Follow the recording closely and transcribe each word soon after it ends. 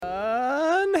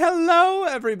hello,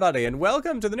 everybody, and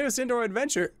welcome to the newest indoor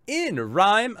adventure in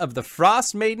Rime of the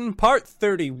Frost Maiden, Part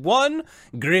 31,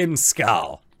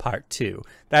 Grimskull, Part 2.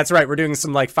 That's right, we're doing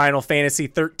some, like, Final Fantasy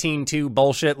 13-2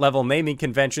 bullshit level naming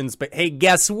conventions, but hey,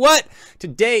 guess what?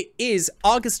 Today is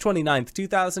August 29th,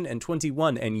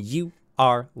 2021, and you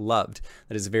are loved.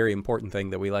 That is a very important thing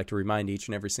that we like to remind each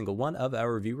and every single one of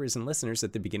our viewers and listeners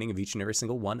at the beginning of each and every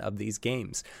single one of these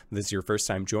games. If this is your first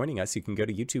time joining us, you can go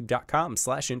to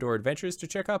youtube.com/indooradventures to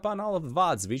check up on all of the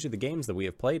VODs of each of the games that we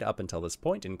have played up until this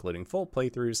point, including full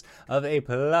playthroughs of a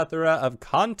plethora of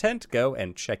content. Go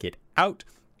and check it out.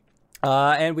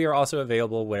 And we are also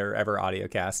available wherever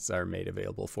audiocasts are made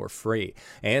available for free.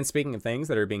 And speaking of things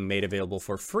that are being made available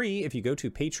for free, if you go to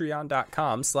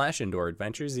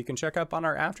patreon.com/indooradventures, you can check up on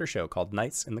our after show called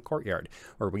Nights in the Courtyard,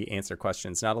 where we answer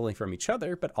questions not only from each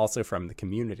other, but also from the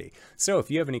community. So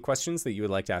if you have any questions that you would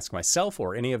like to ask myself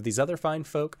or any of these other fine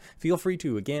folk, feel free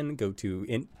to, again, go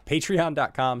to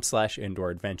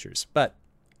patreon.com/indooradventures. But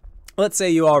let's say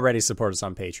you already support us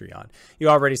on Patreon. You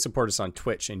already support us on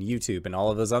Twitch and YouTube and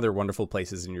all of those other wonderful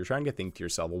places, and you're trying to think to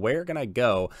yourself, well, where can I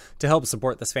go to help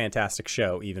support this fantastic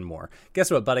show even more?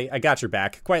 Guess what, buddy? I got your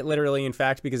back. Quite literally, in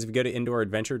fact, because if you go to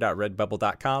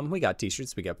indooradventure.redbubble.com, we got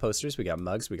t-shirts, we got posters, we got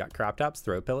mugs, we got crop tops,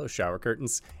 throw pillows, shower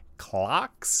curtains,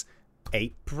 clocks,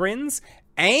 aprons,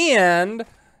 and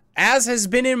as has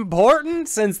been important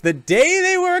since the day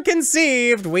they were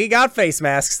conceived, we got face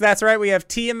masks. That's right, we have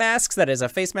Tia masks. That is a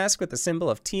face mask with the symbol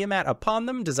of Tiamat upon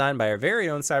them, designed by our very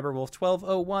own Cyberwolf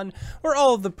 1201, where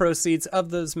all of the proceeds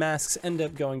of those masks end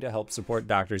up going to help support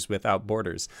Doctors Without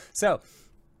Borders. So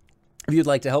if you'd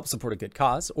like to help support a good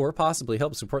cause, or possibly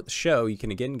help support the show, you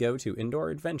can again go to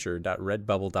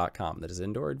indooradventure.redbubble.com. That is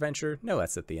indooradventure, no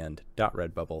S at the end,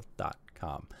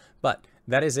 .redbubble.com. But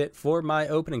that is it for my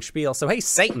opening spiel. So hey,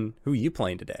 Satan, who are you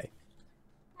playing today?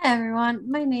 Hi everyone,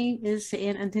 my name is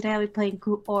Satan, and today I'll be playing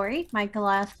Kuori, my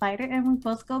Goliath fighter, and we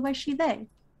both go by she, they.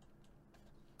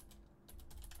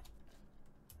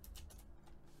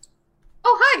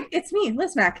 Oh, hi, it's me,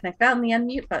 Lizmac, and I found the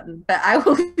unmute button. But I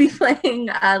will be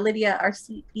playing Lydia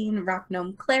Arcipine, Rock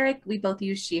Gnome Cleric. We both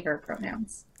use she, her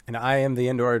pronouns. And I am the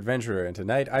Indoor Adventurer, and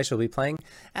tonight I shall be playing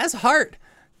as Hart,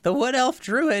 the Wood Elf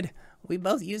Druid. We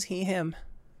both use he, him.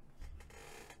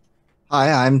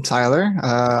 Hi, I'm Tyler,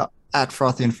 at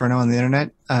Frothy Inferno on the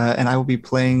internet, and I will be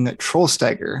playing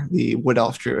Trollstagger, the Wood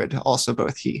Elf Druid, also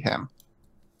both he, him.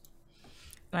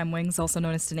 I'm Wings, also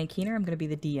known as Danae Keener. I'm going to be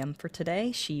the DM for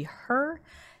today, she, her,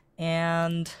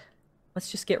 and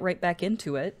let's just get right back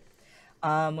into it.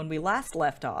 When we last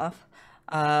left off,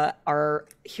 our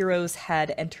heroes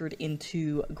had entered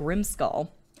into Grimskull,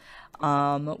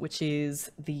 which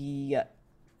is the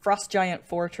Frost Giant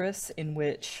Fortress in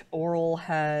which Auril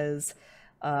has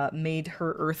made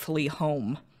her earthly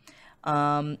home.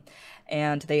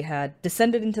 And they had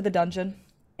descended into the dungeon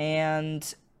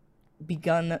and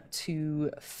begun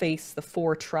to face the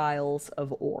 4 trials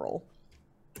of Auril.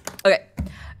 Okay,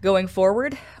 going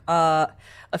forward, a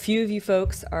few of you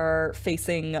folks are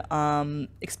facing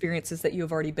experiences that you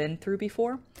have already been through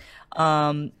before.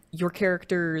 Your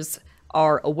characters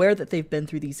are aware that they've been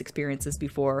through these experiences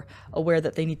before, aware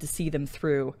that they need to see them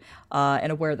through,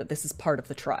 and aware that this is part of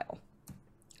the trial.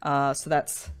 So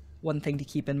that's one thing to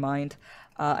keep in mind.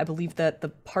 I believe that the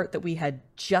part that we had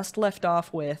just left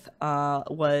off with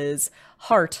was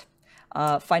Hart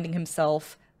finding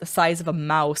himself the size of a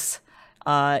mouse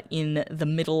in the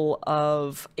middle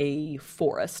of a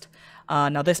forest.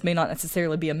 Now, this may not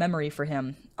necessarily be a memory for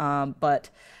him, but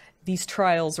these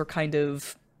trials are kind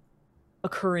of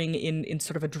occurring in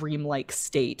sort of a dreamlike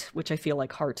state, which I feel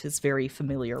like Hart is very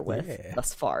familiar with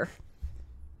thus far.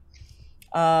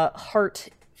 Hart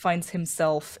finds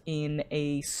himself in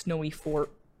a snowy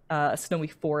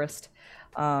forest,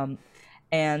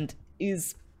 and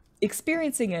is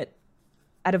experiencing it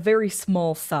at a very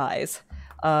small size.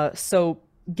 So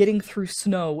getting through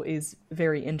snow is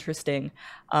very interesting,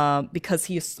 because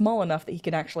he is small enough that he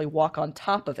can actually walk on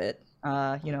top of it,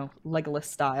 Legolas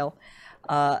style.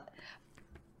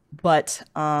 But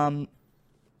everything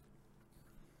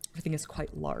is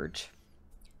quite large.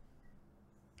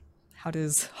 How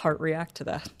does Hart react to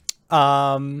that?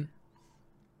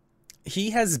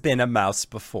 He has been a mouse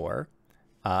before,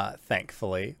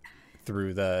 thankfully,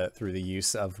 through the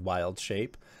use of wild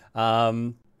shape.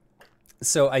 So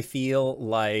I feel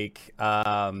like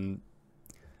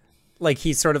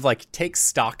he sort of like takes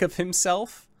stock of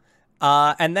himself.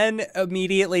 And then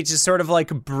immediately just sort of like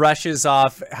brushes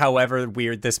off, however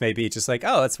weird this may be, just like,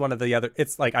 oh, it's one of the other,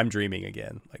 it's like I'm dreaming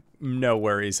again. Like, no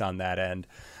worries on that end.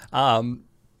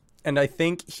 And I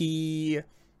think he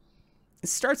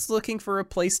starts looking for a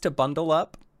place to bundle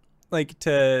up. like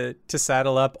to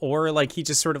saddle up, or like he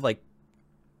just sort of like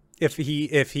if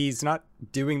he's not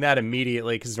doing that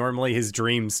immediately, because normally his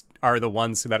dreams are the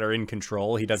ones that are in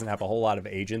control. He doesn't have a whole lot of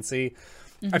agency.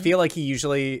 I feel like he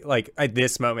usually, like, at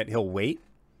this moment, he'll wait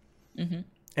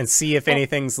and see if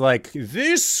anything's like,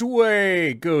 this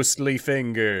way, ghostly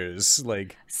fingers.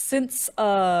 Like, Since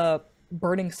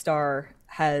Burning Star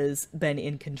has been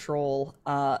in control,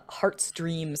 Heart's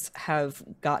dreams have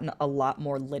gotten a lot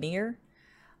more linear.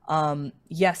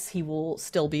 Yes, he will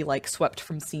still be like swept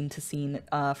from scene to scene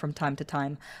from time to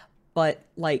time, but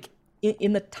like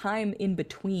in the time in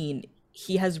between,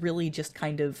 he has really just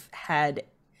kind of had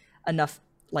enough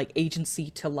like agency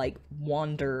to like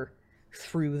wander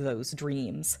through those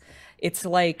dreams. It's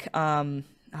like well,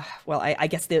 I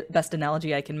guess the best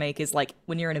analogy I can make is like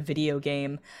when you're in a video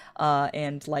game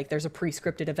and like there's a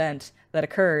pre-scripted event that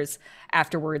occurs,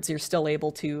 afterwards you're still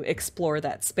able to explore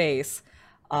that space.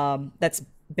 That's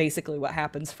basically what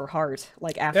happens for Hart.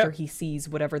 Like after he sees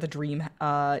whatever the dream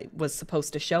was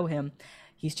supposed to show him,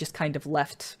 he's just kind of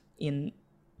left in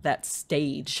that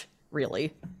stage,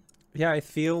 really. yeah, I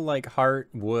feel like Hart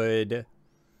you'd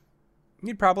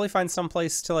probably find some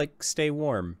place to like stay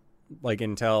warm, like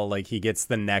until like he gets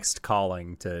the next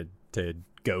calling to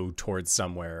go towards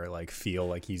somewhere, like feel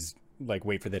like he's like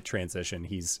wait for the transition.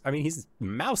 He's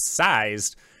mouse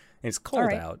sized and it's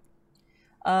cold out.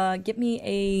 Give me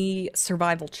a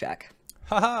survival check.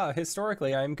 Haha,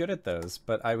 historically I'm good at those,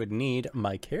 but I would need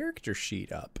my character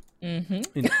sheet up in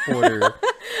order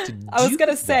to I was do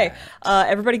gonna say, that.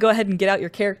 everybody go ahead and get out your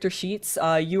character sheets.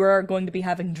 You are going to be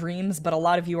having dreams, but a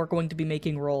lot of you are going to be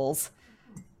making rolls.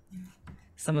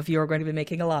 Some of you are going to be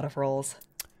making a lot of rolls.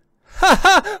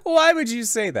 Why would you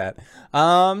say that?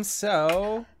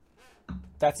 So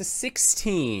that's a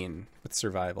 16 with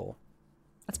survival.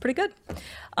 That's pretty good.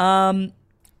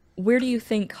 Where do you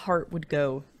think Hart would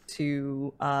go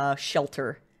to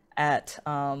shelter at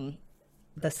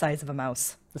the size of a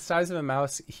mouse? The size of a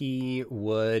mouse, he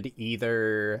would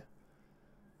either...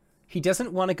 He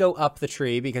doesn't want to go up the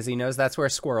tree because he knows that's where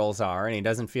squirrels are, and he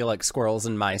doesn't feel like squirrels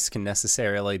and mice can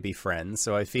necessarily be friends.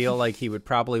 So I feel like he would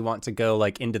probably want to go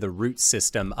like into the root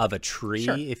system of a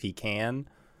tree if he can.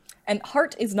 And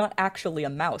Hart is not actually a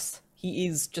mouse. He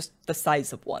is just the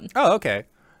size of one. Oh, okay.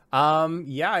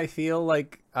 Yeah, I feel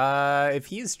like if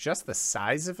he's just the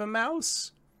size of a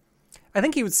mouse, I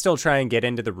think he would still try and get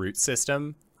into the root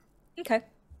system. Okay.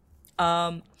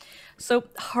 So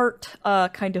Hart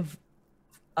kind of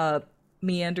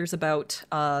meanders about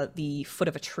the foot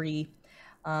of a tree,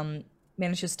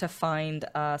 manages to find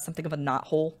something of a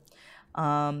knothole,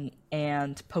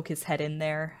 and poke his head in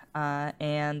there,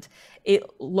 and it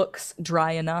looks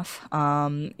dry enough,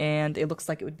 and it looks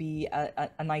like it would be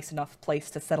a nice enough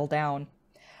place to settle down.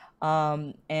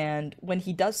 And when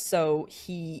he does so,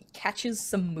 he catches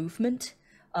some movement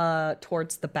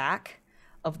towards the back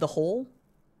of the hole.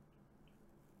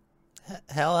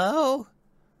 Hello?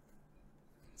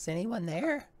 Is anyone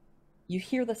there? You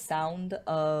hear the sound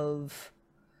of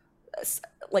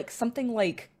like something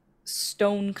like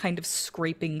stone kind of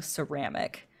scraping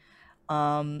ceramic.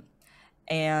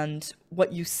 And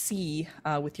what you see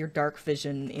with your dark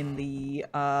vision in the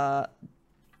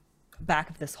back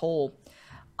of this hole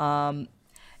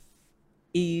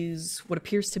is what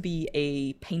appears to be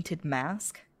a painted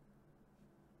mask.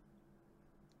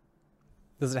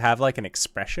 Does it have like an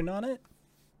expression on it?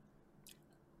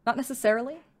 Not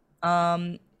necessarily.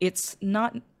 It's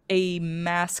not a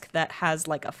mask that has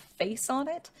like a face on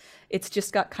it. It's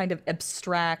just got kind of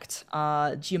abstract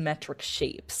geometric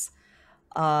shapes.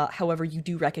 However, you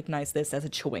do recognize this as a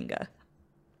chewinga.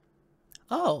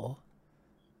 Oh.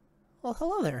 Well,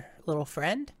 hello there, little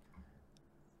friend.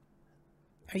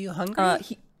 Are you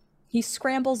hungry? He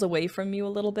scrambles away from you a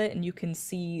little bit, and you can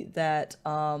see that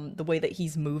the way that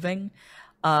he's moving,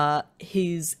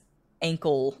 his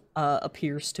ankle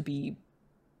appears to be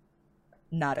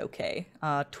not okay,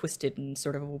 twisted in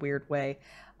sort of a weird way.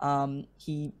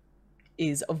 He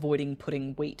is avoiding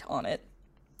putting weight on it.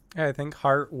 I think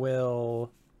Hart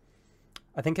will...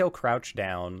 I think he'll crouch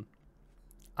down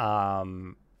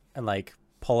and like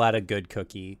pull out a good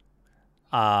cookie.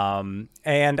 And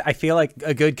I feel like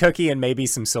a good cookie and maybe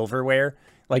some silverware,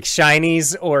 like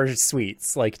shinies or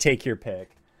sweets, like take your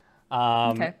pick.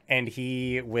 Okay. And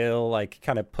he will like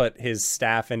kind of put his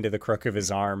staff into the crook of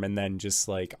his arm and then just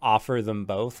like offer them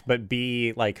both, but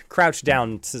be like crouched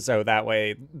down so that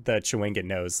way the chewinga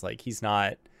knows like he's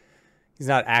not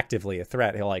actively a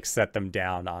threat. He'll like set them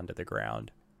down onto the ground.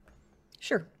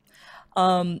 Sure.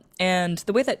 And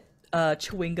the way that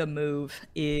chewinga move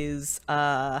is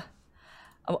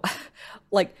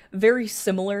like very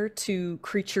similar to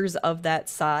creatures of that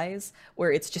size,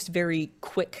 where it's just very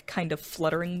quick kind of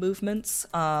fluttering movements,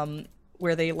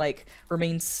 where they like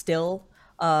remain still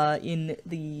in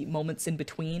the moments in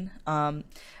between.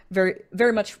 Very,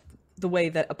 very much the way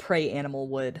that a prey animal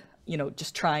would,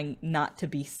 just trying not to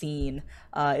be seen.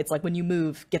 It's like when you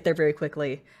move, get there very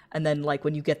quickly, and then like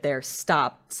when you get there,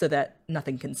 stop so that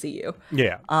nothing can see you.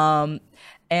 Yeah.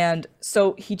 And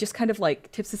so he just kind of like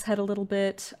tips his head a little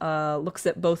bit, looks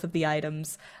at both of the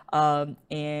items,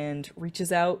 and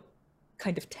reaches out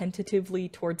kind of tentatively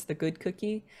towards the good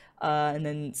cookie, and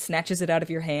then snatches it out of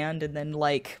your hand and then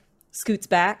like scoots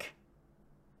back,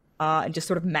 and just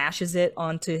sort of mashes it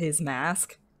onto his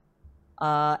mask,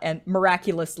 and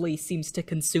miraculously seems to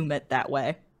consume it that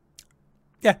way.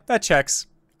 Yeah, that checks.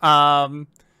 And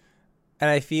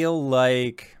I feel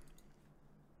like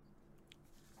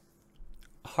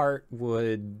Hart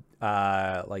would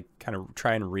like kind of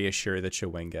try and reassure the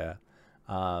Chewinga.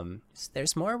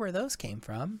 There's more where those came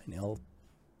from. And he'll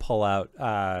pull out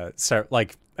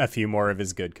like a few more of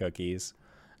his good cookies.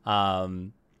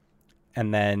 And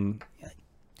then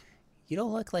you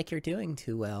don't look like you're doing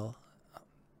too well.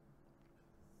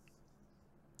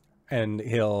 And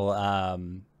he'll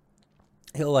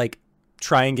like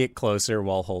try and get closer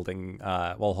while holding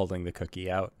the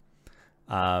cookie out.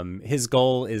 His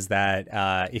goal is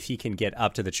that if he can get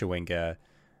up to the Chewinga,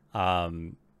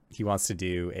 he wants to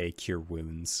do a cure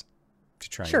wounds to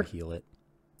try and heal it.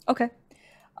 Okay.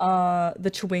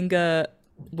 The Chewinga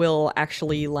will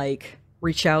actually like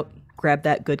reach out, grab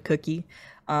that good cookie,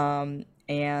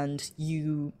 and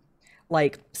you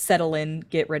like settle in,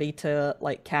 get ready to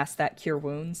like cast that cure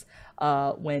wounds,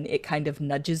 when it kind of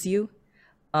nudges you,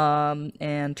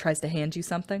 and tries to hand you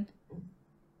something.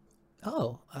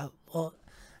 Oh, well,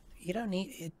 you don't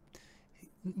need it.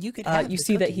 You could have you the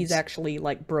see that cookies. he's actually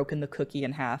like broken the cookie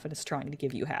in half and is trying to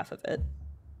give you half of it.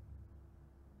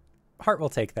 Hart will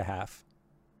take the half.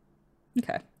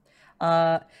 Okay.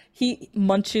 He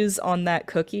munches on that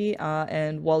cookie,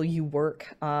 and while you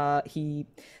work, he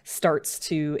starts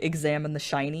to examine the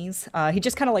shinies. He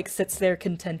just kind of like sits there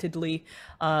contentedly,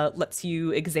 lets you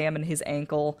examine his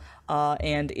ankle,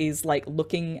 and is like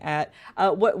looking at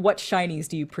what shinies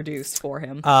do you produce for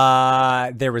him?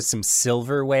 There was some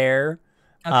silverware.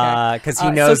 Okay. Because he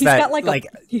knows so he's that, got like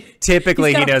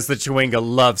typically he got knows the Chewinga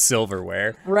loves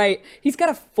silverware. Right. He's got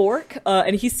a fork,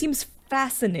 and he seems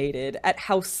fascinated at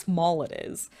how small it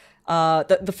is.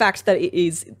 The fact that it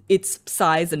is its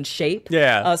size and shape.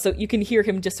 Yeah. So you can hear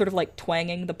him just sort of like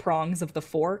twanging the prongs of the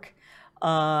fork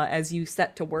as you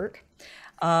set to work.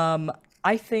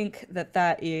 I think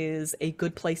that is a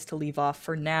good place to leave off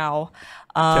for now.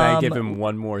 Can I give him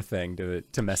one more thing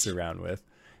to mess around with?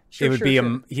 Sure, it would sure, be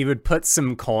sure. he would put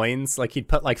some coins, like he'd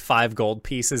put like 5 gold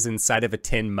pieces inside of a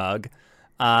tin mug,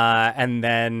 and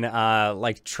then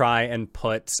like try and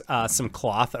put some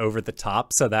cloth over the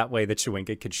top, so that way the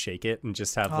Chewinga could shake it and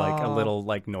just have like a little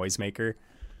like noisemaker.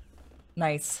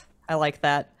 Nice. I like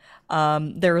that.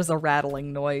 There is a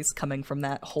rattling noise coming from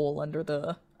that hole under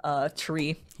the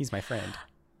tree. He's my friend.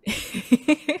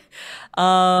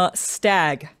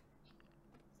 Stag.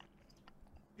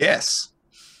 Yes.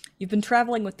 You've been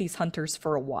traveling with these hunters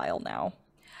for a while now.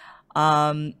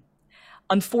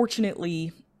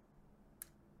 Unfortunately,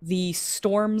 the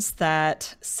storms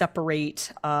that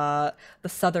separate the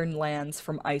southern lands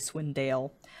from Icewind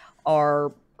Dale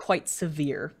are quite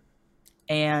severe,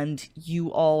 and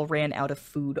you all ran out of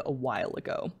food a while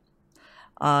ago.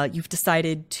 You've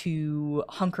decided to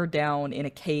hunker down in a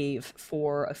cave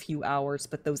for a few hours,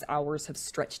 but those hours have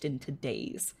stretched into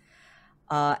days.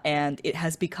 And it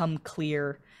has become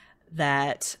clear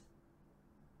that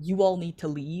you all need to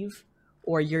leave,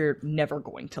 or you're never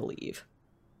going to leave.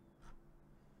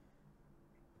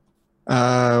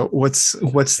 What's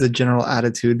the general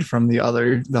attitude from the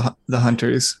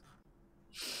hunters?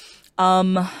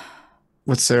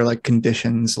 What's their like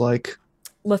conditions like?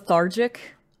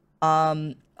 Lethargic,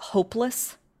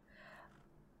 hopeless.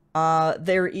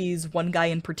 There is one guy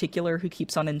in particular who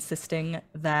keeps on insisting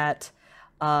that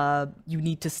you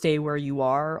need to stay where you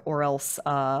are, or else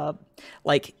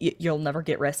you'll never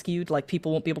get rescued. Like,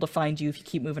 people won't be able to find you if you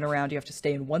keep moving around. You have to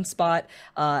stay in one spot,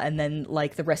 and then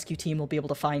like the rescue team will be able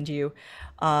to find you.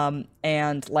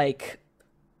 And like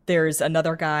there's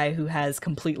another guy who has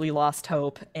completely lost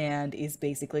hope and is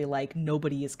basically like,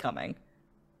 nobody is coming.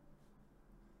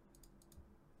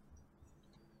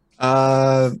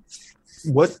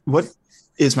 What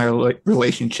is my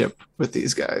relationship with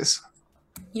these guys?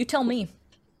 You tell me.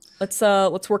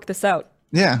 Let's work this out.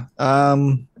 Yeah.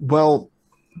 Well,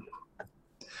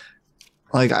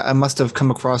 like I must have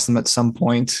come across them at some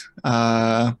point,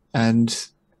 and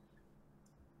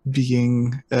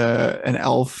being an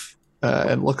elf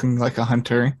and looking like a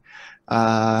hunter,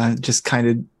 just kind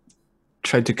of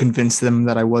tried to convince them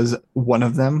that I was one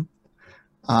of them.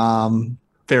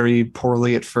 Very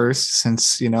poorly at first,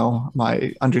 since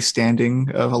my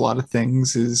understanding of a lot of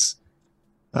things is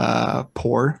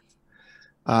poor.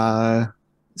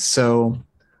 So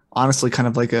honestly, kind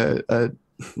of like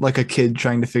a kid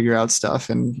trying to figure out stuff,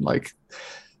 and like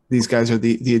these guys are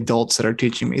the adults that are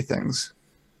teaching me things.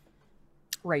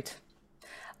 Right.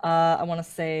 I want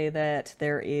to say that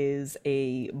there is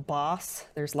a boss.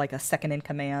 There's like a second in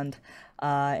command,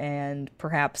 and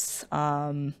perhaps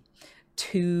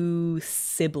two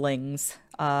siblings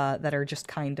that are just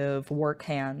kind of work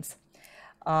hands.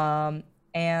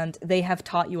 And they have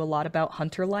taught you a lot about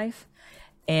hunter life,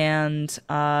 and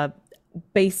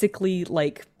basically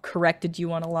like corrected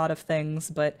you on a lot of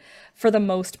things, but for the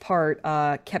most part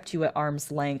kept you at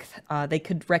arm's length. They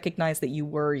could recognize that you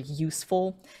were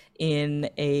useful in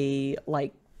a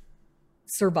like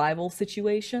survival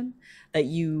situation, that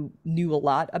you knew a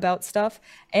lot about stuff,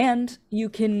 and you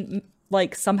can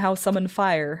like somehow summon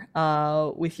fire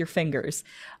with your fingers.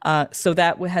 So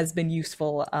that has been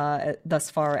useful thus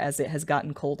far as it has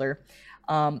gotten colder.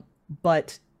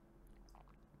 But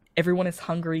everyone is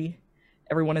hungry,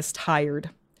 everyone is tired,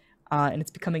 and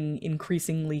it's becoming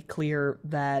increasingly clear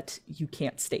that you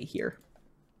can't stay here.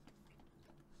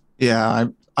 Yeah,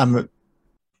 I'm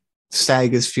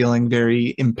Stag is feeling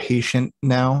very impatient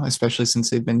now, especially since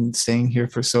they've been staying here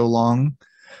for so long.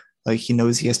 Like he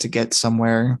knows he has to get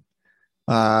somewhere,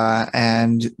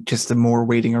 and just the more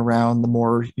waiting around, the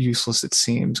more useless it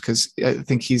seems. Because I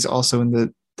think he's also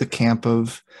in the camp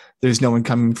of there's no one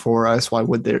coming for us. Why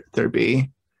would there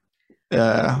be?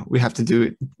 We have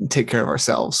to take care of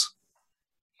ourselves.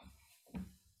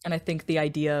 And I think the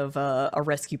idea of a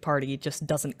rescue party just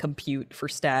doesn't compute for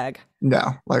Stag.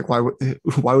 No, like why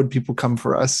would people come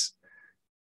for us?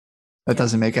 That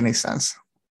doesn't make any sense.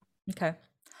 Okay.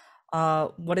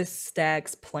 What is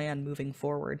Stag's plan moving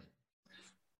forward?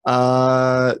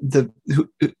 The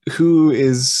who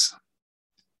is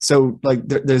so like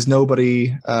there's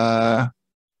nobody I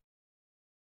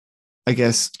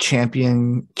guess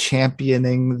championing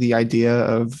the idea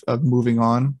of moving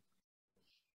on.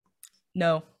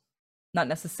 No, not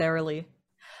necessarily.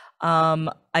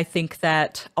 I think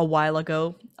that a while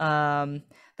ago, the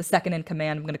second in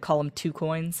command, I'm going to call him Two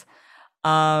Coins.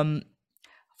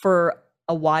 For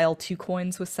a while, Two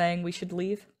Coins was saying we should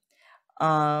leave.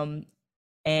 And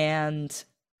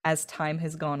as time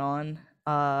has gone on,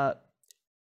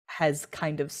 has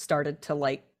kind of started to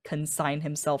like consign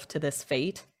himself to this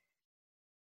fate.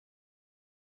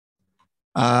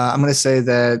 I'm going to say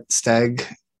that Stag,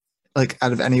 like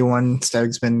out of anyone,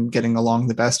 Stag's been getting along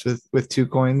the best with Two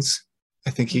Coins.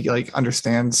 I think he like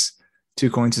understands Two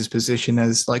Coins' position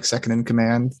as like second in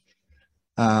command.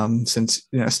 Since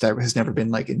Stag has never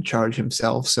been like in charge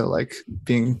himself, so like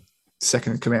being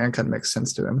second in command kind of makes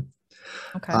sense to him.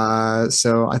 Okay.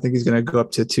 So I think he's going to go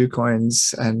up to Two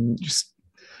Coins and just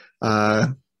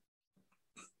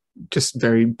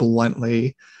very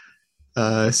bluntly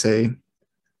say,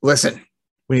 "Listen,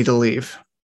 we need to leave.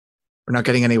 We're not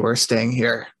getting anywhere staying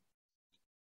here."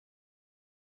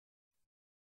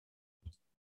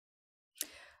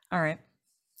 All right.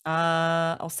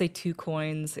 I'll say Two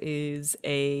Coins is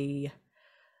a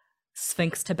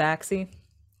Sphinx Tabaxi,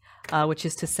 which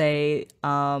is to say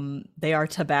they are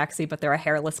Tabaxi, but they're a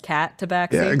hairless cat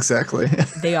Tabaxi. Yeah, exactly.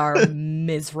 They are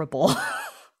miserable.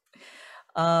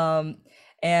 And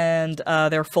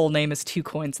their full name is Two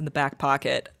Coins in the Back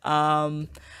Pocket.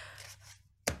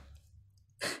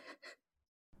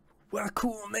 What a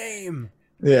cool name!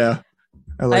 Yeah,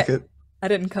 I like it. I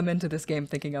didn't come into this game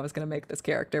thinking I was going to make this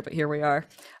character, but here we are.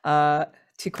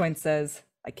 Two Coins says,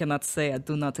 "I cannot say I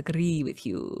do not agree with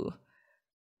you.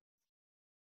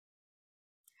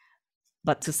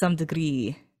 But to some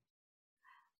degree,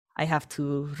 I have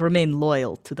to remain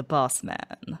loyal to the boss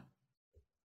man."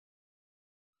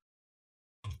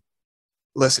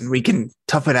 Listen, we can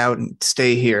tough it out and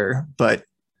stay here, but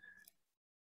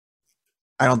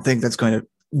I don't think that's going to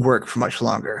work for much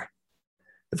longer.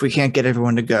 If we can't get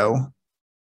everyone to go,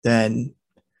 then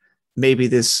maybe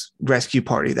this rescue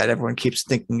party that everyone keeps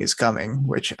thinking is coming,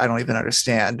 which I don't even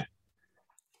understand,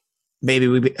 maybe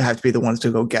we have to be the ones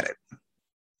to go get it.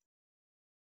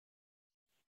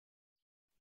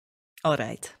 All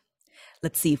right.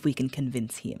 Let's see if we can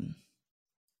convince him.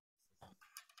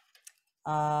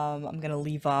 I'm going to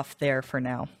leave off there for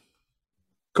now.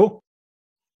 Cool.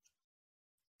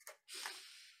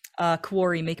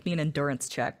 Kuori, make me an endurance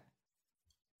check.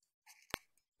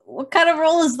 What kind of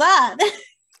roll is that?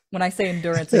 When I say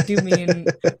endurance, I do mean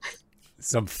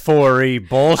Some 4E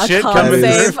bullshit a con coming.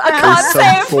 save. A There's con some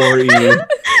save. 4E. A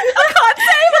con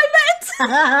save. I meant.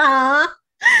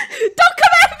 Don't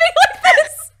come at me like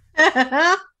this.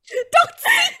 Don't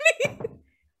see me.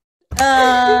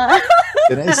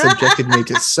 It subjected me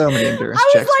to so many endurance I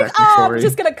was checks like, back in oh, 4E. I'm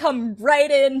just gonna come right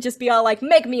in, just be all like,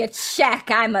 make me a check.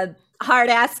 I'm a hard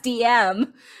ass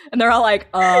DM, and they're all like,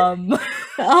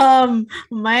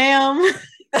 Ma'am,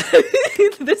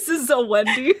 this is a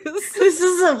Wendy's. this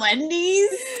is a Wendy's.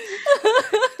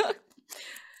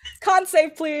 Con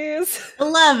save, please.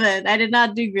 11. I did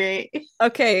not do great.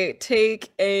 Okay,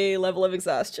 take a level of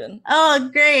exhaustion. Oh,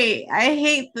 great. I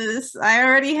hate this. I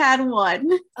already had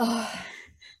one.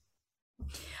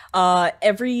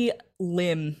 Every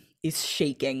limb is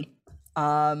shaking.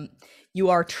 You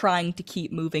are trying to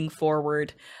keep moving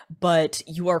forward, but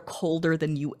you are colder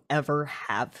than you ever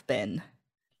have been.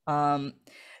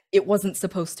 It wasn't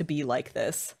supposed to be like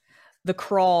this. The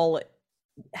crawl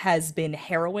has been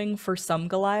harrowing for some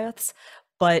Goliaths,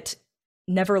 but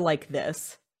never like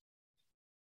this.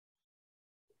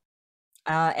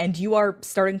 And you are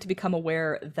starting to become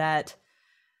aware that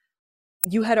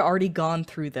you had already gone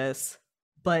through this,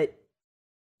 but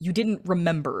you didn't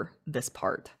remember this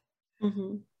part.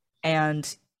 Mm-hmm.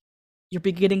 And you're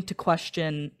beginning to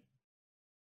question,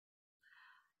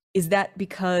 is that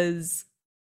because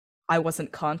I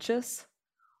wasn't conscious,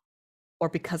 or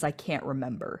because I can't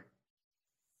remember?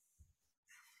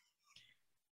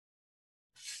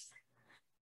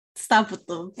 Stop with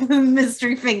the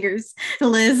mystery fingers,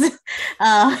 Liz.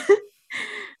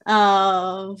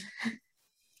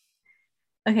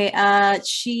 Okay,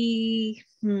 she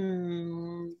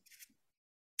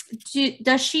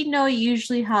does she know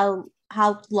usually how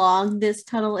long this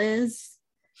tunnel is?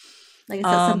 Like, is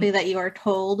that something that you are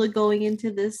told going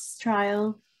into this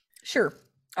trial? Sure.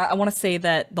 I want to say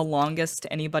that the longest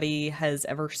anybody has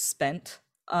ever spent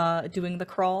doing the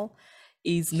crawl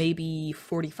is maybe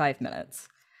 45 minutes.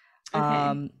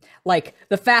 Okay. Like,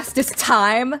 the fastest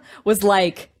time was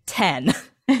like 10.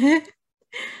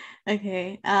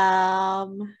 Okay.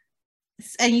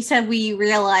 And you said we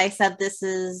realized that this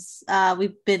is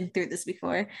we've been through this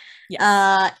before.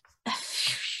 Yes.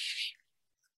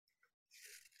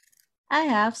 I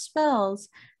have spells.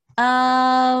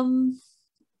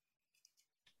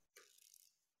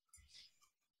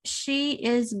 She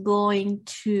is going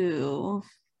to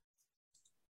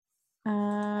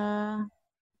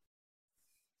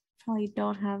probably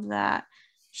don't have that.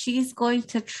 She's going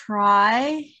to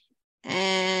try,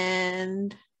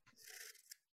 and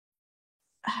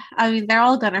I mean, they're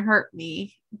all gonna hurt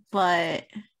me, but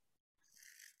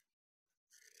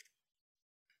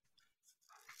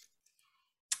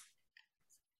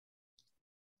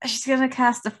she's gonna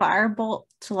cast a firebolt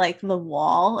to like the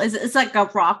wall. It's like a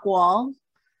rock wall.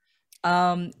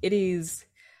 It is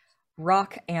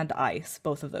rock and ice,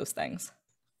 both of those things.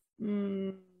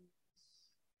 It's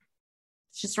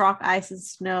just rock, ice, and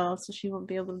snow, so she won't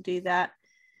be able to do that.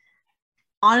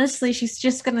 Honestly, she's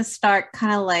just gonna start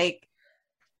kind of like,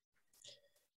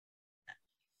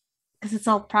 because it's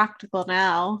all practical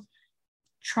now,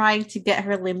 trying to get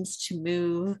her limbs to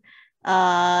move,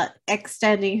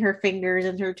 extending her fingers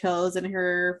and her toes and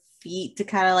her feet to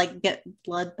kind of like get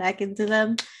blood back into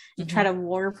them and try to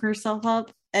warm herself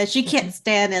up. And she can't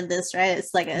stand in this, right?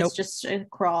 It's like it's just a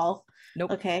crawl.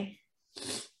 Nope. Okay.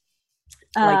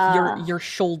 Like your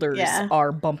shoulders yeah.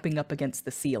 are bumping up against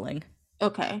the ceiling.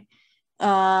 Okay.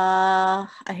 I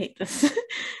hate this.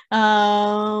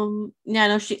 Yeah,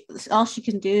 no, all she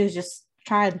can do is just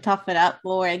try and tough it up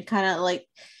more and kind of like,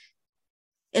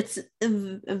 it's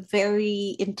a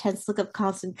very intense look of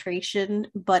concentration,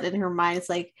 but in her mind it's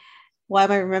like, why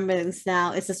am I remembering this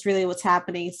now? Is this really what's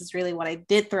happening? Is this really what I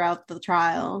did throughout the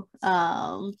trial?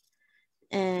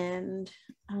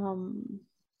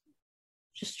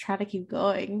 Just try to keep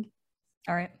going.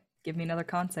 All right, give me another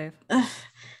con save.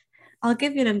 I'll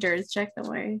give you an endurance check, don't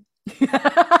worry.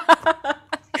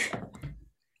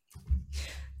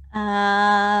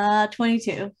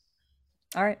 22.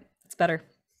 All right, it's better.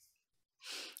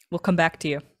 We'll come back to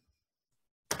you.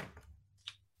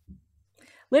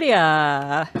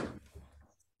 Lydia.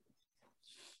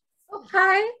 Oh,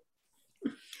 hi.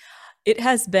 It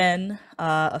has been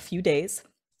a few days.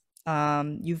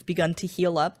 You've begun to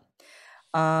heal up,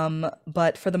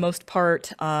 but for the most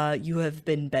part, you have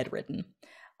been bedridden.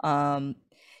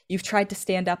 You've tried to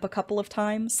stand up a couple of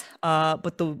times,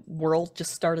 but the world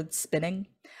just started spinning.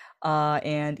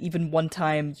 And even one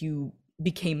time you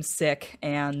became sick,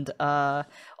 and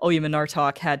Oyama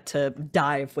Nartok had to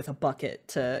dive with a bucket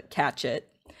to catch it.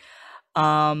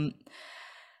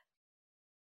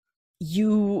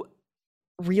 you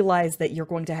realize that you're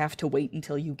going to have to wait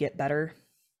until you get better.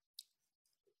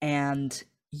 And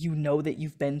you know that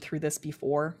you've been through this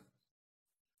before.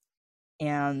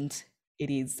 And it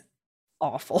is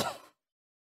awful.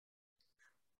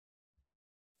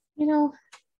 You know,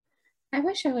 I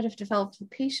wish I would have developed the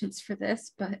patience for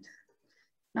this, but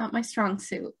not my strong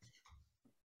suit.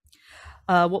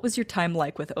 What was your time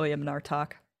like with Oyam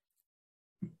Nartok?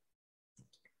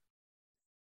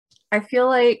 I feel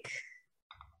like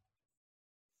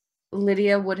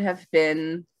Lydia would have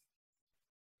been,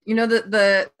 you know,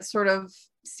 the sort of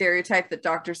stereotype that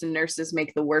doctors and nurses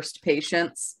make the worst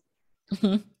patients.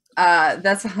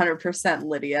 That's 100%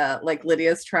 Lydia. Like,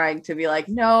 Lydia's trying to be like,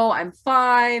 no, I'm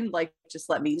fine. Like, just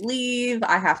let me leave.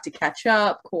 I have to catch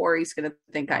up. Corey's gonna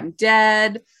think I'm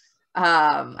dead.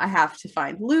 I have to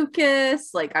find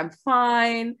Lucas. Like, I'm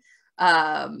fine.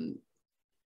 And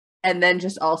then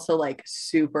just also like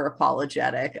super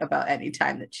apologetic about any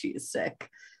time that she is sick.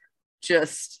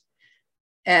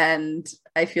 And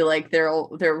I feel like there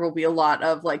will be a lot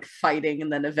of like fighting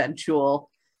and then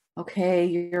eventual, okay,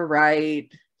 you're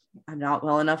right. I'm not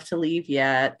well enough to leave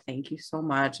yet. Thank you so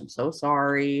much. I'm so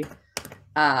sorry.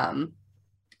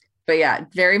 But yeah,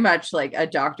 very much like a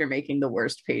doctor making the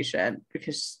worst patient,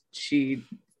 because she's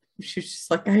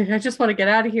just like, I just want to get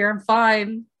out of here. I'm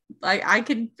fine. I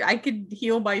can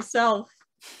heal myself.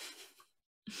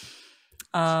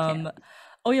 Oyam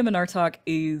Nartok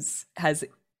has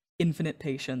infinite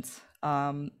patience.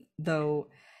 Though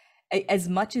as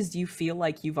much as you feel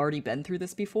like you've already been through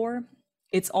this before,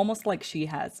 it's almost like she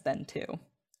has been too.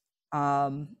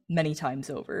 Many times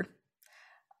over.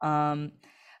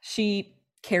 She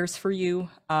cares for you,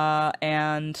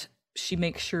 and she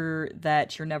makes sure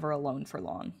that you're never alone for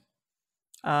long.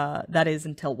 That is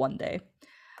until one day.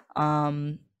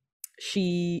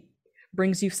 She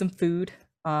brings you some food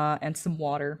and some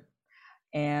water,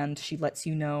 and she lets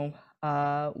you know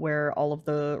where all of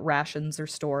the rations are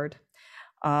stored.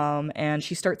 And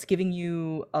she starts giving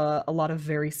you a lot of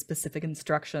very specific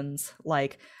instructions,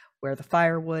 like where the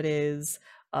firewood is,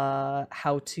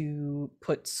 how to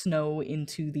put snow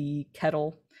into the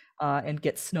kettle and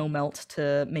get snow melt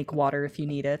to make water if you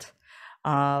need it,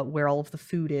 where all of the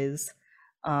food is.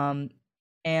 And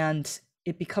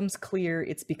it becomes clear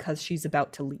it's because she's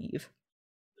about to leave.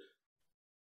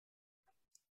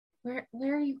 Where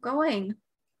are you going?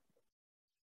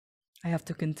 I have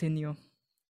to continue.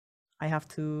 I have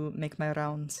to make my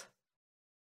rounds.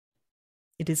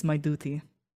 It is my duty.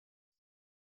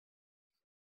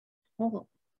 Oh.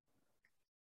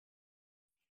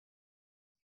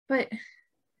 But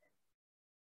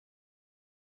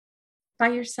by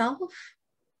yourself?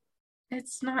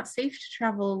 It's not safe to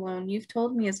travel alone. You've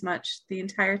told me as much the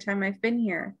entire time I've been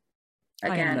here.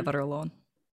 Again. I am never alone.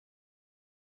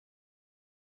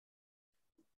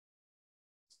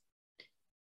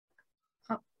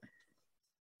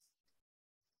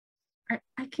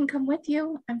 I can come with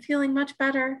you. I'm feeling much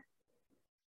better.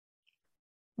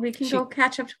 We can go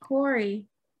catch up to Corey.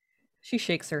 She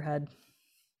shakes her head.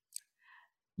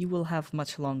 You will have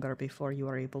much longer before you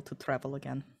are able to travel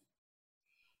again.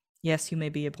 Yes, you may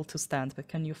be able to stand, but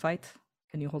can you fight?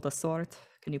 Can you hold a sword?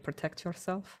 Can you protect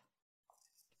yourself?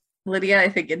 Lydia, I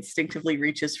think, instinctively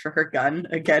reaches for her gun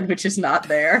again, which is not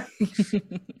there.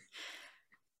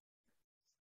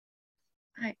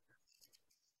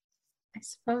 I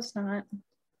suppose not.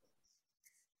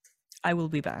 I will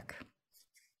be back.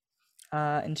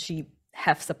 And she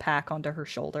hefts a pack onto her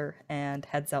shoulder and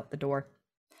heads out the door.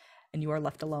 And you are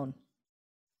left alone.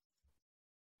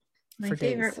 My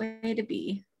favorite way to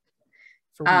be.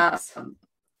 For weeks.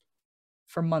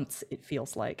 For months, it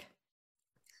feels like.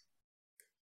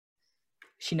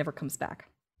 She never comes back.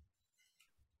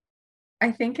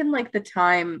 I think in like the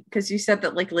time, because you said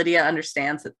that like Lydia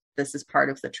understands that this is part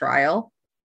of the trial,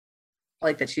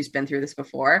 like that she's been through this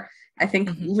before. I think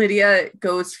Lydia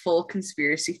goes full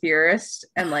conspiracy theorist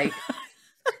and like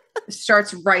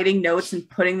starts writing notes and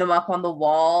putting them up on the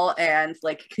wall and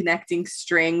like connecting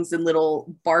strings and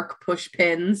little bark push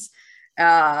pins,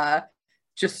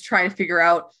 just trying to figure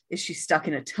out, is she stuck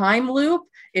in a time loop?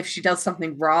 If she does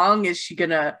something wrong, is she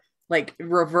gonna like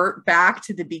revert back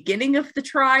to the beginning of the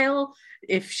trial?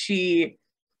 If she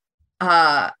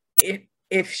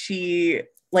if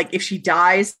she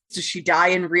dies, does she die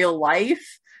in real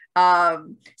life?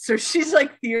 So she's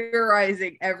like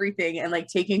theorizing everything and like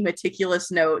taking meticulous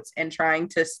notes and trying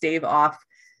to stave off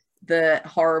the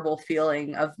horrible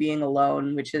feeling of being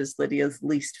alone, which is Lydia's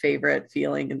least favorite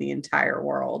feeling in the entire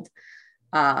world,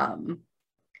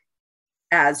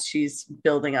 as she's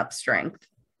building up strength.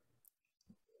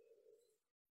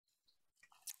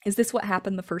 Is this what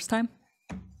happened the first time?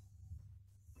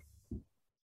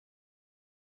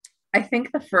 I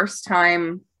think the first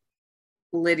time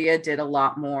Lydia did a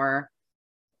lot more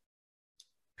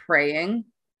praying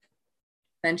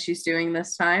than she's doing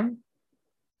this time,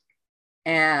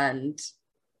 and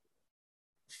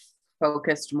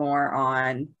focused more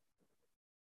on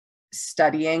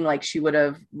studying. Like she would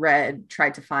have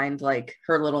tried to find like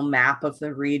her little map of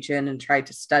the region and tried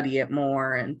to study it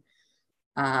more, and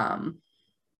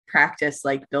practice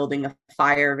like building a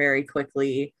fire very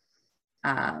quickly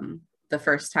the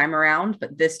first time around.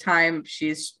 But this time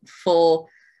she's full,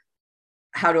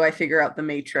 how do I figure out the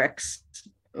Matrix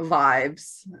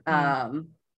vibes,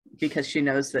 because she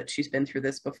knows that she's been through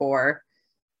this before.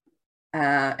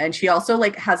 And she also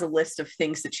like has a list of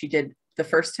things that she did the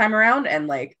first time around and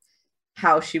like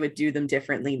how she would do them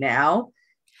differently now.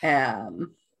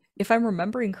 If I'm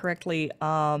remembering correctly,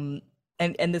 and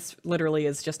this literally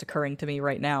is just occurring to me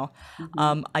right now,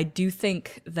 I do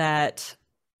think that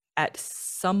at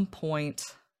some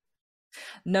point,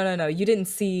 no, you didn't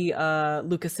see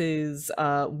Lucas's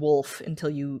wolf until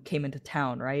you came into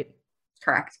town, right?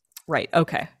 Correct. Right,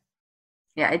 okay.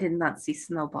 Yeah, I did not see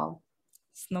Snowball.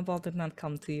 Snowball did not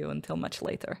come to you until much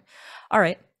later. All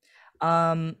right.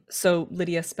 So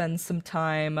Lydia spends some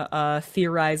time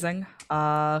theorizing.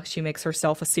 She makes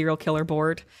herself a serial killer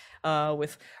board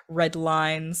with red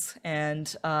lines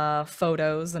and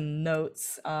photos and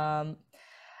notes.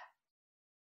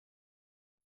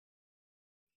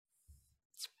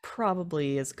 It's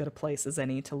probably as good a place as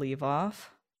any to leave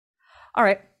off. All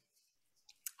right.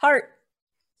 Heart.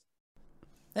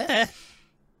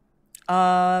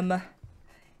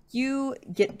 You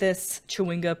get this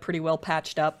Chewinga pretty well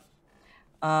patched up.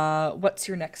 What's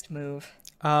your next move?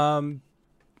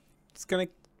 It's gonna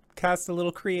cast a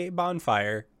little create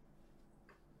bonfire.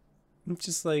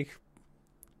 Just like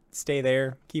stay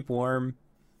there, keep warm.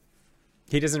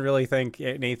 He doesn't really think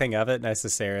anything of it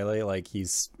necessarily. Like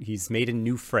he's made a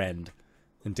new friend,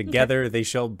 and together they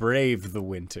shall brave the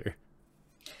winter.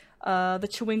 The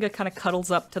Chewinga kind of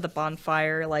cuddles up to the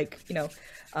bonfire, like,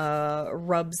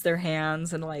 rubs their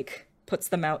hands and like puts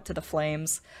them out to the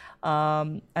flames,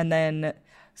 and then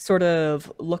sort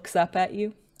of looks up at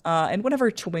you. And whenever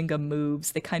Chewinga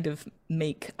moves, they kind of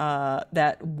make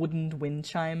that wooden wind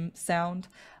chime sound,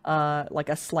 like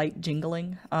a slight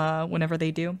jingling whenever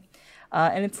they do.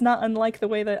 And it's not unlike the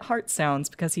way that Heart sounds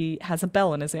because he has a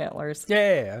bell in his antlers.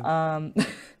 Yeah.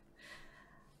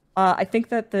 I think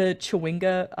that the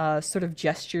Chewinga sort of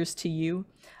gestures to you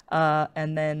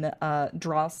and then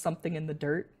draws something in the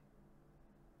dirt.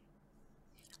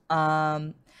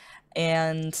 And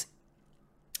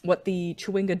what the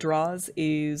Chewinga draws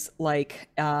is like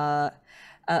an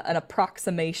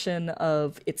approximation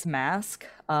of its mask,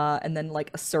 and then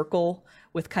like a circle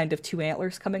with kind of two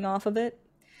antlers coming off of it.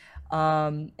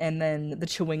 And then the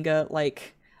Chewinga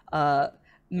like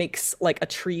makes like a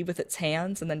tree with its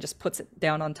hands and then just puts it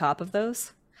down on top of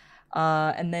those.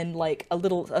 And then like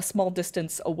a small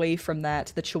distance away from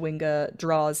that, the Chewinga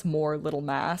draws more little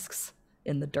masks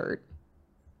in the dirt.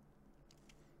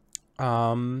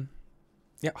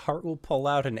 Yeah, Heart will pull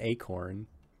out an acorn.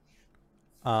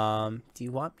 Do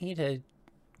you want me to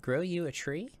grow you a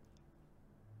tree?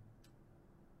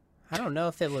 I don't know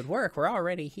if it would work. We're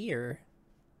already here.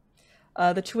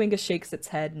 The Chewinga shakes its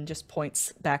head and just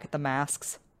points back at the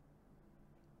masks.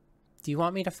 Do you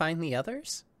want me to find the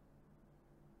others?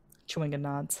 Chewinga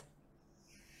nods.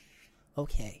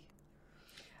 Okay.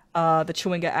 The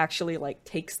Chewinga actually like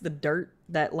takes the dirt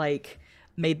that like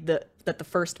made the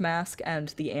first mask and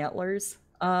the antlers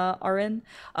are in,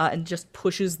 and just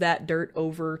pushes that dirt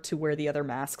over to where the other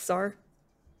masks are.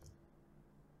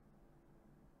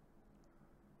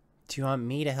 Do you want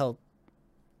me to help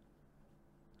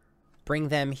bring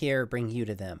them here, bring you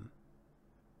to them?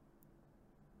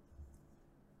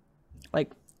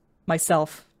 Like,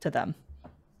 myself to them.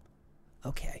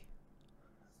 Okay.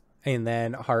 And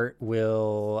then Heart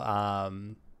will,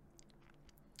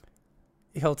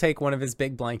 he'll take one of his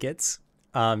big blankets,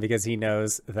 because he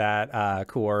knows that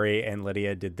Kuori and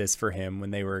Lydia did this for him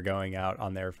when they were going out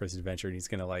on their first adventure. And he's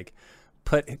going to, like,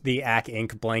 put the Ack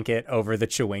Ink blanket over the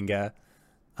Chewinga.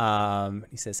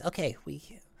 He says, okay,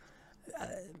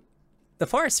 the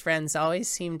forest friends always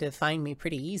seem to find me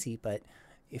pretty easy, but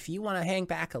if you want to hang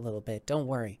back a little bit, don't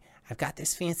worry. I've got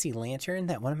this fancy lantern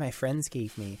that one of my friends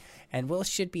gave me, and we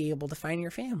should be able to find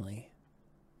your family.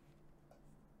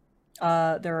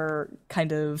 There are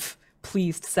kind of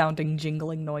pleased sounding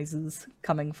jingling noises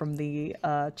coming from the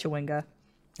Chewinga.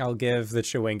 I'll give the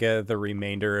Chewinga the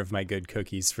remainder of my good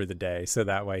cookies for the day, so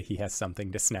that way he has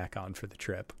something to snack on for the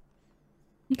trip.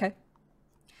 Okay.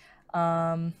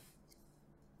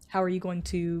 How are you going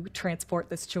to transport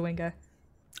this Chewinga?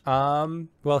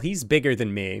 Well, he's bigger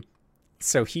than me,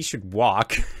 so he should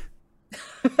walk.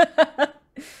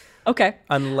 Okay.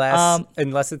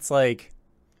 Unless it's like,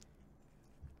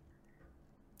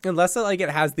 unless it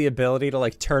has the ability to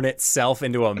like turn itself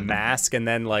into a mask, and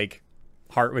then like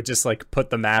Hart would just like put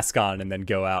the mask on and then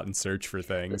go out and search for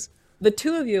things. The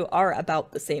two of you are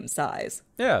about the same size.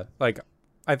 Yeah, like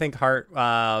I think Hart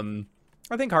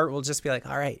will just be like,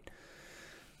 all right,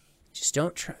 just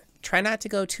don't try not to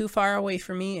go too far away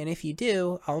from me, and if you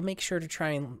do, I'll make sure to try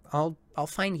and I'll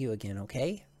find you again,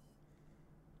 okay?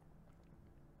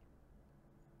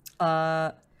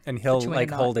 And he'll like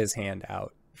hold his hand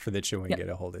out for the Chewinga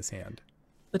to hold his hand.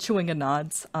 The Chewinga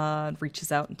nods,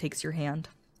 reaches out and takes your hand.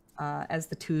 As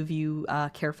the two of you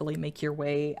carefully make your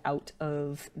way out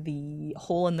of the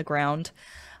hole in the ground.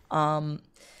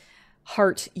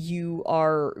 Hart, you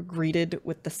are greeted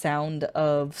with the sound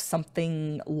of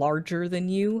something larger than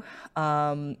you,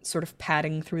 sort of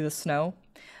padding through the snow.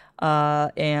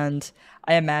 And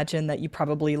I imagine that you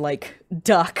probably like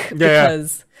duck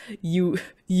because you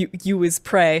is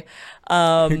prey.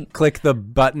 Click the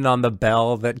button on the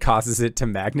bell that causes it to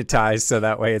magnetize so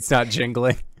that way it's not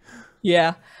jingling.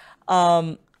 Yeah.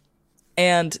 And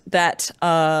that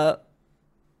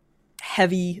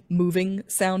heavy moving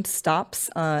sound stops,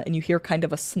 and you hear kind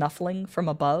of a snuffling from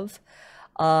above.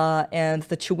 And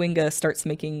the Chewinga starts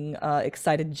making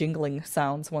excited jingling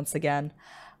sounds once again.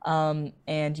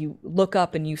 And you look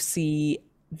up and you see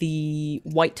the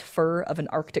white fur of an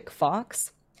Arctic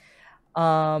fox.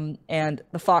 And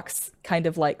the fox kind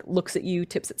of like looks at you,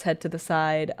 tips its head to the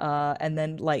side, and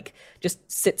then like just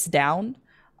sits down.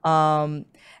 And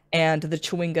the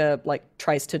Chewinga like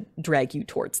tries to drag you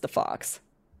towards the fox.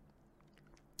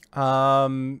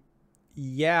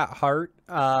 Yeah, Hart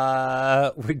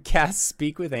would cast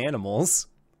Speak with Animals.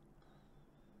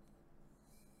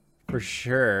 For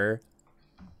sure.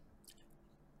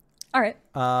 All right.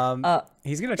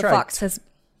 He's gonna try.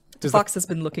 The fox has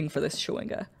been looking for this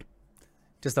Chewinga.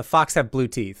 Does the fox have blue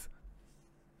teeth?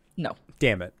 No.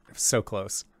 Damn it! So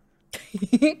close.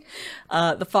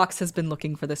 The fox has been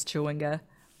looking for this Chewinga.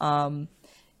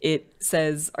 It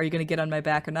says, "Are you gonna get on my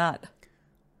back or not?"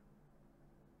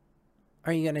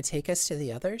 Are you gonna take us to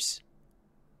the others?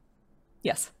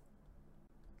 Yes.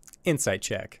 Insight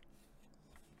check.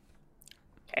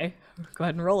 Okay. Go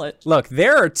ahead and roll it. Look,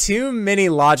 there are too many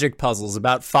logic puzzles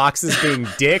about foxes being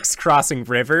dicks crossing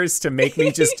rivers to make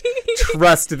me just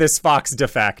trust this fox de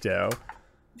facto.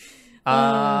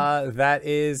 That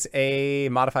is a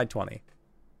modified 20.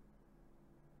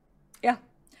 Yeah.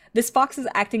 This fox is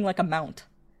acting like a mount,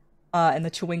 and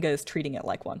the Chewinga is treating it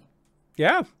like one.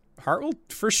 Yeah, Hart will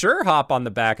for sure hop on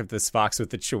the back of this fox with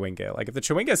the Chewinga. Like, if the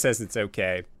Chewinga says it's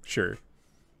okay, sure.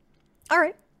 All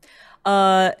right.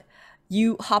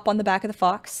 You hop on the back of the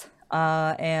fox,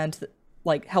 and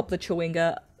like help the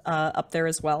Chewinga up there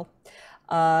as well.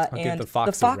 I'll And give the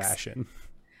fox a ration.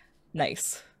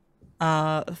 Nice.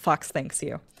 The fox thanks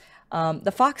you.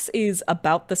 The fox is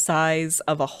about the size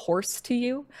of a horse to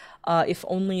you, if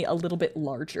only a little bit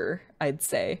larger, I'd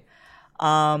say.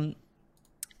 And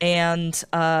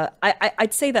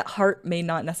I'd say that Hart may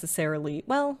not necessarily,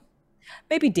 well,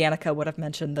 maybe Danica would have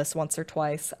mentioned this once or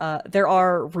twice. There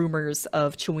are rumors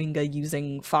of Chewinga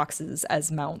using foxes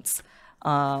as mounts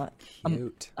throughout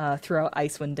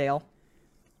Icewind Dale.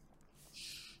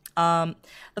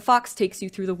 The fox takes you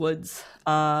through the woods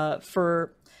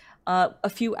for a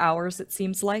few hours, it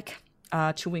seems like.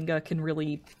 Chewinga can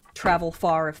really travel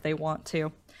far if they want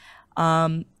to.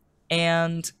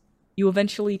 And you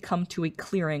eventually come to a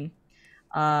clearing,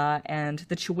 and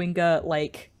the Chewinga,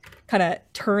 like, kind of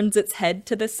turns its head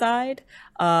to the side,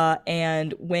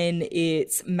 and when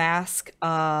its mask,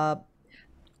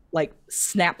 like,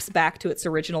 snaps back to its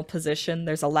original position,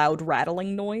 there's a loud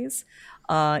rattling noise.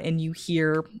 And you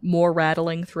hear more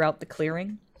rattling throughout the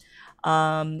clearing.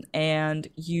 And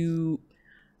you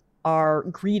are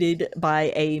greeted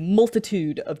by a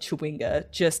multitude of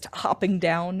Chewinga just hopping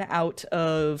down out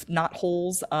of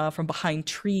knotholes, from behind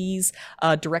trees,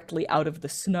 directly out of the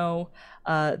snow.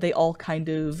 They all kind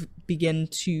of begin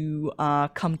to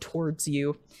come towards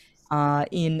you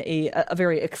in a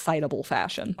very excitable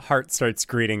fashion. Hart starts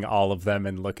greeting all of them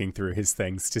and looking through his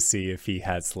things to see if he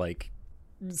has, like,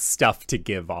 stuff to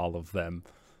give all of them.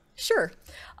 Sure.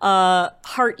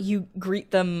 Hart, you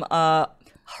greet them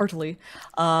heartily,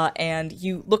 and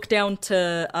you look down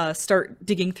to start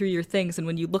digging through your things, and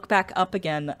when you look back up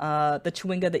again, the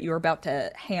Chewinga that you're about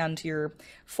to hand your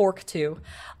fork to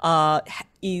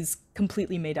is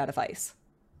completely made out of ice.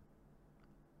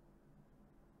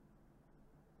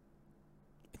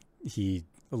 He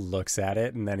looks at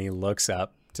it, and then he looks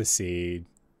up to see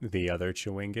the other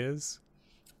Chewingas?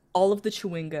 All of the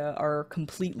Chewinga are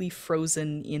completely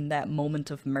frozen in that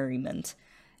moment of merriment.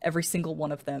 Every single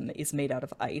one of them is made out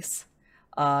of ice.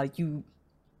 You,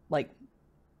 like,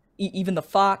 even the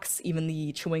fox, even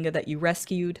the Chewinga that you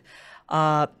rescued,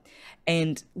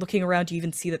 and looking around, you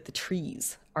even see that the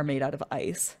trees are made out of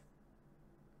ice.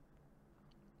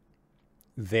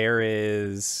 There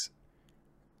is,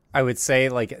 I would say,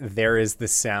 like, there is the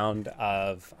sound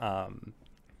of,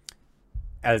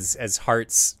 as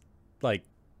Heart's, like,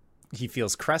 he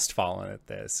feels crestfallen at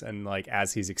this, and like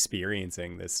as he's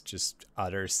experiencing this just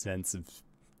utter sense of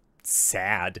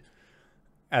sad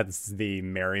as the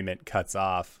merriment cuts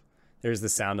off, there's the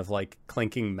sound of like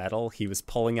clinking metal. He was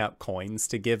pulling out coins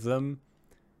to give them,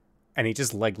 and he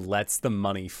just like lets the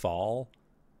money fall,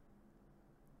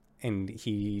 and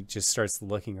he just starts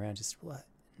looking around, just what?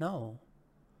 No,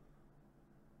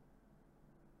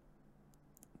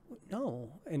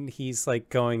 and he's like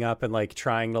going up and like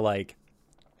trying to like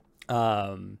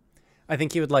I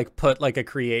think he would like put like a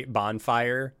create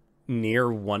bonfire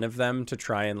near one of them to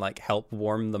try and like help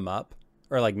warm them up,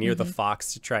 or like near the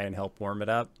fox to try and help warm it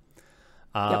up.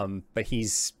 But he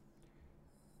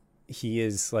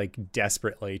is like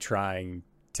desperately trying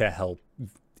to help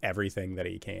everything that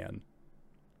he can.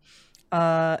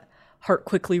 Hart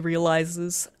quickly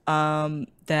realizes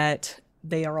that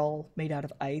they are all made out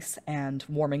of ice, and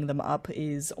warming them up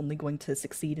is only going to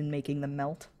succeed in making them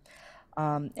melt.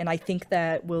 And I think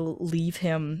that will leave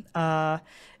him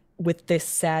with this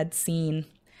sad scene,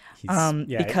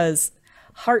 because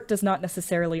Hart does not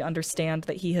necessarily understand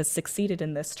that he has succeeded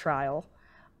in this trial.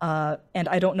 And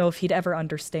I don't know if he'd ever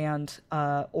understand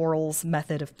Oral's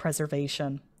method of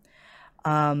preservation.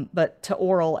 But to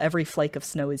Oral, every flake of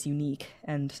snow is unique,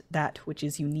 and that which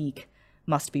is unique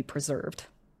must be preserved.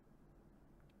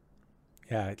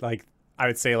 Yeah, like I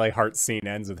would say like Hart's scene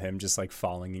ends with him just like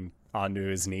falling onto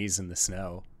his knees in the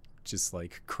snow, just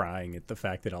like crying at the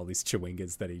fact that all these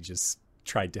Chewingas that he just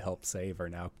tried to help save are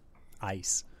now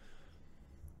ice.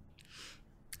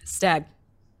 Stag.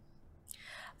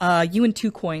 You and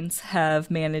 2 Coins have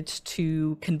managed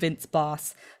to convince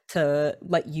Boss to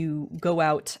let you go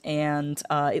out and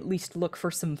at least look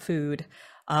for some food,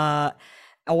 or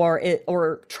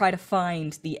try to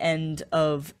find the end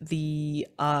of the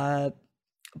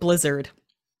blizzard.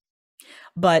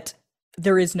 But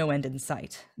there is no end in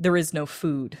sight. There is no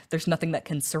food. There's nothing that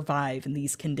can survive in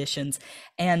these conditions.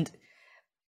 And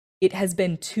it has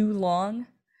been too long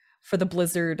for the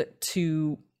blizzard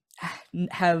to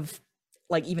have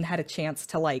like even had a chance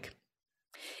to like,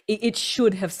 it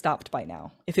should have stopped by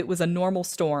now. If it was a normal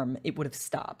storm, it would have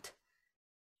stopped.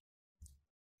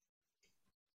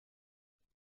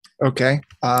 Okay.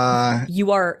 You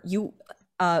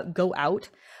go out,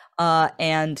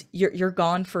 and you're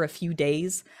gone for a few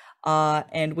days.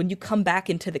 And when you come back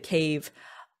into the cave,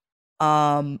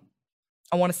 I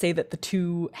want to say that the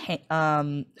 2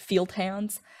 field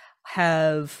hands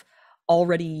have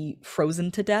already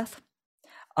frozen to death.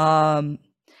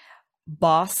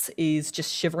 Boss is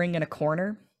just shivering in a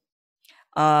corner,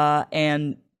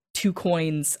 and 2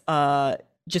 Coins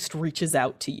just reaches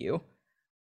out to you.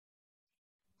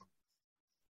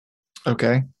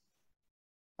 Okay.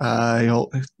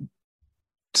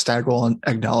 Stag will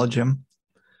acknowledge him.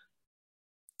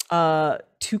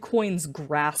 2 Coins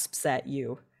grasps at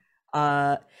you.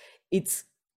 It's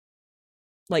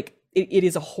like it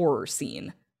is a horror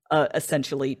scene.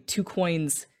 Essentially, 2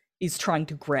 Coins is trying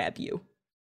to grab you.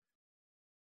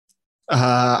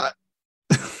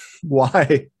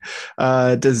 Why?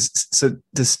 Does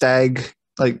Stag,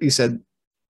 like you said,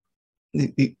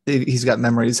 he's got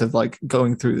memories of like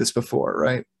going through this before,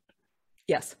 right?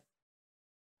 Yes.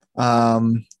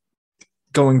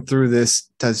 Going through this,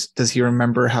 does he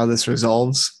remember how this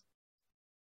resolves?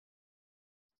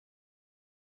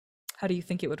 How do you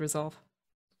think it would resolve?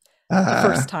 The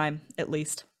first time, at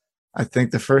least. I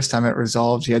think the first time it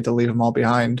resolved, he had to leave them all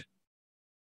behind.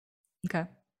 Okay.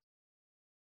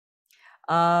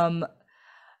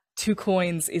 2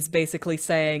 Coins is basically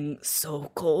saying,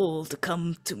 "So cold,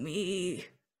 come to me.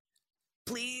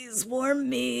 Please warm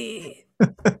me."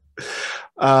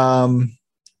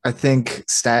 I think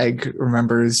Stag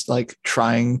remembers like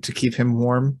trying to keep him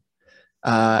warm,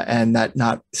 and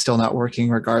that still not working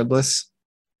regardless.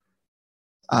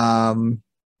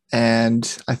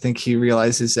 And I think he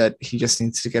realizes that he just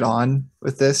needs to get on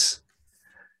with this.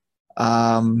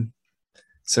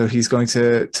 So he's going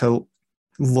to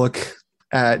look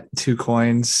at 2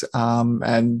 Coins,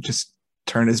 and just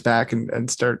turn his back and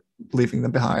start leaving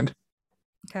them behind.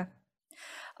 Okay.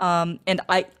 And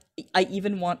I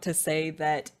even want to say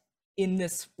that in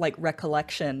this like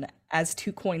recollection, as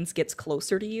Two Coins gets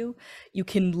closer to you, you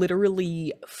can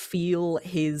literally feel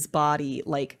his body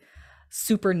like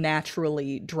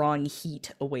supernaturally drawing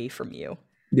heat away from you.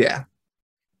 Yeah.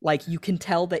 Like you can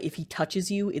tell that if he touches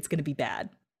you, it's going to be bad.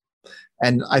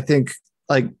 And I think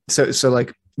like so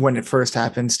like when it first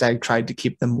happened, Stag tried to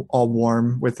keep them all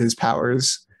warm with his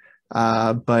powers,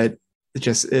 but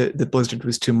the blizzard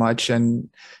was too much, and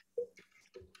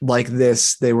like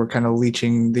this, they were kind of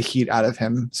leeching the heat out of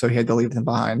him, so he had to leave them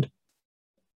behind.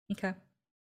 Okay.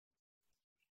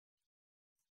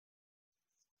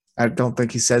 I don't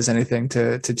think he says anything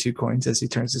to Two Coins as he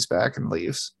turns his back and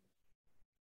leaves.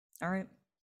 All right.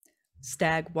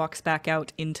 Stag walks back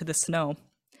out into the snow.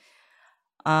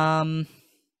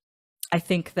 I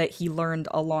think that he learned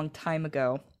a long time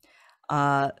ago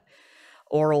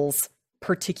Oral's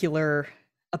particular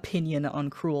opinion on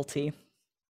cruelty.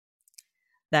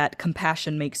 That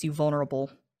compassion makes you vulnerable,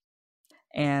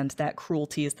 and that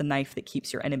cruelty is the knife that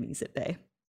keeps your enemies at bay.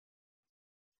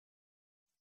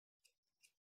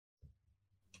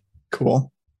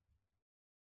 Cool.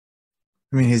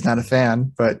 I mean, he's not a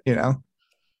fan, but you know.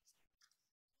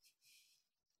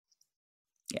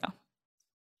 Yeah.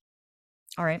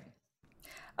 All right.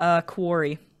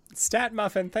 Quarry. Stat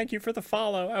Muffin, thank you for the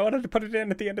follow. I wanted to put it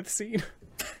in at the end of the scene.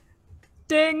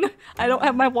 Ding! I don't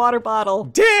have my water bottle.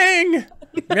 Ding!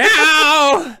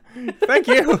 Meow! Thank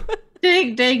you.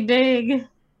 Dig, dig, dig.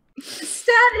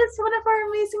 Stat is one of our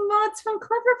amazing mods from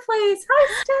Clever Plays.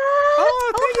 Hi, Stat!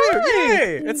 Oh, thank you.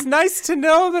 Yay! It's nice to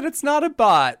know that it's not a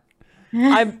bot.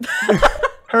 I'm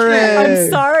Hooray! I'm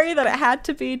sorry that it had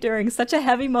to be during such a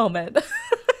heavy moment.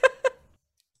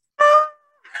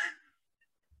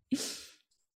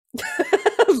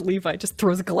 Levi just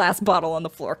throws a glass bottle on the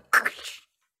floor.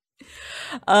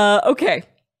 Okay.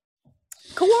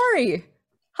 Kawari.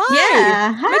 Hi.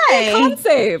 Yeah, Make me a con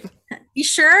save. You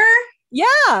sure?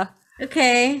 Yeah.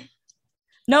 Okay.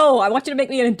 No, I want you to make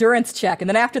me an endurance check, and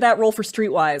then after that, roll for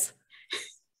Streetwise.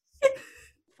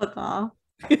 Fuck off.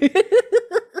 Oh,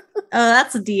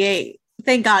 that's a D8.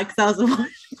 Thank God, because that was a one.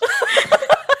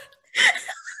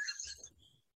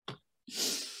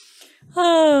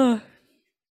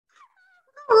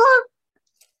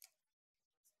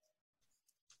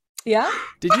 Yeah?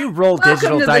 Did you roll Welcome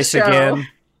digital to the dice show. again?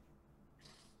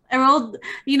 I rolled,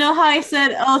 you know how I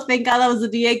said, oh, thank God that was a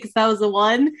D8 because that was a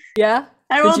 1? Yeah?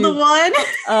 I rolled the 1.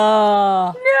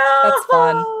 Oh, No! that's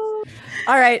fun.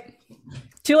 All right.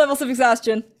 2 levels of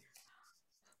exhaustion.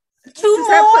 2 Does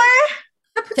that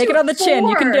more? Puts Take you it on the at chin.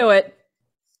 You can 4. do it.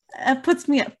 That puts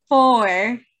me at 4.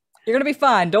 You're going to be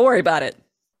fine. Don't worry about it.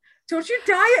 Don't you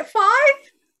die at 5?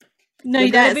 No, You're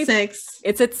you gonna died be- at 6.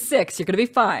 It's at 6. You're going to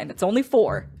be fine. It's only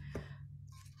 4.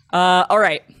 All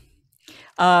right.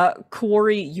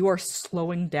 Corey, you are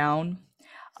slowing down.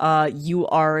 You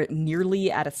are nearly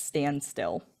at a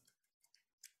standstill.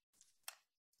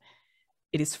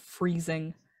 It is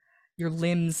freezing. Your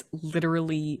limbs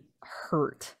literally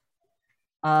hurt.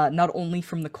 Not only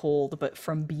from the cold, but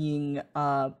from being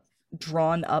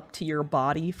drawn up to your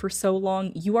body for so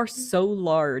long. You are so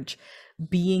large,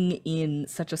 being in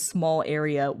such a small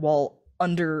area while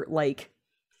under like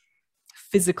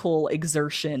physical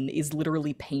exertion is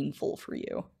literally painful for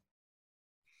you.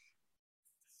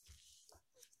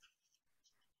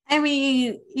 I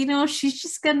mean, you know, she's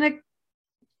just gonna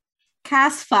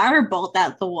cast Firebolt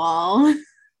at the wall.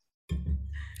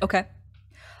 Okay.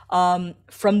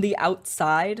 From the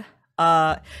outside,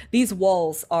 these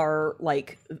walls are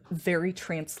like very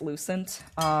translucent.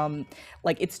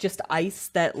 Like it's just ice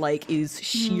that like is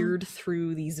sheared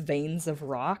through these veins of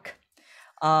rock.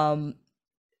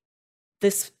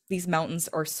 These mountains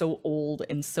are so old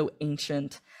and so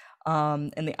ancient,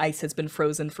 and the ice has been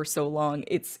frozen for so long.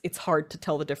 It's hard to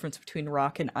tell the difference between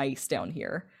rock and ice down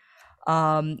here.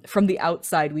 From the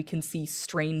outside, we can see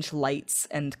strange lights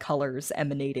and colors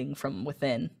emanating from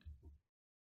within.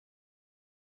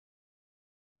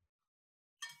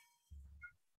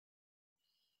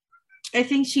 I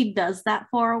think she does that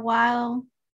for a while.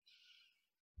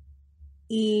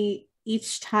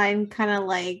 Each time kind of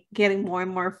like getting more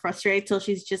and more frustrated till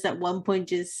she's just at one point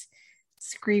just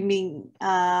screaming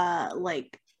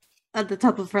like at the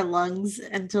top of her lungs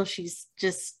until she's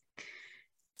just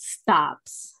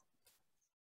stops.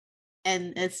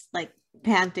 And it's like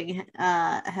panting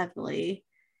heavily.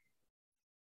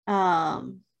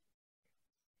 And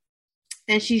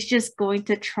she's just going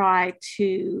to try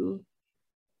to,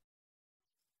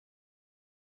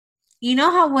 you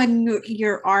know how when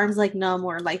your arms like numb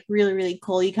or like really, really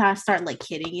cold, you kind of start like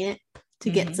hitting it to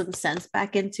get some sense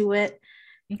back into it.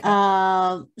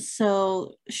 Okay.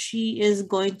 So she is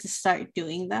going to start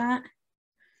doing that.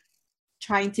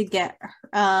 trying to get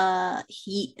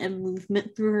heat and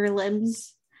movement through her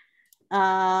limbs.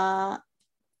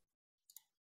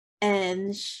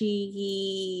 And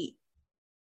she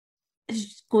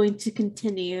is going to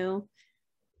continue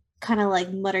kind of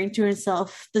like muttering to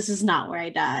herself, "This is not where I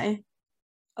die."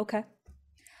 Okay.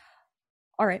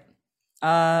 All right.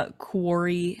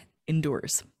 Quarry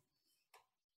endures.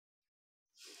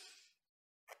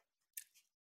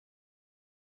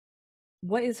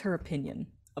 What is her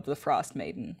opinion of the Frost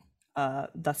Maiden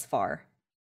thus far?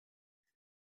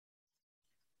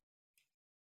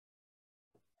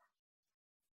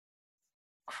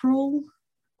 Cruel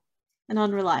and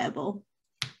unreliable.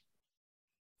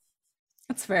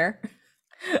 That's fair.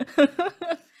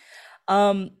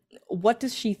 What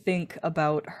does she think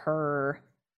about her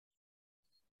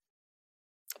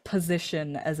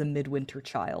position as a midwinter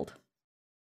child?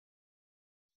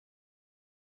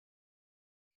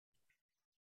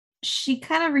 She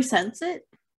kind of resents it.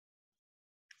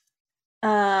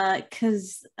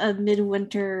 Because a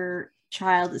midwinter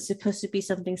child is supposed to be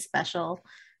something special,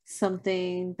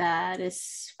 something that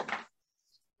is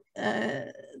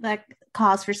that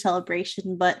cause for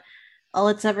celebration, but all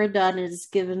it's ever done is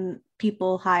given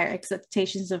people higher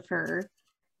expectations of her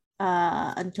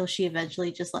until she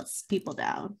eventually just lets people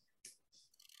down.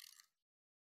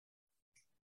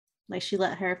 Like she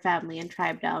let her family and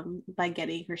tribe down by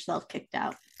getting herself kicked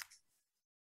out.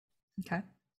 Okay.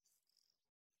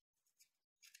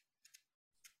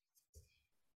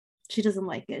 She doesn't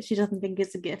like it. She doesn't think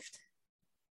it's a gift.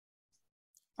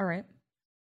 All right.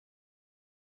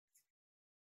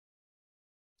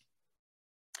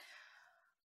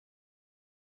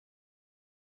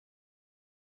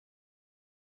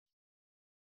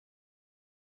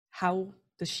 How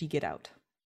does she get out?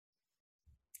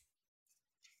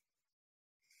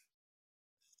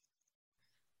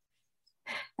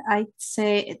 I'd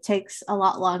say it takes a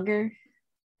lot longer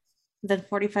than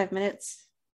 45 minutes.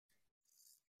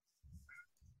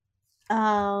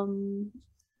 And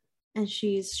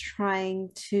she's trying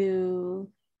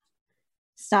to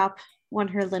stop when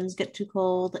her limbs get too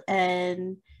cold,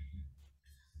 and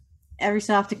every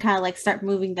so often kind of like start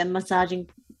moving them, massaging,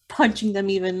 punching them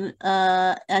even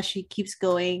as she keeps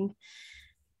going.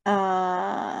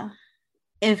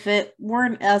 If it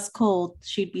weren't as cold,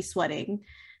 she'd be sweating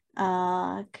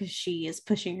because she is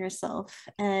pushing herself.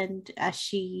 And as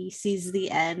she sees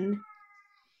the end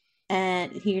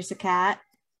and hears a cat,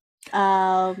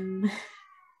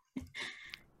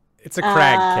 It's a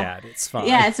crag cat. It's fine.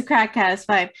 yeah, it's a crag cat. It's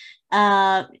fine.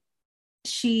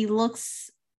 She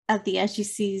looks at the end. She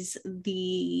sees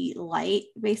the light,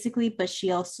 basically, but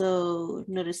she also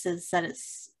notices that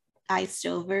it's iced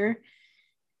over.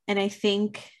 And I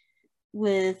think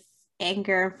with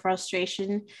anger and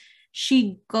frustration,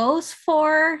 she goes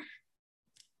for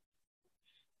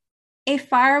a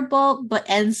firebolt, but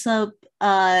ends up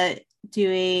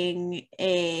doing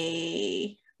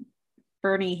a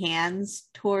burning hands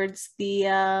towards the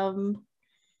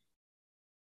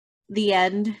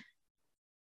end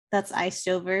that's iced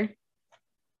over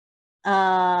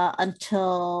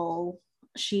until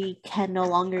she can no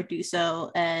longer do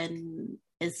so and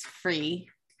is free.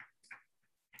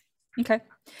 Okay.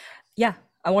 Yeah,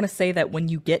 I want to say that when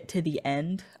you get to the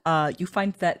end, you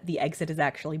find that the exit is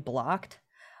actually blocked.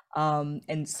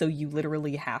 And so you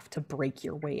literally have to break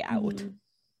your way out. Mm-hmm.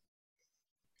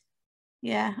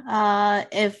 Yeah.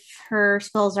 If her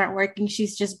spells aren't working,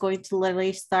 she's just going to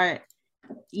literally start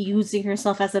using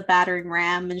herself as a battering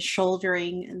ram and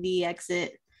shouldering the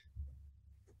exit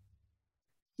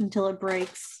until it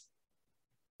breaks.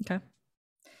 Okay.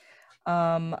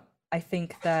 I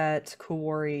think that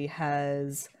Kuwari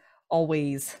has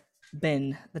always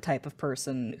been the type of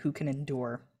person who can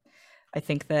endure. I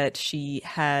think that she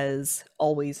has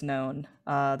always known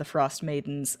the Frost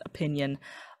Maiden's opinion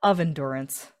of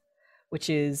endurance, which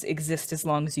is exist as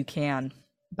long as you can,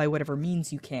 by whatever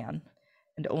means you can,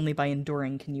 and only by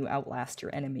enduring can you outlast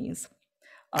your enemies.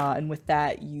 And with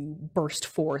that, you burst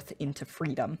forth into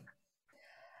freedom.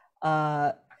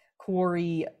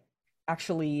 Kuwari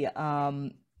actually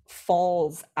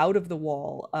falls out of the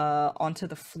wall onto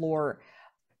the floor,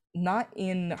 not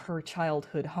in her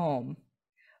childhood home,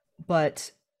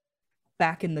 but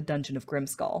back in the Dungeon of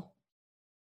Grimskull.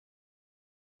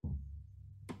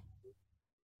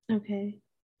 Okay.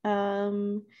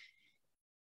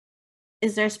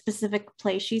 Is there a specific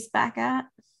place she's back at?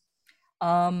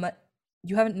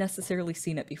 You haven't necessarily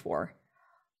seen it before.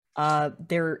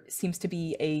 There seems to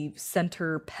be a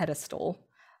center pedestal,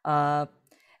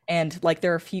 and like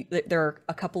there are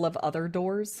a couple of other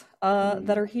doors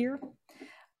that are here,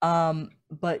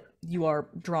 but you are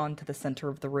drawn to the center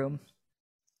of the room.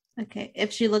 Okay.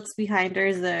 If she looks behind her,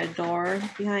 is there a door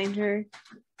behind her?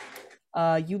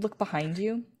 You look behind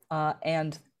you,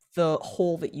 and the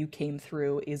hole that you came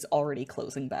through is already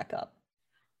closing back up.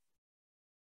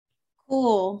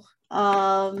 Cool.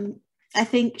 I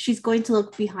think she's going to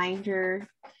look behind her.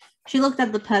 She looked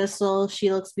at the pedestal,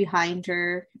 she looks behind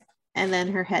her, and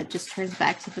then her head just turns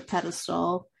back to the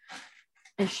pedestal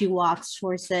and she walks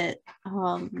towards it,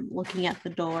 looking at the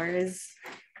doors.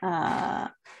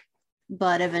 But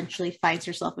eventually finds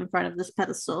herself in front of this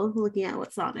pedestal, looking at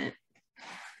what's on it.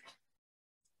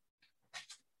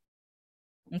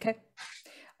 Okay.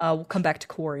 We'll come back to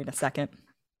Corey in a second.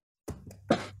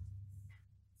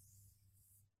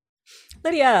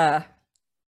 Lydia!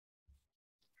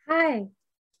 Hi.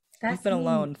 You've been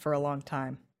alone for a long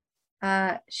time.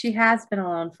 She has been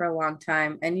alone for a long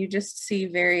time, and you just see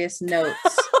various notes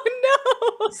Oh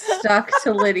no! stuck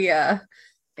to Lydia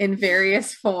in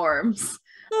various forms.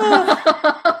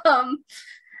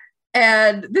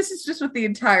 And this is just what the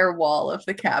entire wall of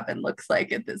the cabin looks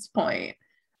like at this point.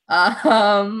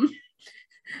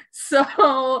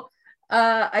 So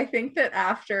I think that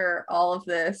after all of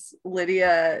this,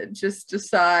 Lydia just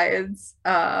decides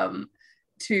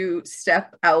to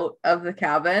step out of the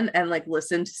cabin and like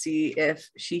listen to see if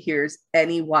she hears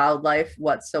any wildlife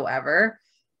whatsoever,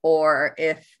 or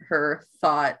if her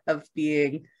thought of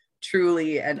being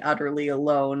truly and utterly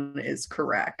alone is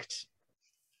correct.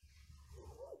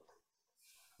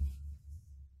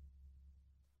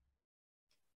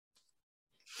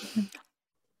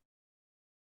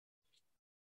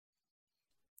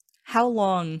 How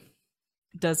long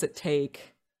does it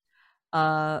take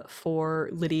for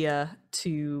Lydia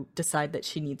to decide that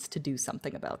she needs to do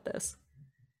something about this?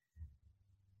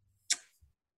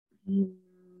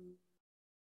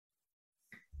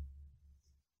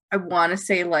 I want to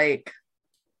say like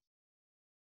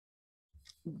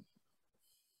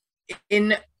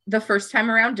in the first time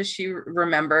around, does she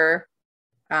remember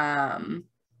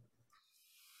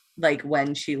like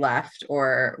when she left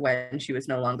or when she was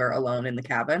no longer alone in the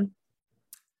cabin?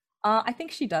 I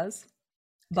think she does.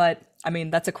 But I mean,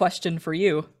 that's a question for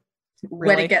you.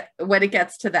 Really? When it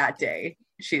gets to that day,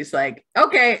 she's like,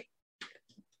 okay,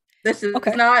 this is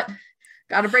Okay. not,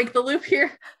 gotta break the loop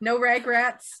here. No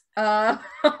regrets. All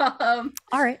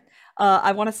right.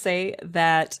 I want to say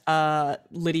that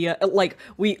Lydia, like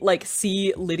we like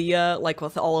see Lydia like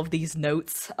with all of these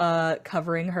notes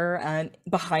covering her, and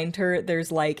behind her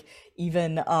there's like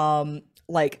even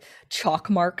like chalk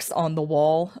marks on the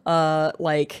wall,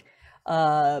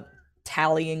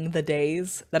 tallying the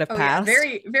days that have passed. Yeah,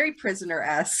 very, very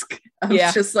prisoner-esque.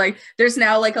 Yeah. Just like there's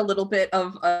now like a little bit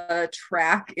of a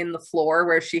track in the floor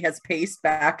where she has paced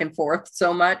back and forth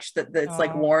so much that it's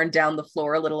like worn down the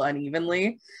floor a little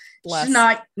unevenly. Bless. She's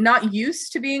not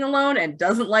used to being alone and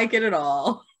doesn't like it at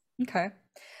all. Okay.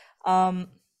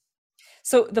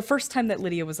 So the first time that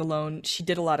Lydia was alone, she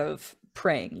did a lot of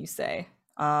praying, you say,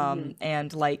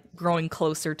 and like growing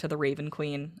closer to the Raven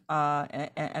Queen,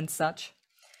 and such.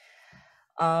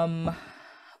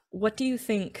 What do you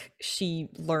think she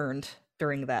learned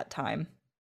during that time?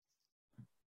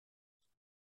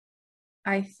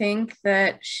 I think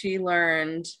that she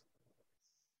learned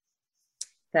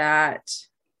that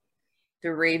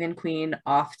the Raven Queen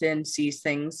often sees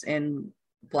things in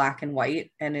black and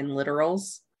white and in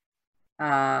literals.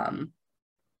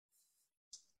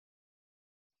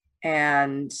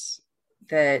 And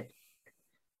that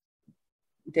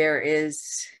there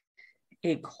is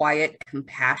a quiet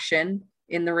compassion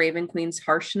in the Raven Queen's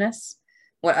harshness.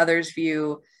 What others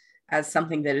view as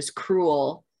something that is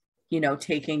cruel, you know,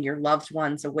 taking your loved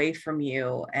ones away from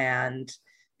you and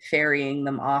ferrying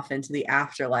them off into the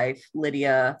afterlife,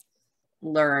 Lydia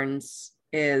learns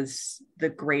is the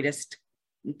greatest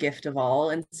gift of all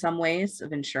in some ways,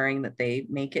 of ensuring that they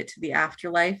make it to the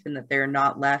afterlife and that they're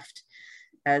not left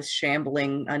as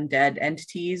shambling undead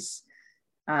entities.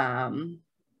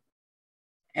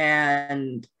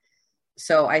 And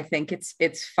so I think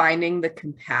it's finding the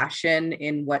compassion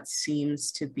in what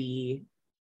seems to be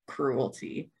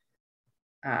cruelty,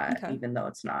 Okay. even though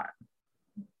it's not.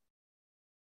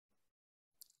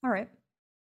 All right.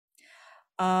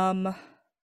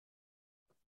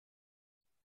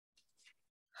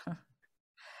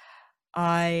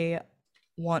 I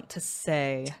want to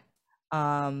say,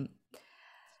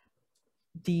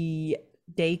 the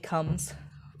day comes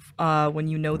when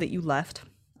you know that you left,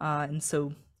 and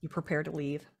so you prepare to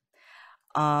leave,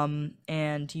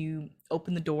 and you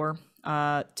open the door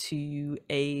to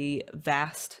a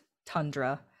vast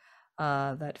tundra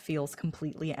that feels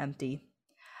completely empty.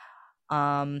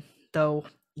 Though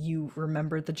you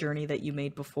remember the journey that you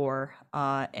made before,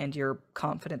 and you're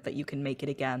confident that you can make it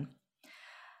again.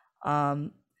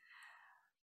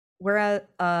 Whereas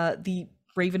the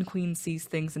Raven Queen sees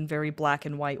things in very black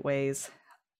and white ways,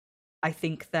 I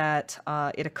think that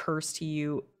it occurs to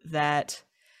you that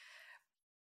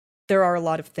there are a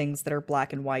lot of things that are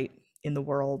black and white in the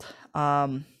world.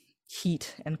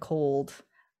 Heat and cold,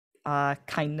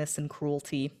 kindness and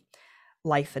cruelty,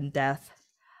 life and death.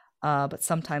 But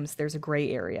sometimes there's a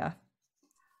gray area.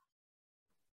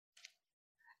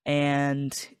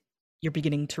 And you're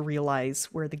beginning to realize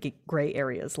where the gray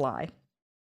areas lie.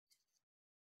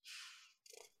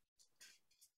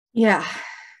 Yeah.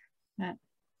 That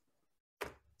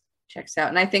checks out.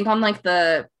 And I think on like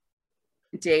the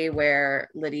day where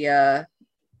Lydia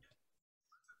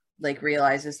like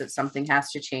realizes that something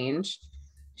has to change,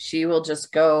 she will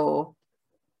just go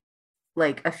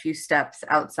like a few steps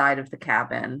outside of the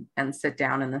cabin and sit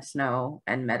down in the snow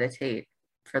and meditate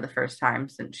for the first time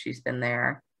since she's been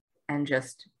there, and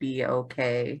just be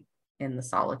okay in the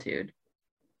solitude.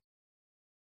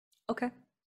 Okay.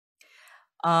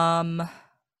 All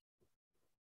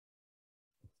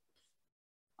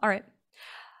right.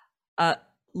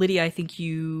 Lydia, I think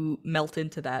you melt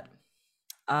into that.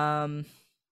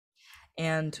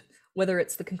 And whether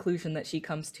it's the conclusion that she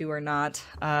comes to or not,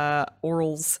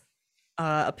 Oral's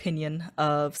opinion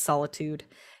of solitude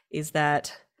is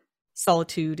that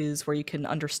solitude is where you can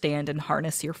understand and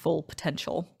harness your full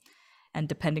potential, and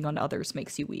depending on others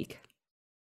makes you weak.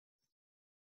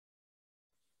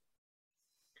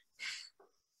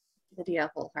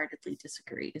 Lydia wholeheartedly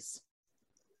disagrees,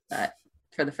 but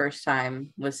for the first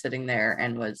time was sitting there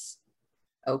and was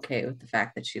okay with the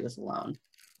fact that she was alone.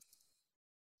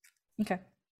 Okay.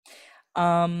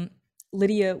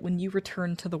 Lydia, when you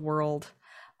return to the world,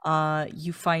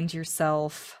 you find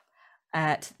yourself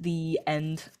at the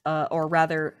end, or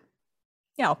rather,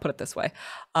 yeah, I'll put it this way.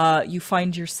 You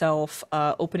find yourself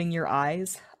opening your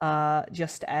eyes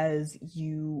just as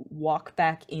you walk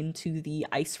back into the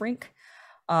ice rink,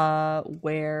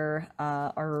 where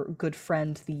our good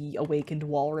friend, the awakened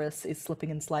walrus, is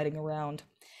slipping and sliding around.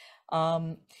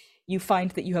 You find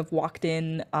that you have walked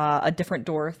in a different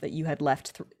door that you had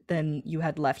left than you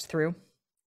had left through.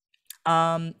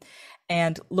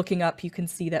 And looking up, you can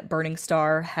see that Burning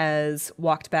Star has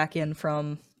walked back in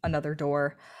from another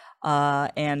door,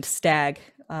 and Stag,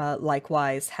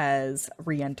 likewise, has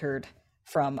re-entered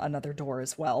from another door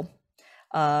as well.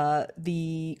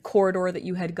 The corridor that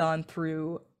you had gone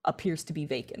through appears to be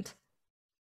vacant.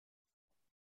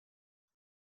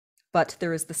 But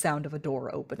there is the sound of a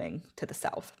door opening to the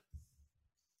south.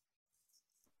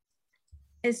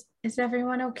 Is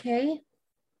everyone okay?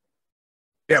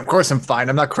 Yeah, of course I'm fine.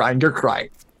 I'm not crying. You're crying.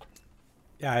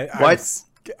 Yeah, What?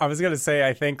 I was gonna say,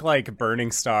 I think like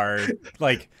Burning Star,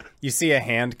 like you see a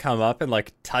hand come up and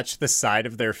like touch the side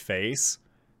of their face,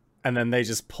 and then they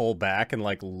just pull back and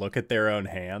like look at their own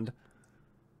hand.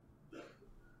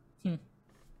 I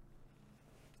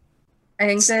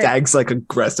think that Stag's like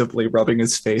aggressively rubbing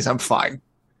his face. I'm fine.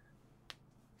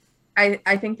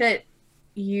 I think that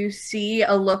you see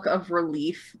a look of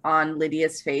relief on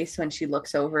Lydia's face when she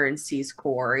looks over and sees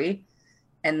Corey,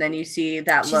 and then you see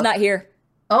that She's look. not here.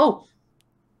 Oh.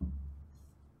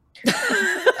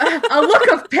 A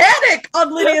look of panic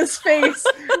on Lydia's face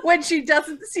when she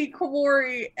doesn't see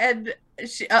Corey, and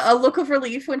a look of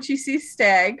relief when she sees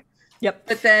Stag. Yep.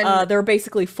 But then there are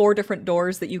basically 4 different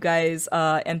doors that you guys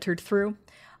entered through.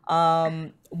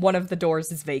 One of the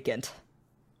doors is vacant.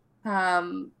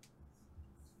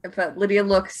 But Lydia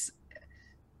looks.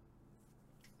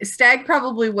 Stag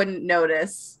probably wouldn't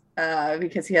notice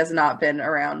because he has not been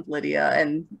around Lydia,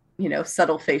 and you know,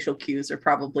 subtle facial cues are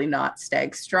probably not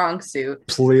Stag's strong suit.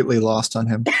 Completely lost on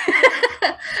him.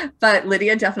 But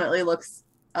Lydia definitely looks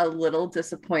a little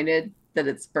disappointed that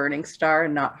it's Burning Star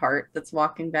and not Heart that's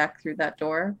walking back through that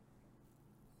door.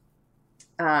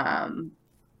 But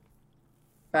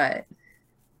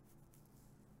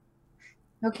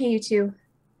okay, you two.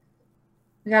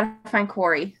 We gotta find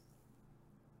Corey.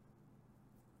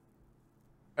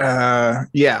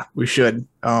 Yeah, we should.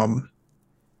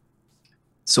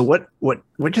 So what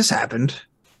just happened?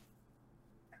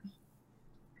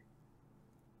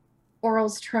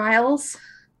 Oral's trials.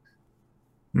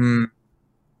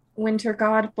 Winter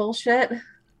God bullshit.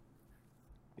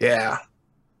 Yeah.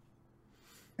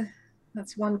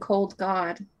 That's one cold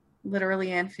god,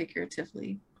 literally and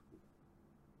figuratively.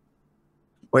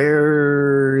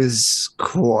 Where's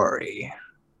Corey?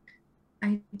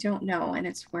 I don't know, and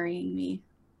it's worrying me.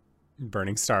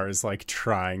 Burning Star is like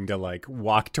trying to like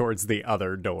walk towards the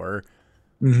other door.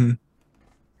 Mm-hmm.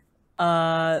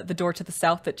 The door to the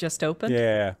south that just opened?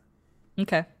 Yeah.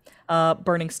 Okay.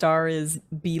 Burning Star is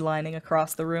beelining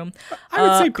across the room. I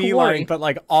would say beeline, Kawari. but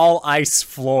like all ice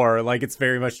floor. Like it's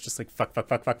very much just like fuck.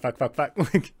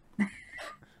 Like,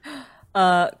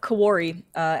 Kawari,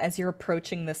 as you're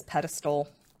approaching this pedestal,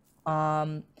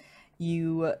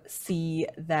 you see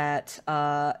that,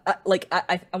 I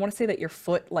want to say that your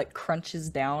foot like crunches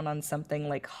down on something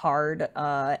like hard,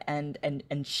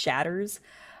 and shatters,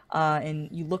 and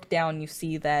you look down, you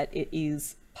see that it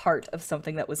is part of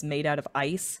something that was made out of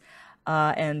ice.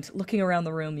 And looking around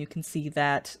the room, you can see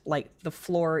that like the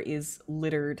floor is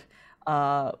littered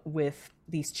with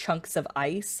these chunks of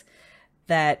ice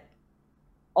that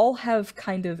all have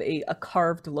kind of a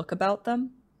carved look about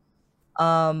them.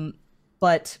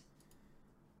 But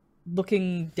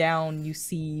looking down, you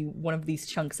see one of these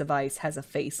chunks of ice has a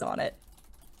face on it.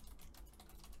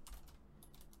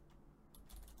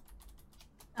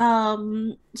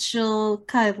 She'll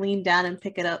kind of lean down and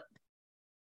pick it up.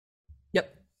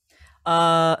 Yep.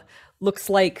 Looks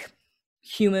like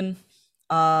human.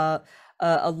 A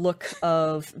look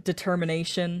of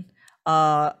determination,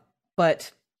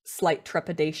 but slight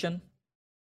trepidation.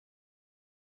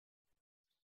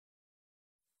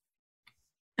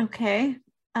 Okay.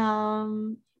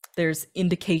 There's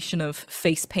indication of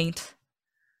face paint.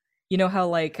 You know how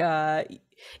like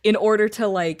in order to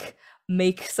like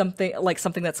make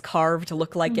something that's carved to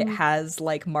look like it has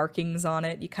like markings on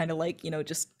it, you kind of like,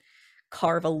 just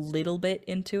carve a little bit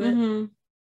into it.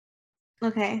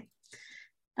 Okay.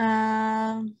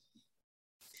 I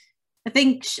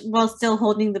think while still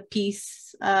holding the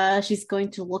piece, she's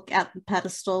going to look at the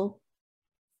pedestal.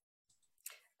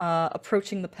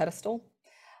 Approaching the pedestal,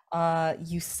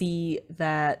 you see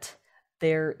that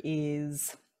there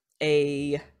is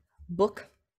a book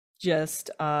just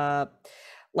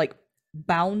like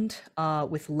bound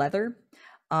with leather.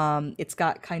 It's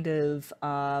got kind of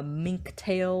mink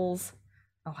tails.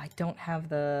 Oh, I don't have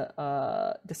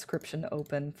the description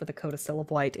open for the Codicil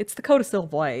of White. It's the Codicil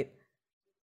of White.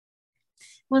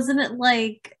 Wasn't it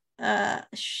like had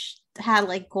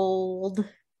like gold?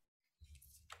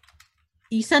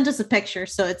 You sent us a picture,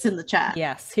 so it's in the chat.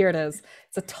 Yes, here it is.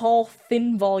 It's a tall,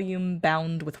 thin volume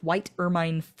bound with white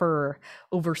ermine fur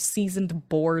over seasoned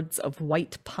boards of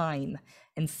white pine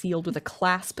and sealed with a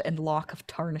clasp and lock of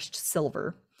tarnished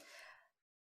silver.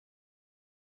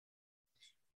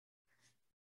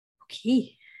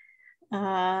 Okay.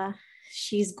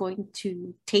 She's going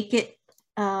to take it.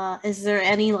 Is there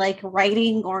any like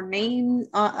writing or name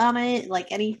on it?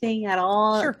 Like anything at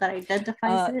all Sure. that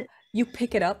identifies it? You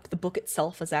pick it up. The book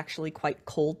itself is actually quite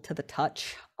cold to the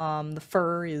touch. The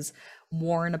fur is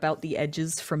worn about the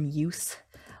edges from use.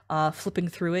 Flipping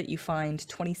through it, you find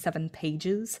 27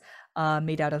 pages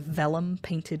made out of vellum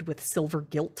painted with silver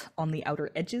gilt on the outer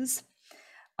edges.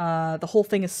 The whole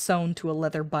thing is sewn to a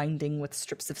leather binding with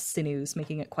strips of sinews,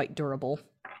 making it quite durable.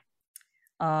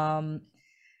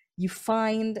 You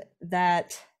find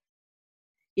that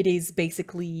it is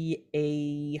basically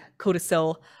a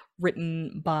codicil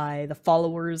written by the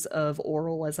followers of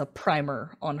Oral as a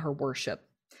primer on her worship.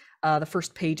 The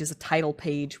first page is a title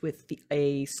page with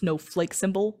a snowflake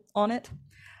symbol on it,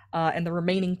 and the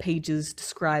remaining pages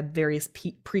describe various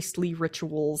priestly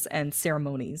rituals and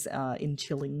ceremonies in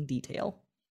chilling detail.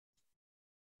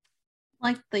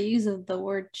 Like the use of the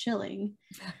word chilling.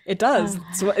 It does.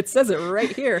 So it says it right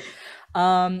here.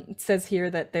 It says here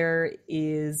that there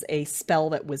is a spell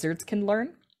that wizards can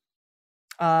learn,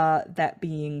 that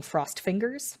being Frost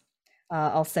Fingers.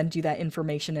 I'll send you that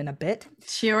information in a bit.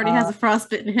 She already has a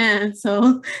frostbitten hand,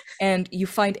 so. And you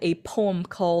find a poem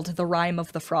called The Rime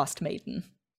of the Frost Maiden.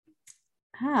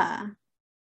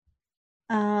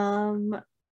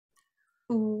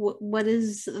 What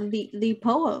is the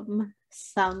poem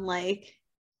sound like?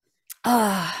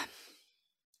 I'll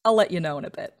let you know in a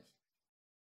bit.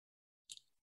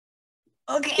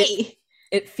 Okay.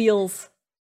 It feels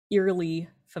eerily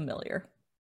familiar.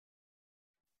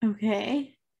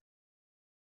 Okay.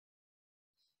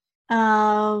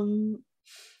 As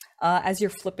you're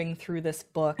flipping through this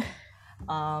book,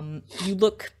 you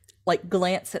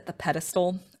glance at the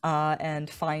pedestal, and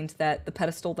find that the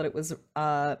pedestal that it was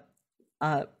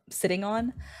sitting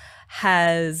on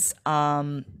has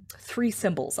 3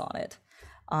 symbols on it.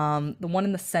 The one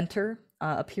in the center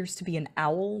appears to be an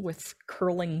owl with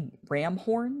curling ram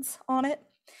horns on it.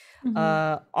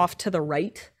 Off to the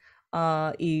right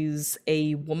is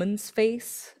a woman's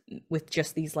face with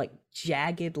just these like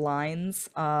jagged lines.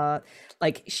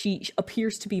 Like she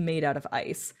appears to be made out of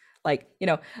ice. Like,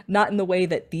 not in the way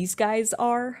that these guys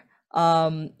are,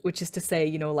 which is to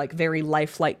say, like very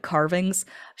lifelike carvings.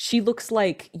 She looks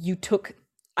like you took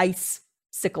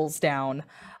icicles down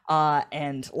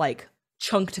and like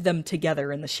chunked them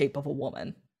together in the shape of a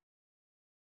woman.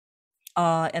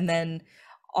 And then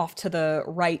off to the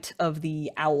right of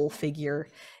the owl figure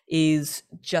is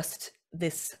just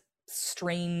this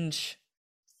strange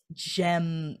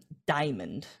gem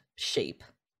diamond shape.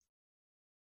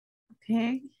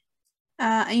 Okay.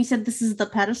 And you said this is the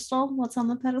pedestal? What's on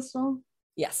the pedestal?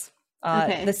 Yes.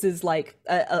 Okay. This is like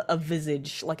a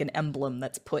visage, like an emblem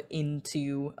that's put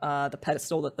into the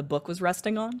pedestal that the book was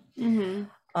resting on.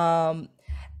 Mm-hmm.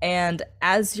 And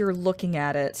as you're looking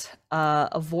at it,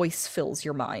 a voice fills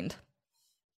your mind.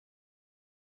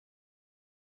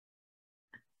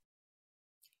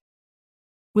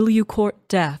 Will you court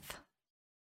death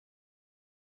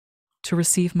to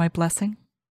receive my blessing?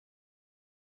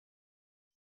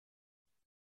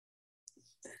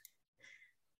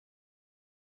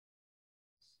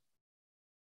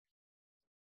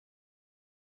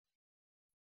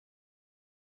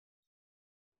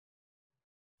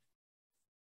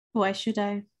 Why should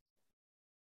I?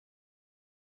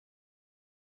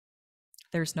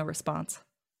 There's no response.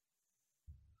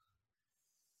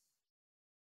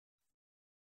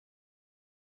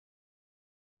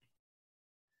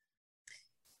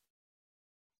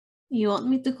 You want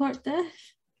me to court death?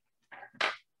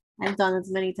 I've done it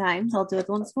many times. I'll do it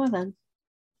once more then.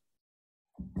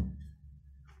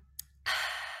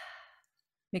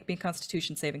 Make me a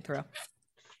Constitution saving throw.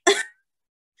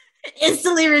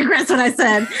 Instantly regrets what I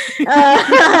said.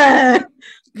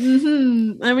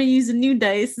 I'm gonna use a new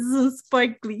dice. This is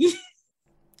sparkly.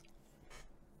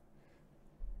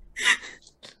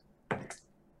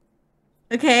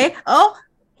 Okay. Oh.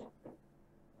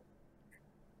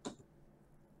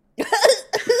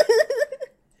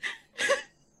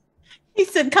 He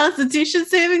said Constitution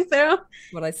saving throw.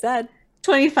 What I said.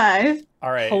 25.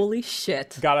 All right. Holy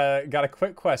shit. Got a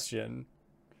quick question.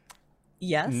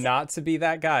 Yes. Not to be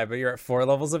that guy, but you're at 4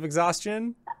 levels of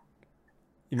exhaustion.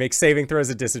 You make saving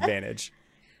throws at disadvantage.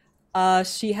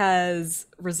 She has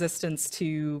resistance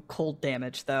to cold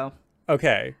damage, though.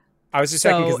 Okay. I was just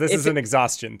checking because this if is an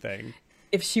exhaustion thing.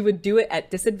 If she would do it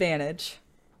at disadvantage...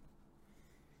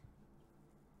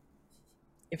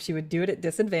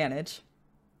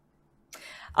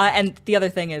 and the other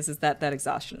thing is that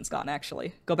exhaustion is gone,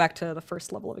 actually. Go back to the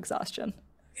first level of exhaustion.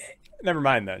 Never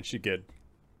mind then. She good.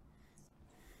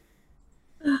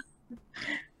 My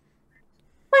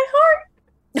heart.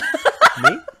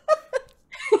 Me?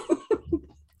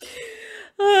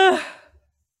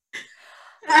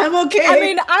 I'm okay. I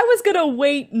mean, I was gonna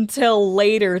wait until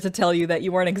later to tell you that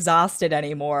you weren't exhausted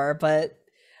anymore, but...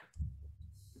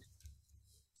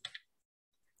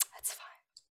 That's fine.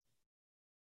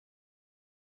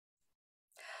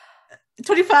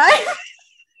 25?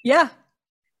 Yeah.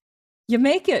 You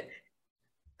make it.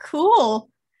 Cool.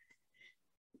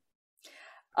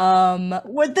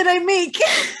 What did I make?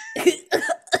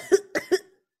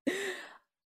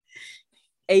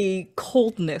 A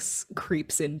coldness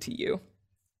creeps into you.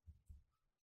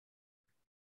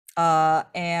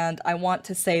 And I want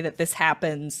to say that this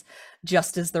happens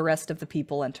just as the rest of the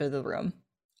people enter the room.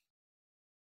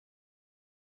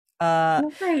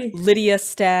 Lydia,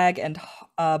 Stag, and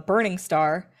Burning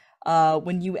Star,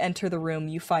 when you enter the room,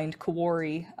 you find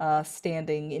Kaori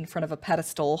standing in front of a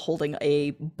pedestal holding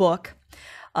a book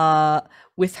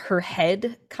with her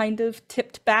head kind of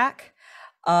tipped back,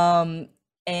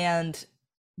 and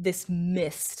this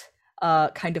mist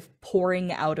kind of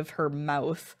pouring out of her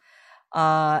mouth.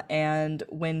 And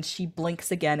when she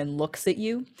blinks again and looks at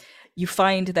you, you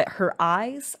find that her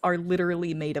eyes are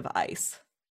literally made of ice.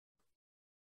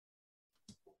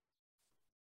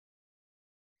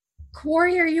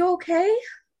 Corey, are you okay?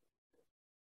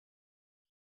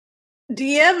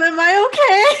 DM, am I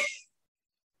okay?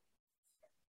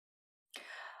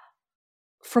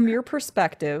 From your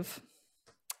perspective,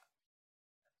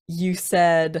 you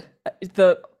said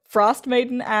the Frost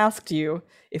Maiden asked you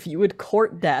if you would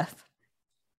court death,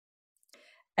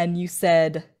 and you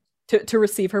said to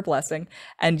receive her blessing,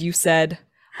 and you said,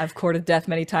 "I've courted death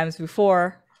many times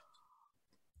before.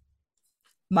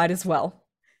 Might as well."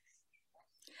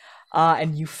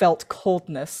 And you felt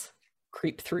coldness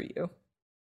creep through you.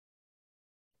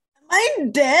 Am I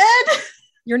dead?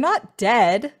 You're not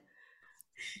dead.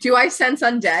 Do I sense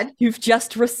undead? You've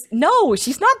just no,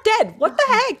 she's not dead. What the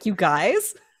heck, you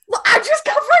guys? Well, I'm just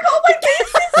covering all my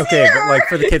bases. Okay, but like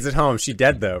for the kids at home, she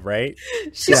dead though, right?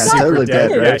 She's Yeah, totally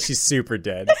dead, right? Yeah, she's super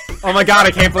dead. Oh my god,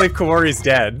 I can't believe Kaori's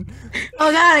dead.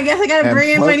 Oh god, I guess I gotta And bring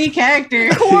in what- my new character.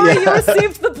 Corey, Yeah. you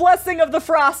received the blessing of the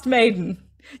Frost Maiden.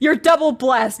 You're double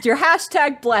blessed. You're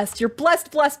hashtag blessed. You're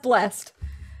blessed, blessed, blessed.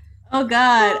 Oh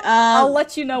god. I'll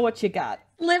let you know what you got.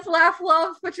 Live, laugh,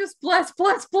 love, but just bless,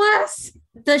 bless, bless.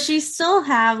 Does she still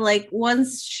have, like,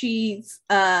 once she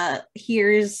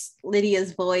hears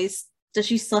Lydia's voice, does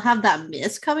she still have that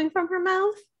mist coming from her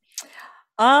mouth?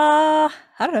 I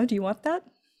don't know. Do you want that?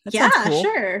 That sounds Yeah, cool.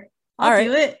 sure. All I'll right.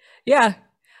 do it. Yeah.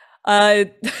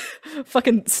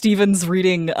 Fucking Steven's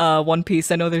reading One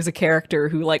Piece. I know there's a character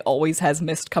who like always has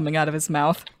mist coming out of his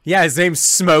mouth. Yeah, his name's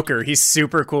Smoker. He's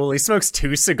super cool. He smokes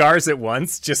 2 cigars at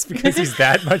once just because he's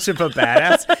that much of a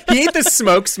badass. He ate the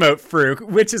smoke fruit,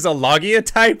 which is a Logia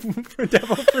type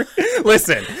devil fruit.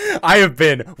 Listen, I have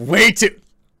been way too...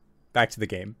 Back to the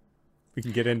game. We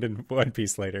can get into One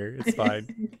Piece later. It's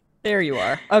fine. There you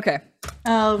are. Okay.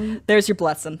 There's your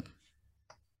blessing.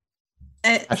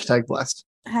 Hashtag blessed.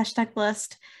 Hashtag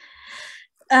blessed.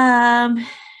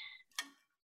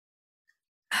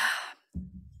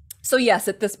 So yes,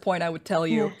 at this point I would tell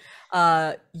you,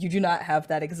 you do not have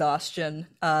that exhaustion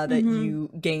that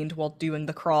you gained while doing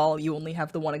the crawl. You only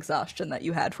have the 1 exhaustion that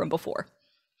you had from before.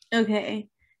 Okay.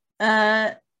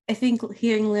 I think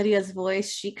hearing Lydia's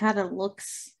voice, she kind of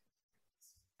looks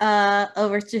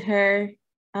over to her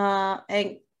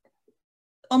and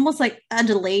almost like a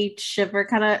delayed shiver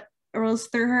kind of rolls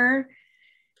through her.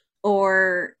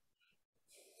 But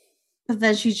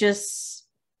then she just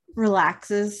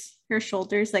relaxes her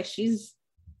shoulders, like she's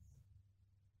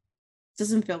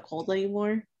doesn't feel cold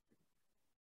anymore.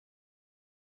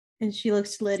 And she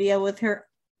looks to Lydia with her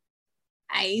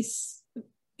eyes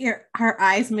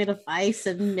made of ice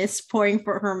and mist pouring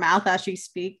from her mouth as she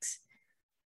speaks.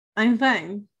 I'm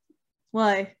fine.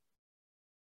 Why?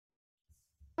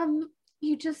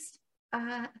 You just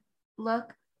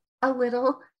look a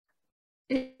little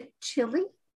bit chilly.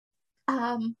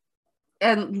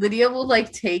 And Lydia will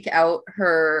like take out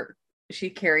she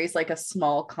carries like a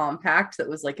small compact that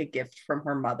was like a gift from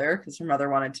her mother because her mother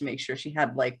wanted to make sure she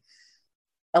had like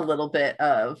a little bit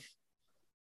of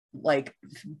like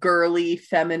girly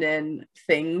feminine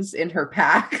things in her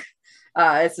pack.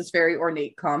 It's this very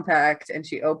ornate compact, and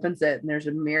she opens it and there's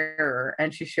a mirror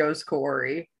and she shows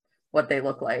Kaori what they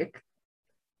look like.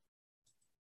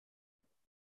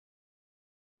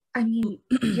 I mean,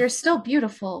 you're still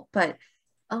beautiful, but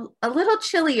a little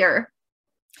chillier.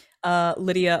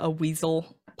 Lydia, a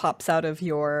weasel pops out of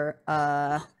your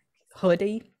hood,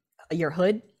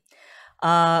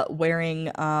 wearing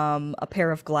a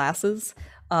pair of glasses,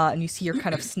 and you see her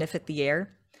kind of sniff at the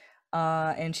air,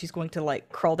 and she's going to like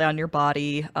crawl down your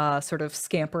body, sort of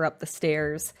scamper up the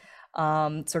stairs,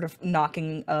 sort of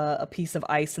knocking a piece of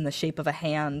ice in the shape of a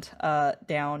hand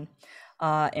down,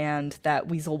 and that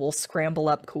weasel will scramble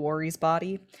up Kaori's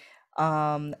body.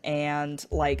 And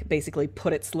like basically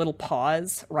put its little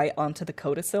paws right onto the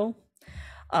codicil.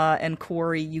 And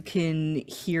Kaori, you can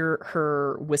hear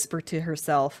her whisper to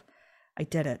herself, I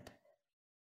did it.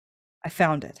 I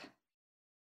found it.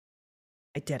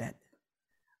 I did it.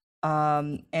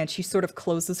 And she sort of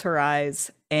closes her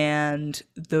eyes and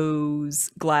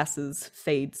those glasses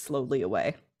fade slowly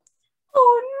away.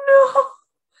 Oh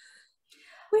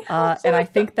no! And I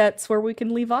think that's where we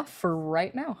can leave off for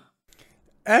right now.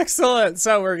 Excellent.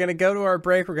 So we're going to go to our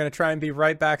break. We're going to try and be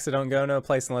right back. So don't go no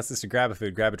place unless it's to grab a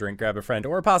food, grab a drink, grab a friend,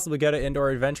 or possibly go to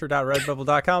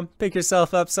indooradventure.redbubble.com. Pick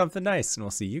yourself up something nice, and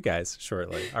we'll see you guys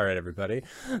shortly. All right, everybody.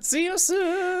 See you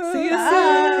soon. See you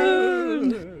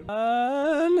soon.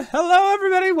 Hello,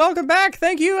 everybody. Welcome back.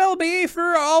 Thank you, LB,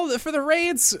 for the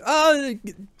raids.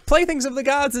 Playthings of the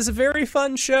Gods is a very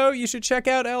fun show. You should check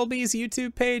out LB's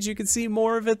YouTube page. You can see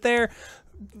more of it there.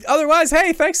 Otherwise,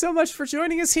 hey, thanks so much for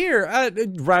joining us here at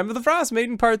Rime of the Frost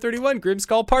Maiden Part 31,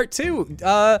 Grimskull Part 2.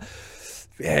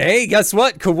 Hey, guess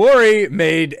what? Kaori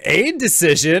made a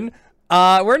decision.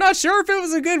 We're not sure if it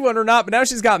was a good one or not, but now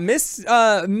she's got mist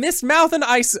mouth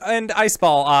and ice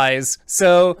ball eyes.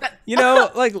 So, you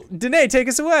know, like, Danae, take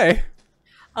us away.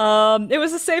 It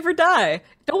was a save or die.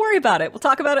 Don't worry about it. We'll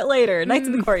talk about it later. Nights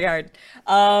in the Courtyard.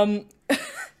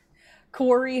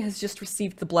 Kaori has just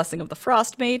received the blessing of the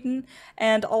Frost Maiden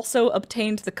and also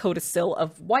obtained the codicil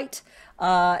of White.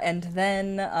 And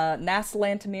then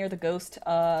Nasalantamir, the ghost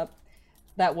that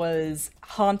was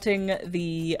haunting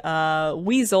the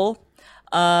weasel,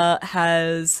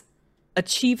 has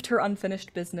achieved her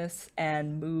unfinished business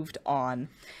and moved on.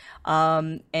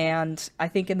 And I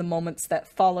think in the moments that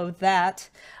follow that,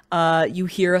 you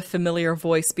hear a familiar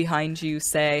voice behind you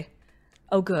say,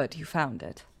 "Oh good, you found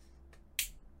it."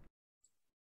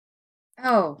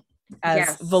 Oh, As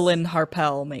yes. Valin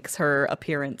Harpel makes her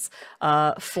appearance,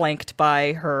 flanked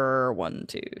by her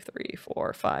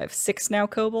 6 now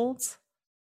kobolds.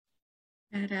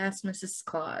 Badass Mrs.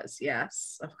 Claus,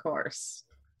 yes, of course.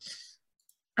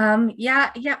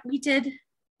 Yeah, we did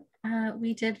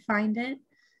find it.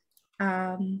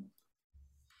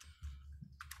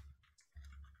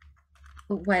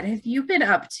 What have you been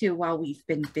up to while we've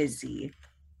been busy?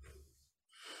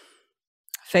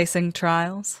 Facing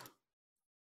trials.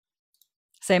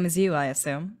 Same as you, I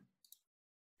assume.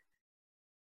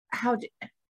 How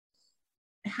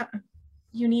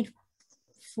you need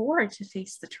 4 to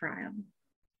face the trial?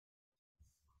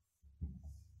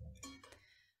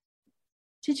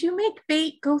 Did you make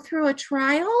Bait go through a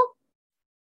trial?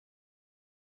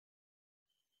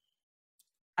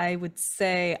 I would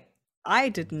say I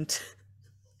didn't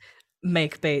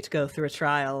make Bait go through a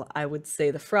trial. I would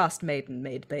say the Frost Maiden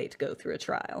made Bait go through a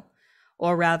trial.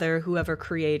 Or rather, whoever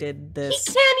created this.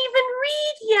 He can't even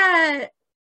read yet.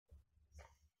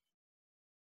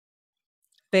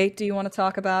 Bait, do you want to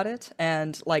talk about it?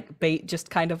 And like Bait just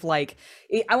kind of like,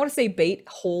 I want to say Bait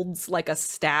holds like a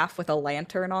staff with a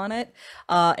lantern on it.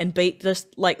 And Bait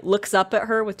just like looks up at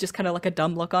her with just kind of like a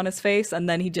dumb look on his face. And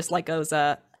then he just like goes,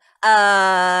 no.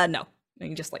 And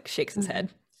he just like shakes his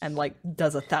head and like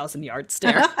does a 1,000-yard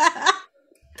stare.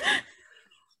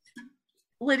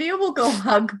 Lydia will go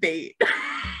hug Bait.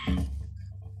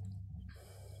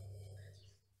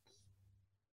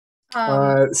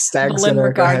 Stag's Lynn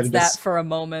gonna go ahead regards and that for a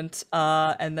moment,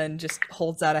 and then just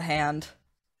holds out a hand.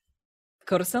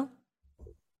 Codicil?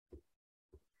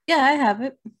 Yeah, I have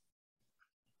it.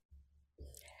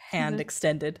 Hand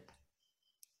extended.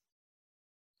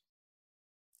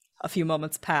 A few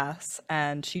moments pass,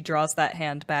 and she draws that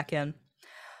hand back in.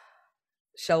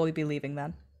 Shall we be leaving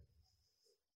then?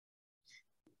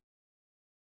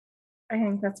 I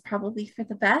think that's probably for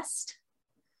the best.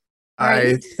 I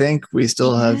Right? think we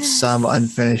still have Yes. some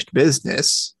unfinished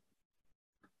business.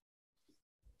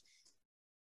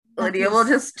 Lydia will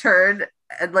just turn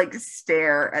and like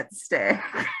stare at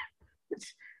Stag.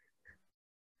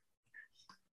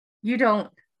 You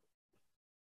don't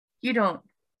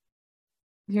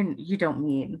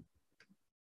mean.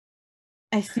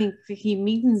 I think he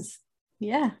means,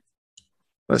 yeah.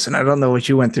 Listen, I don't know what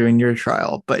you went through in your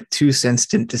trial, but 2 cents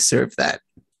didn't deserve that.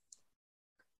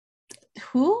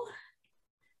 Who?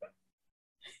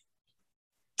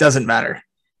 Doesn't matter.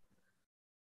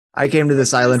 I came to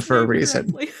this island for a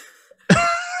reason.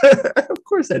 Of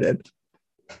course I did.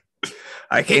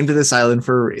 I came to this island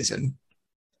for a reason.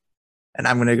 And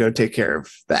I'm going to go take care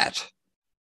of that.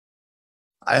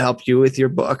 I helped you with your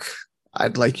book.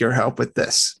 I'd like your help with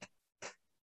this.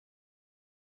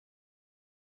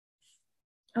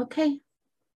 Okay.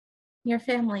 You're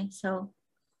family, so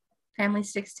family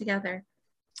sticks together.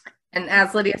 And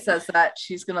as Lydia says that,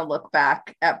 she's going to look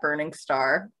back at Burning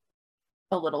Star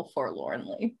a little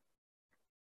forlornly.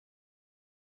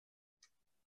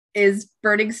 Is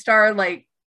Burning Star like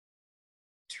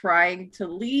trying to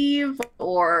leave,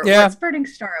 or what's Burning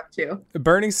Star up to?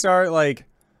 Burning Star, like,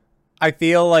 I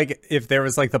feel like if there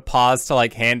was like the pause to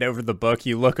like hand over the book,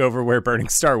 you look over where Burning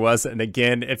Star was, and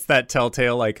again, it's that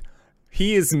telltale like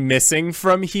he is missing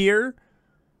from here.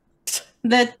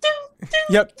 The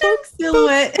Yep.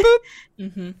 silhouette.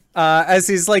 Mm-hmm. As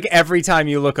he's like every time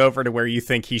you look over to where you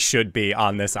think he should be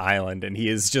on this island, and he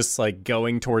is just like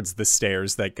going towards the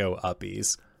stairs that go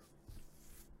uppies.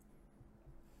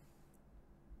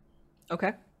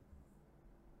 Okay.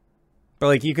 But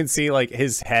like you can see like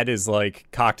his head is like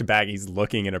cocked back. He's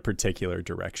looking in a particular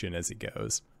direction as he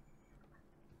goes.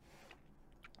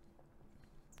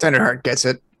 Tenderheart gets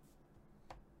it.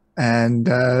 And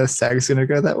Stag's going to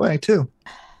go that way too.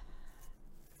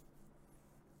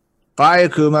 Bye,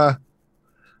 Akuma.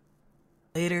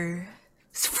 Later.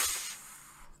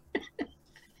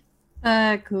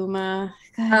 Kuma.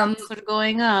 God, sort of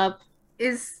going up.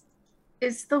 Is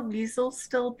the weasel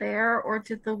still there, or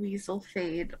did the weasel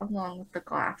fade along with the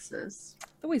glasses?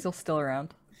 The weasel's still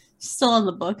around. Still in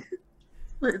the book.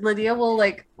 Lydia will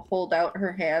like hold out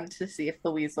her hand to see if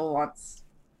the weasel wants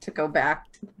to go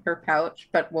back to her pouch,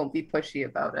 but won't be pushy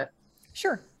about it.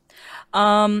 Sure.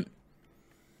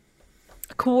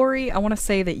 Corey, I want to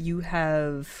say that you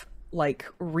have like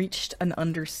reached an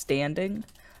understanding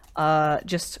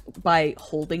just by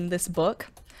holding this book.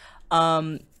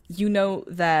 You know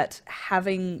that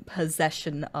having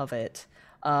possession of it,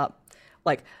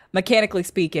 like mechanically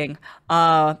speaking,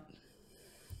 well,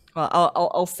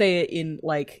 I'll say it in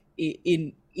like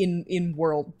in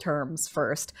world terms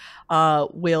first.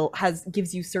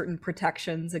 Gives you certain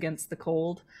protections against the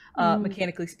cold.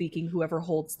 Mechanically speaking, whoever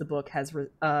holds the book has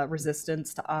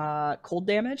resistance to cold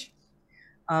damage.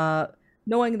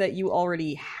 Knowing that you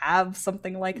already have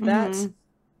something like that,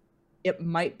 it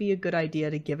might be a good idea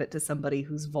to give it to somebody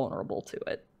who's vulnerable to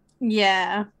it.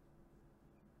 Yeah.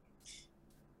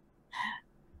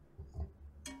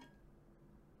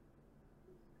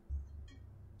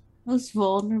 Who's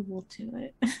vulnerable to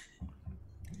it?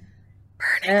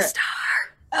 Burning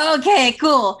Star. Okay,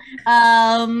 cool.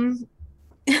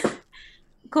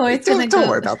 Corey's gonna Don't go.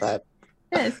 worry about that.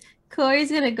 Yes.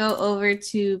 Corey's gonna go over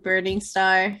to Burning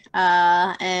Star,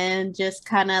 and just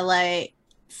kind of like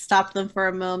stop them for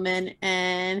a moment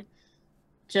and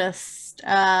just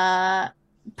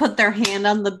put their hand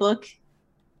on the book.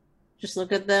 Just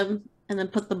look at them and then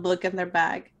put the book in their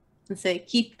bag and say,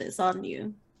 "Keep this on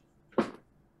you."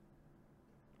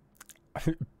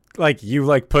 Like you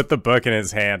like put the book in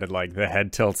his hand and like the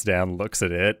head tilts down, looks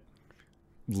at it,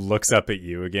 looks up at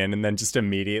you again, and then just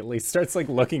immediately starts like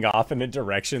looking off in a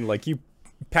direction. Like you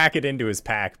pack it into his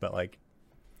pack, but like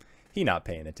he not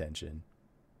paying attention.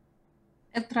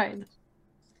 I tried.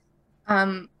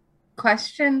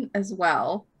 Question as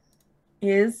well.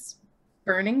 Is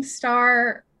Burning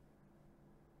Star,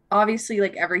 obviously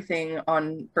like everything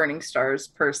on Burning Star's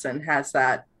person has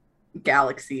that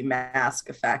galaxy mask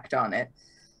effect on it.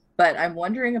 But I'm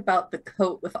wondering about the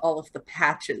coat with all of the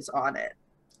patches on it.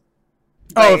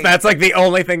 Oh, if that's like the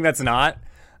only thing that's not.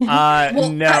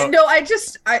 Well, no. I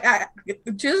just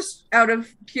out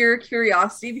of pure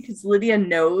curiosity, because Lydia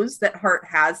knows that Hart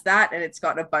has that and it's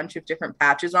got a bunch of different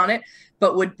patches on it.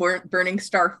 But would Burning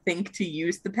Star think to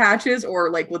use the patches,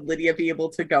 or like would Lydia be able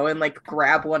to go and like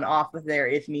grab one off of there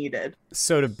if needed?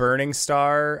 So to Burning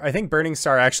Star, I think Burning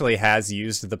Star actually has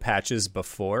used the patches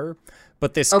before,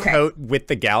 but this coat with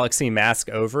the galaxy mask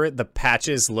over it, the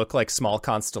patches look like small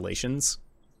constellations.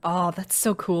 Oh, that's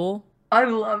so cool. I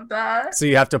love that. So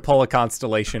you have to pull a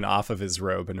constellation off of his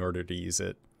robe in order to use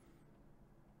it.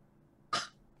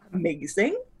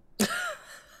 Amazing.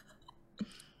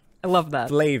 I love that.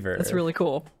 Flavor. That's really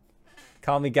cool.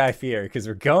 Call me Guy Fieri because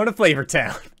we're going to Flavor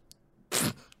Town.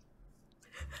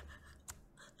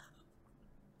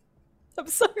 I'm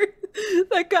sorry.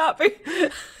 That got me.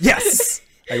 Yes,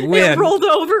 I win. It rolled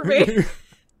over me.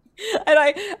 And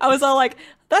I was all like,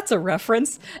 that's a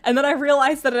reference. And then I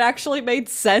realized that it actually made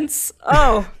sense.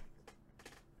 Oh.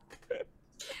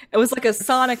 It was like a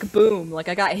sonic boom. Like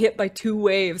I got hit by 2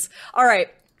 waves. All right.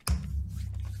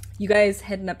 You guys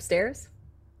heading upstairs?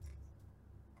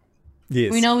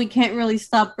 Yes. We know we can't really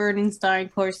stop Burning Star, and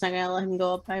Corey's not gonna let him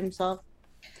go up by himself.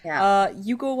 Yeah.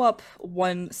 You go up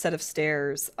one set of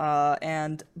stairs,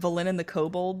 and Valen and the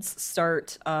kobolds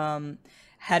start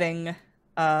heading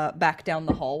back down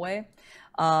the hallway,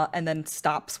 and then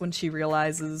stops when she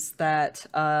realizes that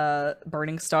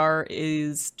Burning Star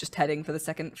is just heading for the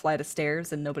second flight of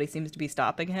stairs, and nobody seems to be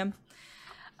stopping him.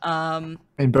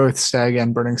 And both Stag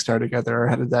and Burning Star together are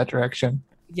headed that direction.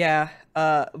 Yeah,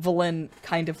 Valen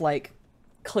kind of like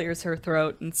clears her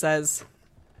throat and says,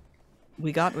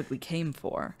 "We got what we came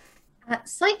for."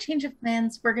 Slight change of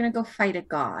plans. We're gonna go fight a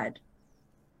god.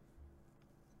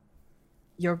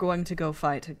 You're going to go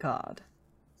fight a god.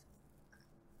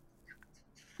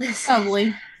 Listen,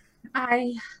 Probably.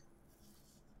 I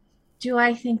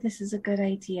think this is a good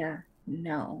idea?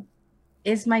 No.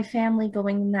 Is my family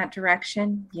going in that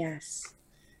direction? Yes.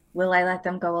 Will I let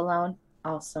them go alone?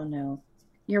 Also no.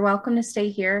 You're welcome to stay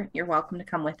here. You're welcome to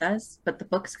come with us, but the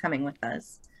book's coming with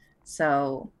us.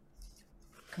 So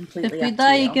completely If we up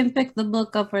die, to you can pick the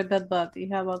book up or the body.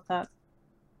 How about that?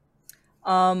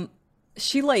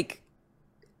 She like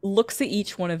looks at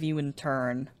each one of you in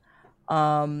turn,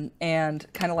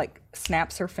 and kind of like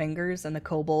snaps her fingers, and the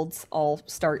kobolds all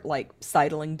start like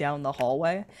sidling down the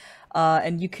hallway.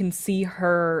 And you can see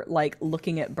her like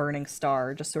looking at Burning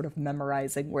Star, just sort of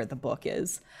memorizing where the book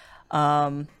is.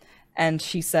 And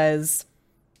she says,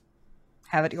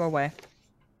 "Have it your way."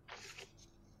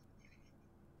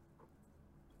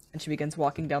 And she begins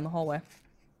walking down the hallway.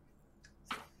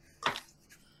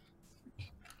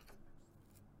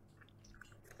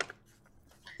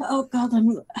 Oh God,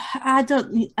 I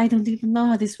don't even know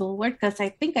how this will work, because I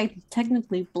think I'm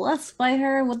technically blessed by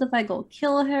her. What if I go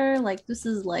kill her? Like, this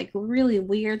is like really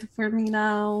weird for me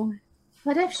now.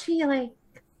 What if she like,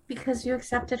 because you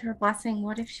accepted her blessing,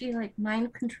 what if she like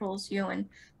mind controls you and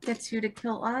gets you to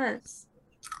kill us?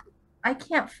 I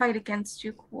can't fight against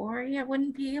you, Corey. I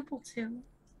wouldn't be able to.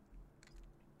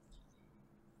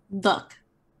 Duck.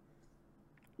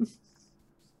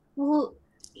 Well,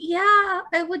 yeah,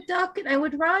 I would duck and I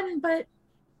would run, but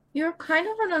you're kind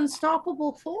of an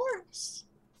unstoppable force.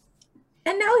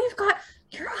 And now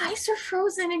your eyes are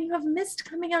frozen and you have mist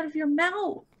coming out of your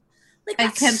mouth. Like, I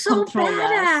that's can't so control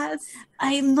that. badass.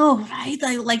 I know, right?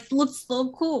 I like look so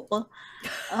cool.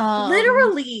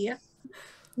 Literally.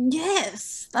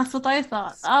 Yes, that's what I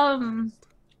thought.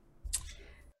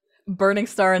 Burning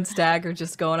Star and Stag are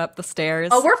just going up the stairs.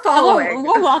 Oh, we're following.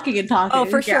 We're walking and talking. Oh,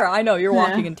 for sure. I know you're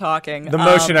walking Yeah. and talking. The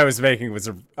motion I was making was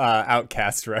a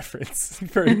Outcast reference.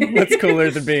 For what's cooler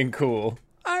than being cool.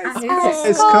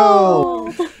 It's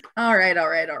cold. All right.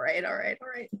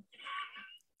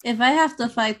 If I have to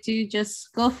fight you,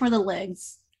 just go for the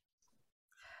legs.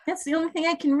 That's the only thing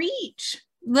I can reach.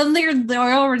 Then they're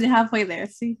already halfway there.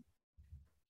 See.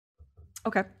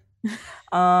 Okay.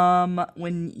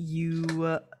 When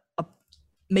you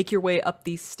make your way up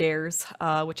these stairs,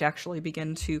 which actually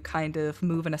begin to kind of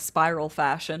move in a spiral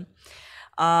fashion,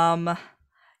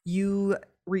 you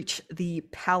reach the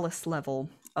palace level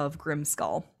of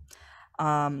Grimskull.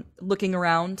 Looking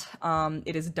around,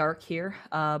 it is dark here,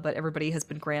 but everybody has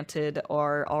been granted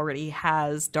or already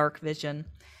has dark vision.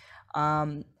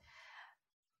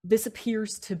 This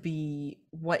appears to be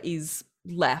what is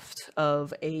left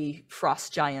of a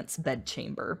frost giant's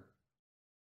bedchamber.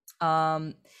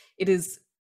 It is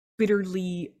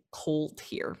bitterly cold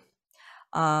here.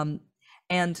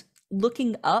 And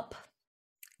looking up,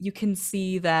 you can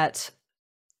see that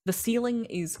the ceiling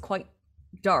is quite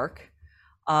dark,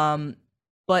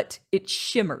 but it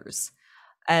shimmers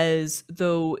as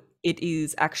though it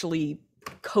is actually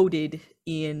coated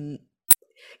in...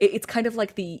 It's kind of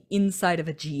like the inside of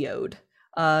a geode.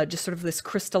 Just sort of this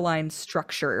crystalline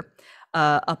structure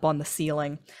up on the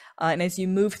ceiling. And as you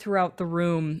move throughout the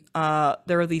room,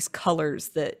 there are these colors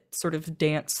that sort of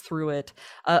dance through it,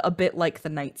 a bit like the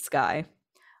night sky.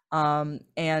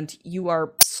 And you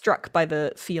are struck by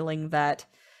the feeling that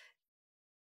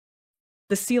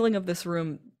the ceiling of this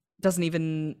room doesn't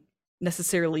even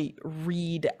necessarily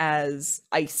read as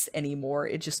ice anymore.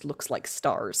 It just looks like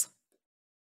stars.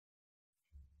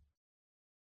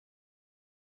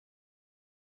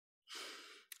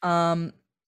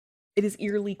 It is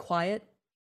eerily quiet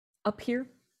up here.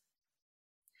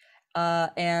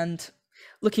 And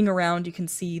looking around, you can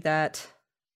see that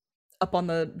up on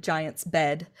the giant's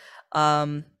bed,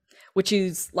 which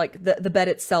is like the bed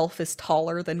itself is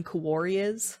taller than Kuwari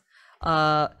is.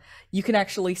 You can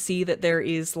actually see that there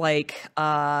is like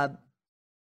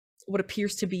what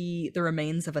appears to be the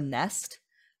remains of a nest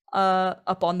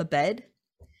up on the bed.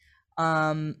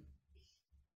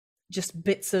 Just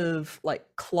bits of like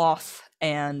cloth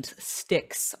and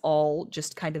sticks all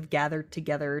just kind of gathered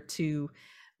together to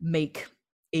make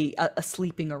a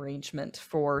sleeping arrangement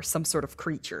for some sort of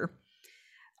creature.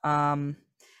 And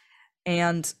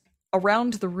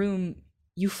around the room,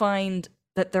 you find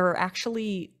that there are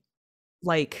actually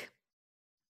like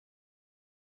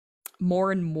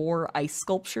more and more ice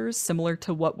sculptures similar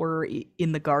to what were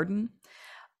in the garden.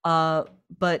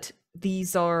 But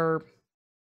these are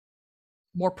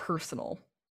more personal.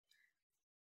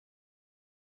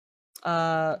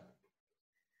 I'll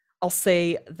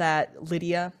say that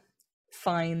Lydia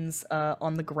finds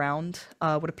on the ground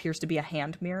what appears to be a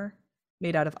hand mirror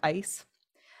made out of ice.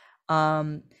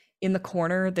 In the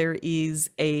corner, there is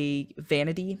a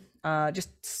vanity, just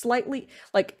slightly,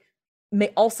 like,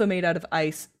 also made out of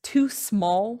ice, too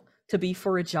small to be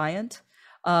for a giant,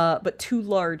 but too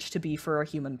large to be for a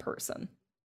human person.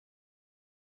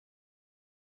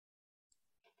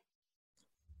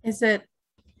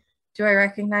 Do I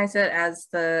recognize it as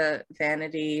the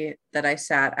vanity that I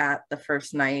sat at the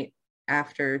first night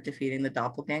after defeating the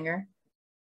doppelganger?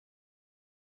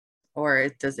 Or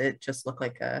does it just look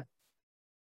like a...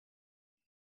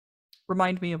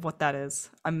 Remind me of what that is.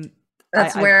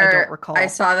 That's I where don't recall. I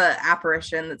saw the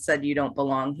apparition that said you don't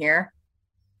belong here.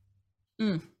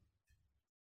 I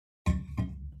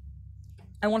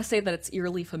want to say that it's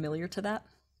eerily familiar to that.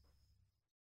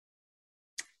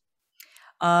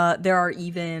 There are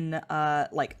even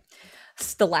like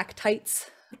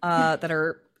stalactites that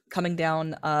are coming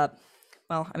down.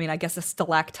 Well, I mean, I guess a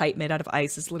stalactite made out of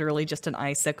ice is literally just an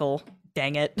icicle.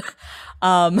 Dang it.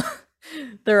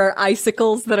 There are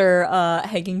icicles that are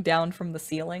hanging down from the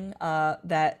ceiling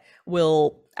that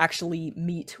will actually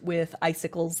meet with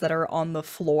icicles that are on the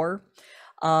floor.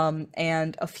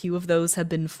 And a few of those have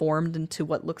been formed into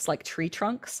what looks like tree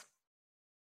trunks.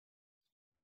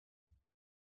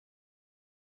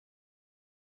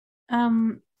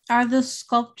 Are the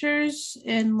sculptures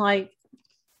in like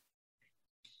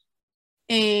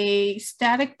a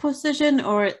static position,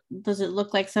 or does it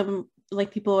look like some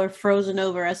like people are frozen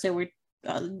over as they were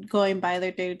going by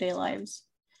their day-to-day lives?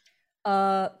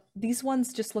 These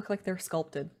ones just look like they're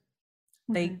sculpted.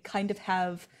 Okay. They kind of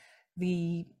have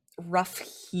the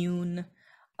rough-hewn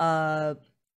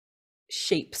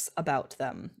shapes about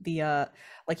them. The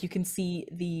like you can see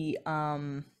the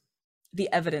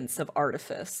evidence of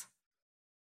artifice.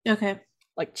 Okay.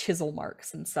 Like chisel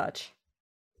marks and such.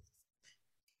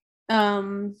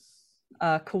 Kaori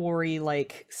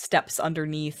like steps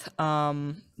underneath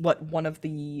what one of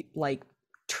the like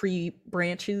tree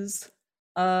branches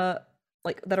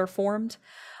like that are formed.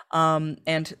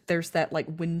 And there's that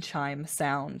like wind chime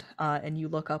sound, and you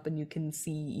look up and you can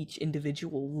see each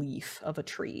individual leaf of a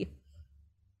tree.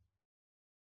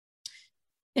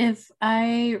 If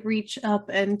I reach up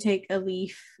and take a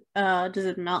leaf, does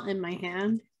it melt in my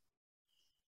hand?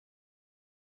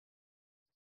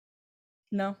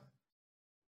 No.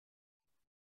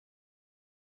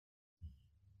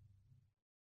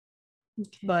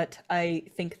 Okay. But I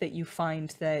think that you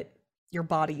find that your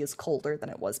body is colder than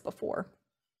it was before.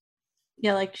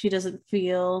 Yeah, like she doesn't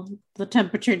feel the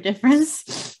temperature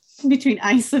difference between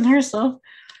ice and herself.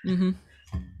 Mm-hmm.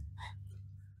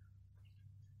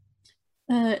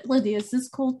 Lydia, is this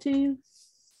cold to you?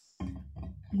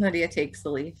 Lydia takes the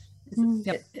leaf.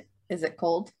 Yep. Is it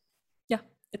cold? Yeah,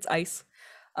 it's ice.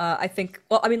 I think.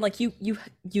 Well, I mean, like you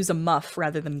use a muff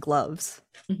rather than gloves.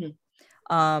 Mhm.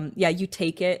 Yeah, you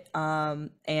take it,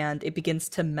 and it begins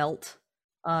to melt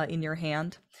in your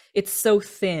hand. It's so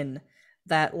thin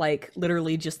that like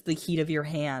literally just the heat of your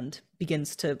hand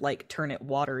begins to like turn it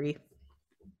watery.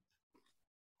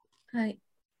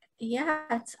 Yeah,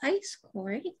 it's ice,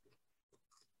 Corey.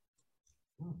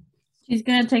 She's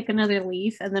gonna take another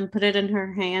leaf and then put it in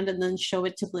her hand and then show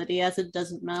it to Lydia as it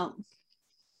doesn't melt.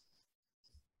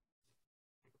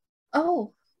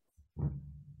 Oh.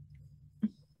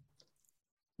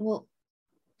 Well,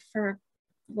 for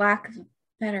lack of a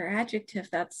better adjective,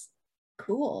 that's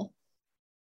cool.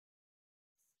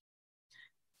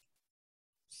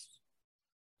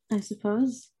 I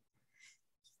suppose.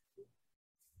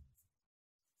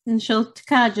 And she'll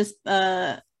kind of just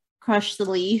crush the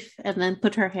leaf and then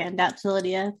put her hand out to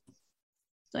Lydia.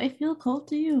 Do I feel cold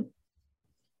to you?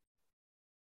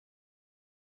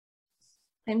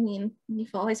 I mean,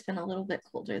 you've always been a little bit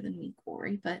colder than me,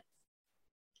 Corey, but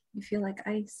you feel like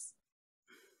ice.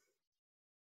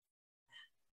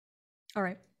 All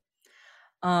right.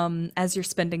 As you're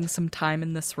spending some time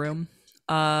in this room,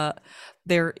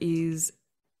 there is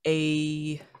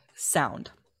a sound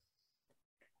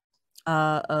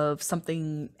of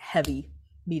something heavy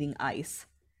meeting ice.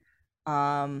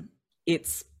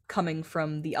 It's coming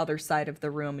from the other side of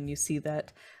the room, and you see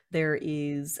that there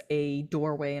is a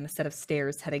doorway and a set of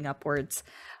stairs heading upwards.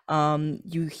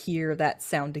 You hear that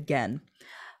sound again.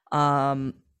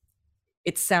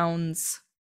 It sounds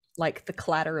like the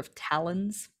clatter of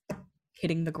talons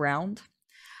hitting the ground.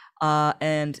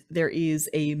 And there is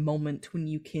a moment when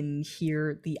you can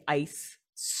hear the ice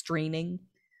straining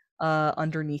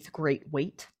underneath great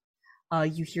weight.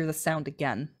 You hear the sound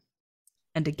again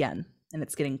and again, and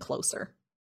it's getting closer.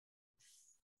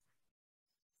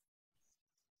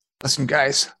 Listen,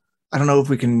 guys, I don't know if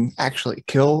we can actually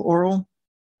kill Oral,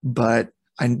 but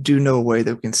I do know a way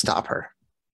that we can stop her.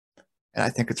 And I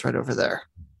think it's right over there.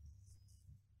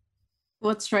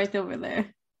 What's right over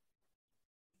there?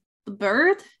 The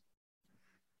bird?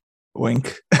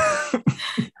 Wink.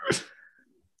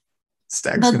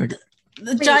 Stag's gonna go.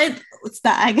 The giant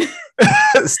stag.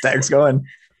 Stag's going.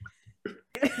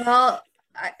 Well,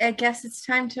 I guess it's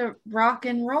time to rock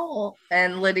and roll.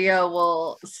 And Lydia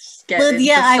will get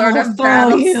Lydia, into I sort will of throw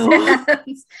battle you.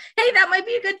 stance. Hey, that might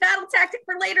be a good battle tactic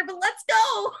for later, but let's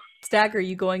go. Stag, are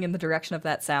you going in the direction of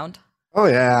that sound? Oh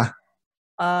yeah.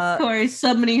 Corey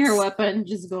summoning her weapon,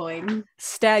 just going.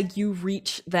 Stag, you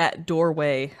reach that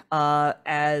doorway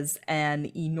as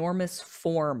an enormous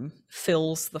form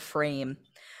fills the frame.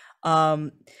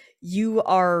 You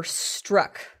are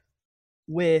struck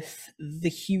with the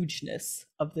hugeness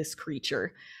of this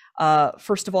creature.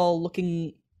 First of all,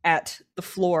 looking at the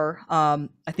floor, I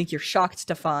think you're shocked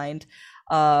to find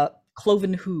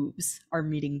cloven hooves are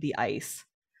meeting the ice.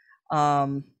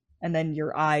 And then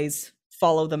your eyes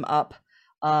follow them up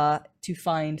to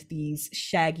find these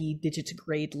shaggy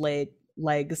digitigrade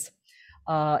legs,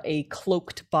 a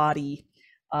cloaked body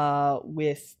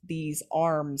with these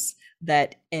arms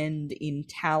that end in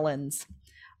talons,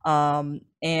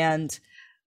 and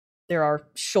there are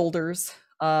shoulders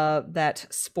that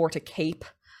sport a cape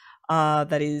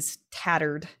that is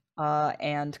tattered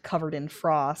and covered in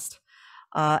frost,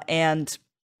 and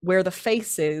where the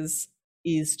face is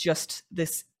just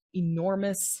this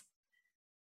enormous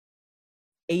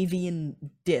avian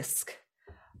disc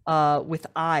with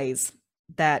eyes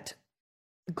that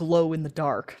glow in the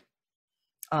dark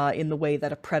in the way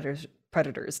that a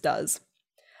predator's does,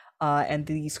 and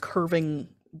these curving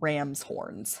ram's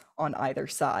horns on either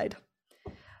side.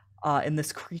 And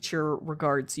this creature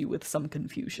regards you with some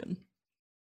confusion.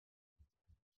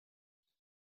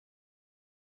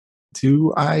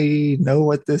 Do I know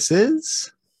what this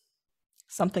is?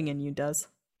 Something in you does.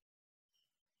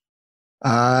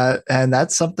 And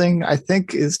that's something I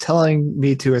think is telling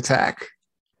me to attack.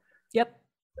 Yep.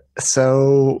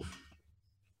 So,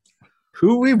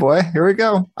 hoo-wee boy, here we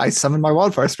go. I summon my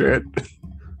wildfire spirit.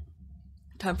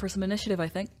 Time for some initiative, I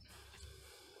think.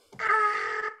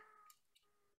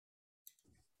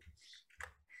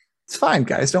 It's fine,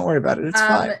 guys. Don't worry about it. It's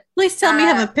fine. Please tell me you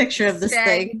have a picture of this Stag.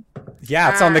 thing.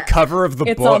 Yeah, it's on the cover of the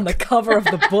It's book. on the cover of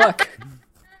the book.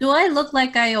 Do I look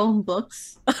like I own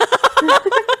books?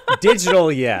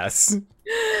 Digital, yes.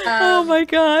 Oh my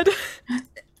god.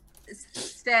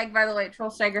 Stag, by the way,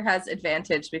 Troll Stagger has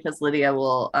advantage because Lydia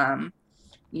will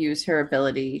use her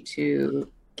ability to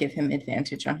give him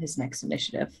advantage on his next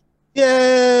initiative.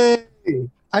 Yay!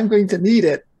 I'm going to need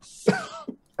it.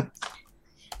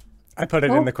 I put it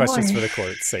Oh, in the questions boy. for the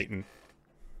court, Satan.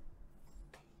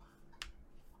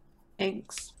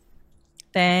 Thanks.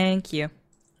 Thank you.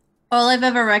 All I've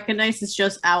ever recognized is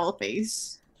just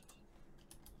Owlface.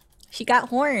 She got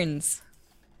horns.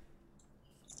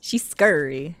 She's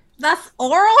scurry. That's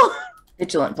Oral?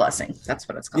 Vigilant Blessing. That's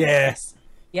what it's called. Yes.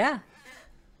 Yeah.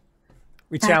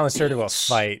 We challenged her to a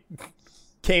fight.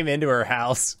 Came into her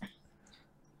house.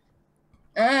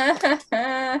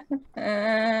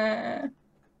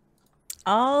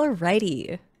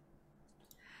 Alrighty.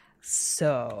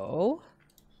 So,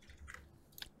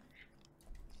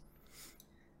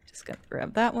 just gonna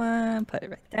grab that one, put it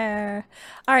right there.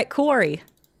 All right, Corey.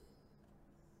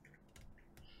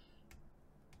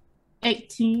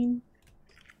 18.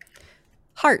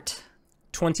 Heart.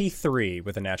 23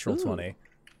 with a natural Ooh. 20.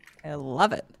 I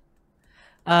love it.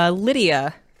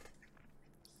 Lydia.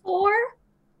 4.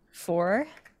 4.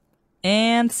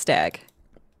 And Stag.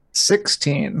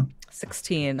 16.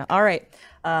 16. All right.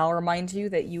 I'll remind you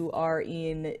that you are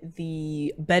in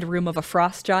the bedroom of a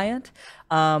frost giant.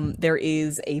 There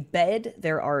is a bed.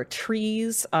 There are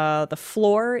trees. The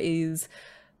floor is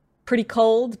pretty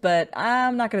cold, but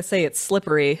I'm not going to say it's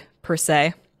slippery per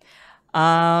se.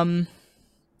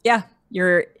 Yeah,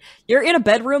 you're in a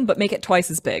bedroom, but make it twice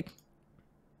as big.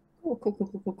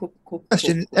 Cool.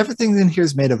 Question: everything in here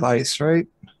is made of ice, right?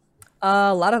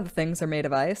 A lot of the things are made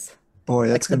of ice. Boy,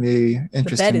 that's going to be bed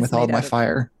interesting is with all made my out of-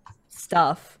 fire.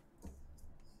 Stuff.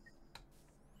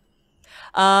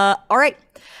 All right.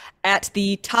 At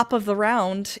the top of the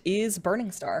round is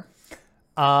Burning Star.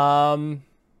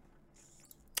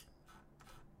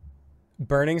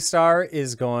 Burning Star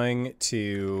is going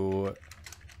to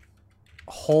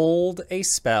hold a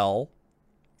spell.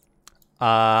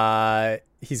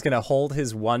 He's going to hold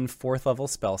his 1 4th level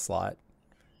spell slot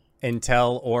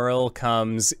until Oral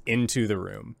comes into the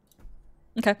room.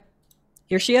 Okay.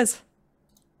 Here she is.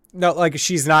 No, like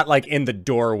she's not like in the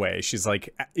doorway. She's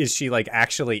like, is she like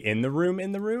actually in the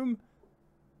room?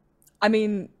 I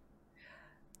mean,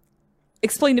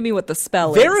 explain to me what the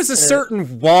spell There is. is a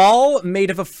certain wall made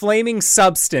of a flaming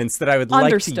substance that I would like to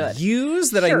Understood.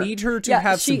 use that Sure. I need her to Yeah,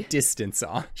 have she- some distance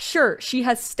on. Sure, she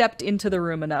has stepped into the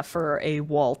room enough for a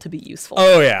wall to be useful.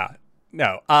 Oh yeah.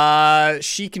 No.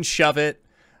 She can shove it.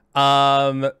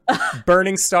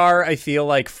 Burning Star, I feel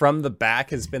like from the back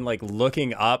has been like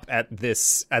looking up at the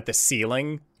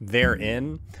ceiling they're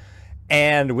in.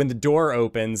 And when the door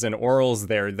opens and Oral's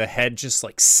there, the head just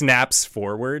like snaps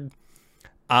forward.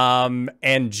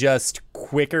 And just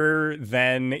quicker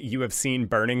than you have seen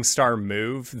Burning Star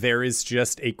move, there is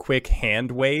just a quick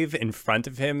hand wave in front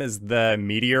of him as the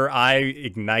meteor eye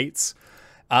ignites.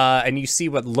 And you see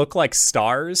what look like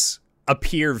stars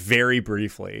appear very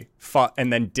briefly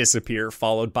and then disappear,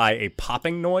 followed by a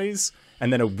popping noise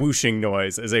and then a whooshing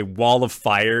noise as a wall of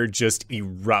fire just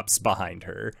erupts behind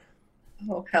her.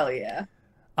 Oh, hell yeah.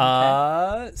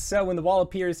 So when the wall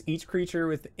appears, each creature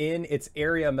within its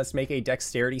area must make a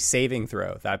dexterity saving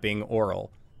throw, that being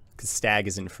Oral, because Stag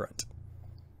is in front.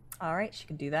 All right, she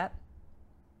can do that.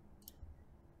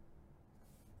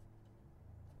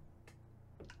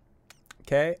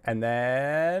 Okay, and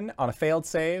then on a failed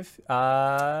save, what's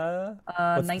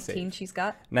the 19 save? she's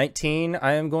got. 19,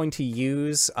 I am going to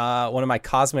use one of my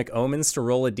Cosmic Omens to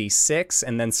roll a d6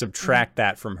 and then subtract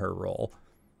that from her roll.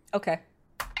 Okay.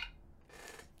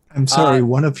 I'm sorry,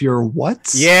 one of your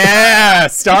whats? Yeah!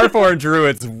 Starform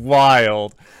Druid's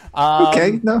wild.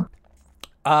 Okay, no.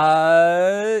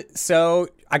 So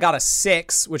I got a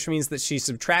 6, which means that she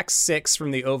subtracts 6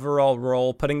 from the overall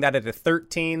roll, putting that at a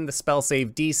 13. The spell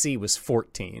save DC was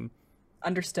 14.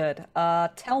 Understood.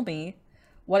 Tell me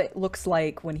what it looks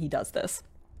like when he does this.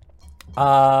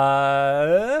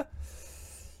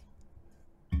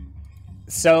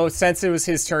 So since it was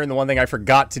his turn, the one thing I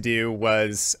forgot to do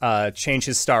was change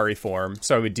his starry form.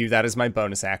 So I would do that as my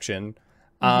bonus action.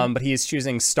 But he is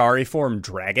choosing starry form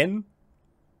dragon.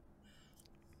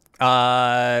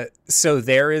 So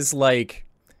there is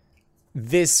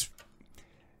this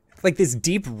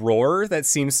deep roar that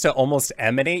seems to almost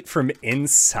emanate from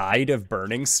inside of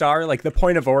Burning Star. Like the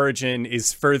point of origin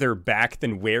is further back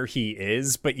than where he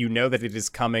is, but you know that it is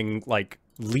coming, like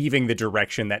leaving the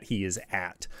direction that he is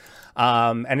at.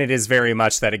 And it is very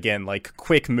much that, again, like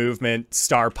quick movement,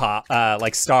 stars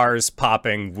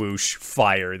popping, whoosh,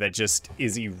 fire that just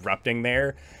is erupting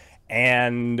there.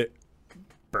 And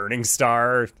Burning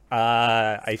Star,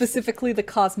 Specifically the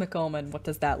Cosmic Omen. What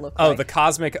does that look like? Oh, the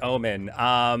Cosmic Omen.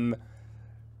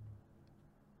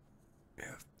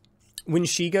 When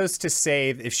she goes to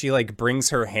save, if she like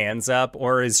brings her hands up,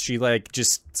 or is she like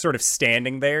just sort of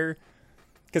standing there?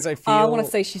 Because I feel I want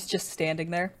to say she's just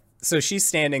standing there. So she's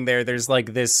standing there. There's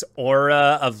like this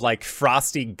aura of like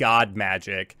frosty god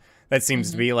magic that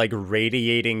seems to be like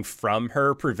radiating from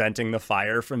her, preventing the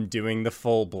fire from doing the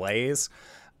full blaze.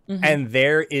 And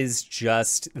there is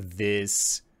just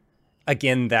this,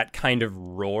 again, that kind of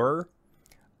roar.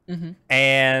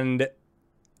 And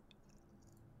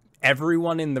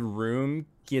everyone in the room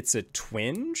gets a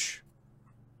twinge,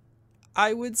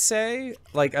 I would say.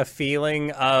 Like a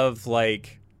feeling of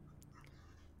like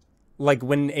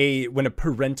when a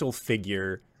parental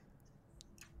figure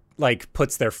like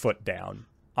puts their foot down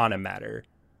on a matter.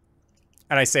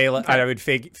 And I say, okay. I would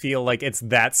feel like it's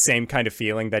that same kind of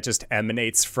feeling that just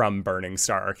emanates from Burning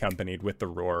Star, accompanied with the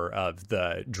roar of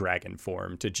the dragon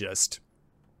form to just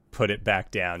put it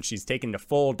back down. She's taking the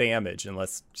full damage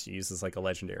unless she uses like a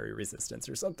legendary resistance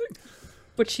or something.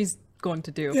 Which she's going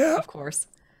to do, of course.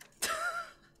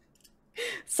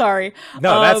 Sorry.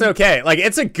 No, that's okay. Like,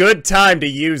 it's a good time to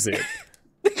use it.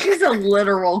 She's a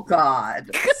literal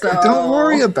god. So Don't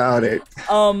worry about it.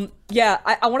 Yeah,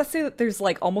 I want to say that there's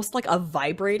like almost like a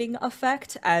vibrating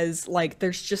effect, as like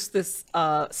there's just this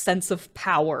sense of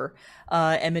power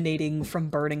emanating from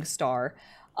Burning Star.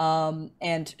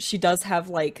 And she does have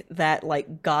like that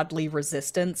like godly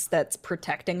resistance that's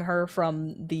protecting her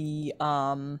from the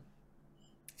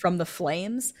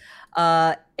flames.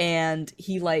 And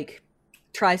he like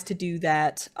tries to do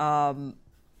that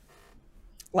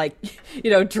like,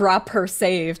 you know, drop her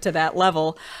save to that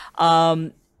level.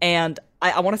 And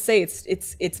I want to say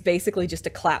it's basically just a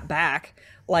clap back.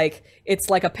 Like, it's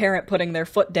like a parent putting their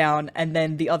foot down and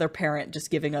then the other parent just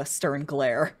giving a stern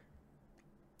glare.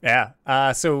 Yeah.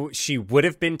 So she would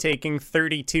have been taking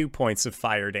 32 points of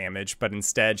fire damage, but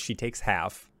instead she takes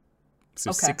half.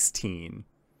 So 16.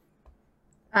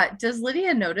 Does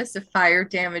Lydia notice if fire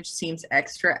damage seems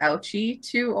extra ouchy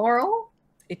to Oral?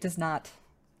 It does not.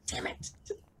 Damn it.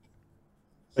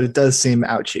 But it does seem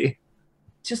ouchy.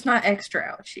 Just not extra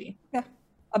ouchy. Yeah.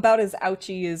 About as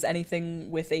ouchy as anything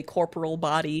with a corporal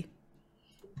body.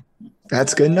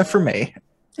 That's good enough for me.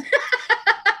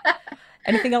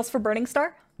 Anything else for Burning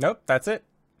Star? Nope, that's it.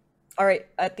 All right,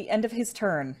 at the end of his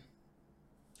turn,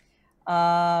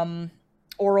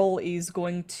 Oral is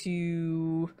going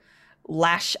to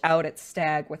lash out at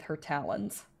Stag with her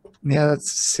talons. Yeah, that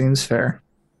seems fair.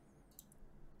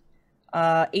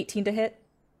 18 to hit?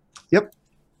 Yep.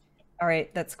 All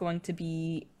right, that's going to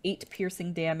be 8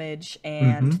 piercing damage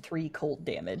and 3 cold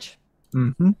damage.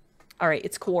 All right,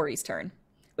 it's Quarry's turn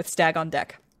with Stag on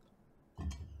deck.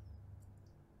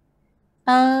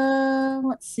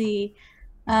 Let's see.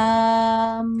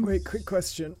 Wait, quick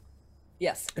question.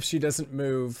 Yes. If she doesn't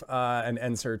move and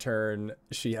ends her turn,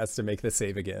 she has to make the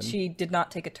save again. She did not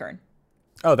take a turn.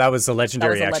 Oh, that was a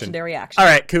legendary action. legendary action. All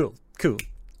right, cool.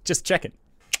 Just checking.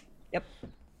 Yep.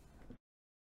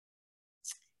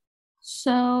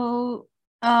 So,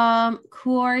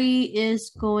 Quarry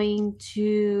is going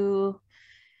to.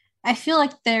 I feel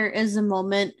like there is a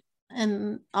moment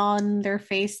on their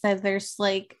face that there's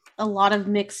like a lot of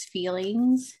mixed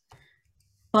feelings,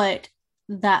 but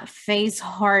that face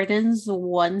hardens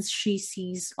once she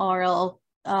sees Oral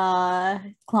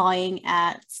clawing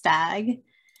at Stag,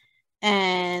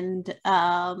 and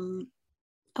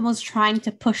almost trying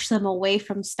to push them away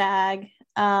from Stag.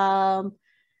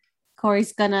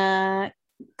 Corey's gonna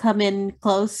come in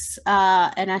close,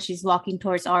 and as she's walking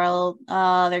towards Oral,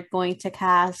 they're going to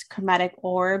cast Chromatic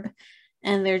Orb,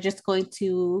 and they're just going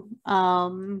to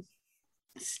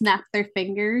snap their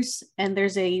fingers, and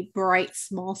there's a bright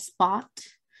small spot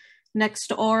next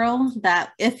to Oral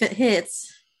that, if it hits,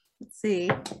 let's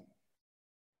see,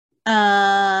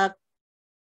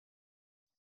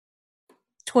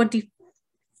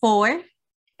 24.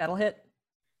 That'll hit.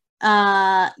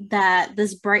 That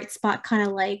this bright spot kind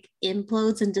of like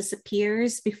implodes and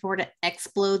disappears before it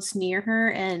explodes near her,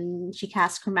 and she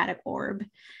casts Chromatic Orb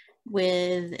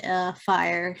with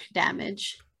fire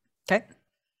damage. Okay.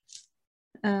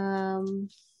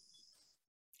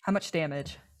 How much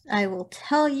damage? I will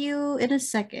tell you in a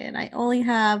second. I only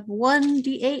have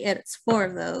 1d8 and it's 4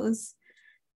 of those.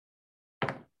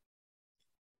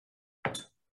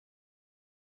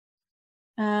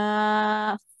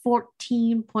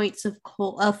 14 points of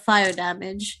fire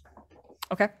damage.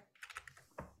 Okay.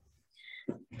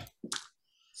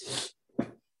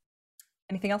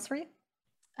 Anything else for you?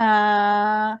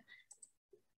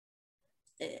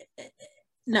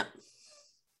 No.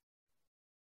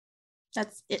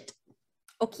 That's it.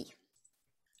 Okay.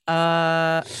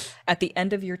 At the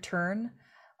end of your turn,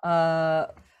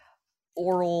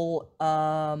 Oral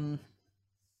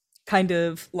kind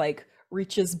of like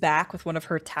reaches back with one of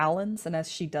her talons, and as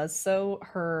she does so,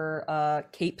 her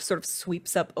cape sort of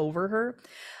sweeps up over her.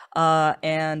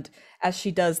 And as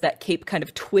she does, that cape kind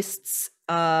of twists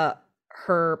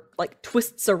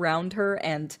twists around her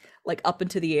and like up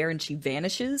into the air, and she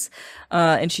vanishes.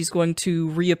 And she's going to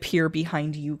reappear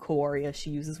behind you, Kaori, as she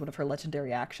uses one of her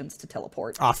legendary actions to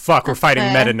teleport. Oh fuck, we're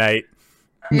fighting Meta Knight.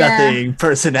 Nothing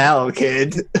personnel,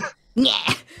 kid.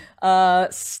 Yeah.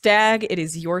 Stag, it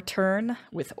is your turn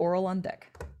with Oral on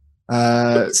deck.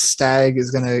 Stag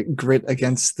is gonna grit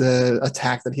against the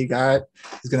attack that he got.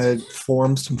 He's gonna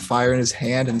form some fire in his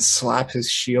hand and slap his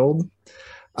shield.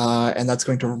 And that's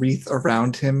going to wreath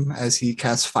around him as he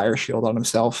casts Fire Shield on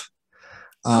himself.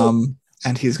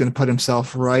 And he's going to put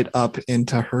himself right up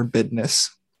into her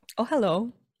business. Oh,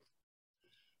 hello.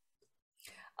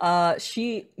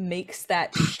 She makes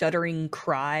that shuddering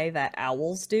cry that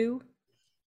owls do.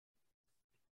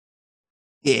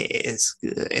 Yes,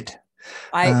 good.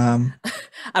 I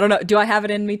don't know. Do I have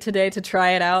it in me today to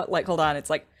try it out? Like, hold on.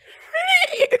 It's like...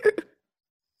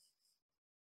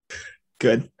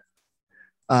 Good.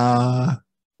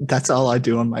 That's all I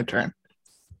do on my turn.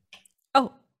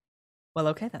 Oh, well,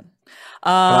 okay then.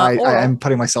 I'm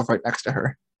putting myself right next to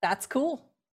her. That's cool.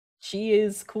 She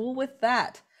is cool with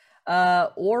that.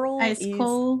 Oral Ice is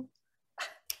cold.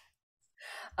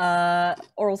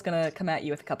 Oral's gonna come at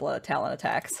you with a couple of talent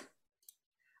attacks.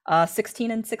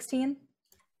 16 and 16.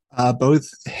 Both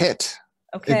hit.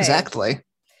 Okay. Exactly.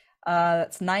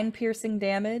 That's 9 piercing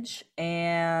damage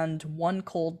and 1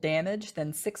 cold damage,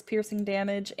 then 6 piercing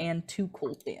damage and 2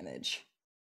 cold damage.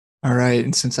 All right,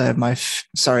 and since I have my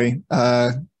sorry,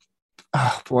 oh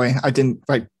boy, I didn't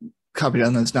copy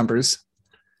down those numbers.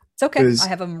 It's okay. I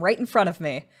have them right in front of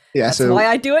me. Yeah, that's so why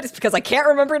I do it. It's because I can't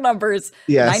remember numbers.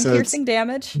 Yeah, 9 so piercing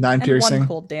damage, 9 and piercing, 1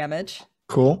 cold damage.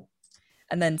 Cool.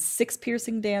 And then 6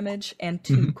 piercing damage and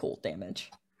 2 cold damage.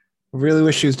 Really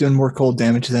wish she was doing more cold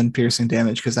damage than piercing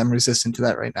damage because I'm resistant to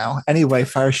that right now. Anyway,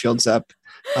 Fire Shield's up.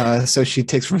 So she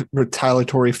takes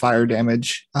retaliatory fire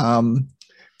damage.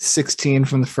 16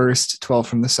 from the first, 12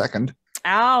 from the second.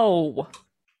 Ow.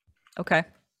 Okay.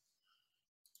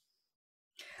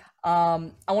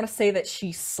 I want to say that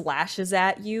she slashes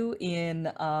at you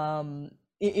in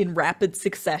rapid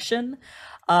succession.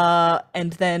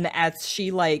 And then as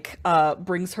she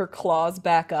brings her claws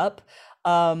back up,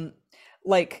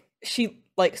 she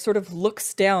sort of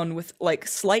looks down with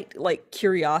slight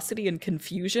curiosity and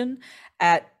confusion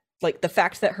at the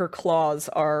fact that her claws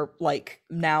are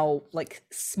now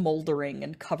smoldering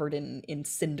and covered in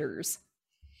cinders.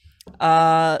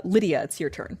 Lydia, it's your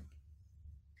turn.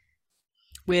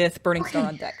 With Burning Star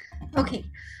on deck. Okay.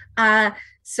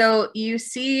 So you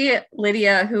see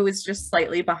Lydia, who is just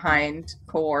slightly behind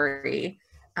Kaori,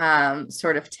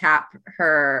 sort of tap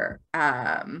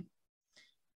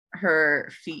her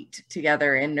feet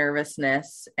together in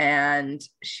nervousness, and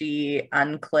she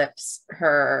unclips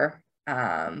her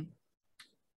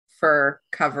fur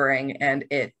covering, and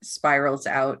it spirals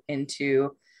out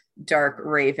into dark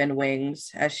raven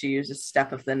wings as she uses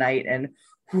Step of the Night, and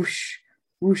whoosh,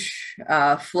 whoosh,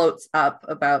 floats up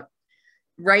about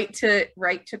right to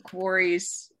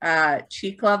Kaori's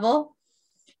cheek level,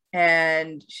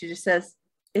 and she just says,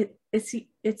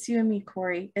 It's you and me,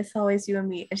 Kaori. It's always you and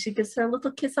me. And she gives her a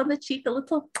little kiss on the cheek,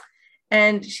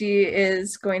 and she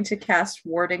is going to cast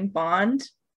Warding Bond.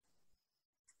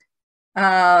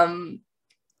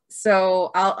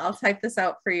 So I'll type this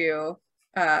out for you,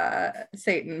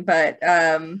 Satan, but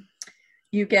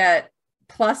you get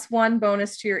 +1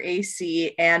 bonus to your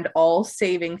AC and all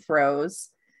saving throws.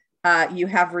 You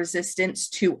have resistance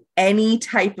to any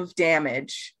type of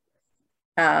damage.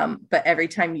 But every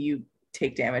time you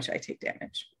take damage, I take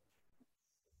damage.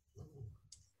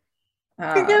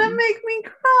 You're gonna make me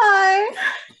cry.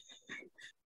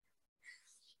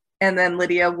 And then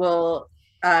Lydia will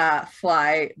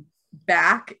fly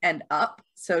back and up.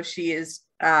 So she is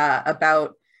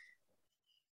about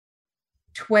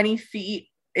 20 feet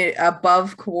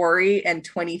above Kaori and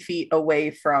 20 feet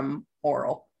away from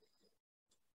Oral.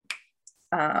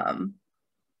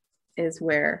 is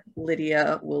where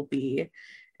Lydia will be.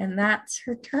 And that's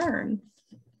her turn.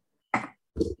 All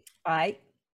right.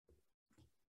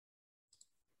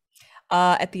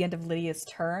 At the end of Lydia's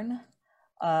turn,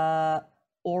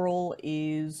 Oral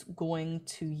is going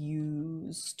to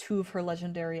use 2 of her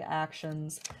legendary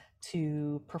actions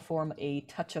to perform a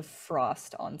Touch of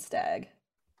Frost on Stag.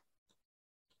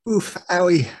 Oof,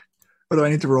 owie. What do I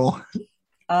need to roll?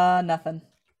 Nothing.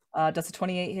 Does a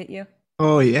 28 hit you?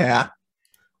 Oh, yeah.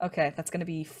 Okay, that's going to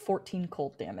be 14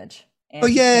 cold damage. Oh,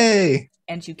 yay!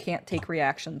 And you can't take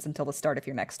reactions until the start of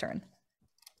your next turn.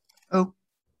 Oh,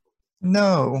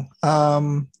 no.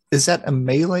 Is that a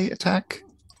melee attack?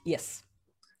 Yes.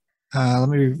 Let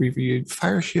me review.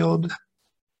 Fire Shield.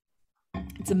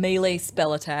 It's a melee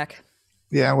spell attack.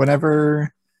 Yeah,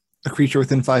 whenever a creature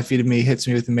within 5 feet of me hits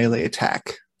me with a melee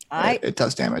attack, it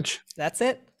does damage. That's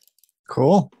it.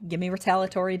 Cool. Give me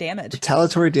retaliatory damage.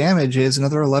 Retaliatory damage is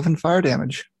another 11 fire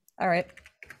damage. All right.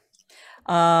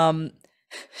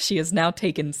 She has now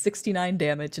taken 69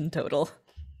 damage in total.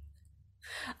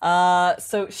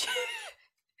 So she,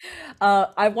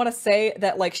 I want to say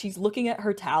that like she's looking at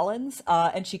her talons,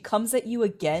 and she comes at you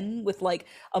again with like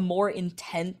a more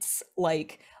intense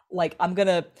like I'm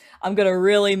gonna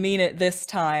really mean it this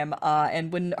time.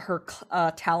 And when her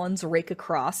talons rake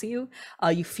across you,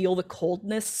 you feel the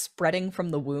coldness spreading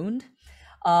from the wound.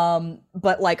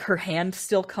 But like her hand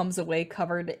still comes away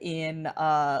covered in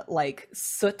like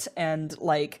soot and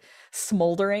like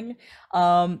smoldering.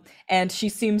 And she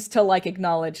seems to like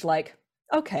acknowledge like,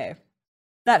 okay,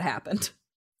 that happened.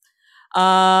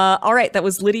 All right, that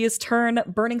was Lydia's turn.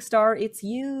 Burning Star, it's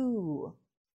you.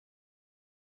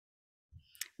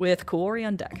 With Kuori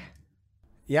on deck.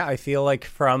 Yeah, I feel like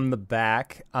from the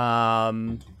back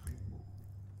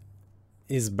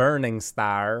is Burning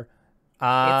Star.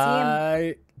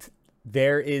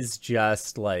 There is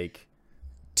just like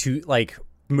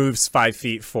moves 5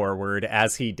 feet forward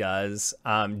as he does.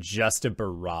 Just a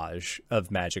barrage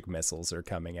of magic missiles are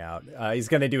coming out. He's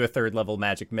going to do a 3rd level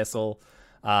magic missile.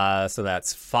 So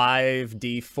that's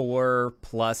 5d4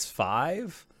 plus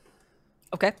 5.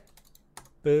 Okay.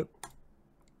 Boop.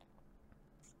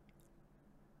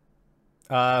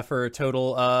 For a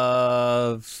total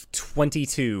of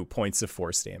 22 points of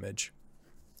force damage.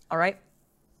 All right.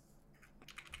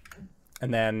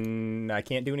 And then I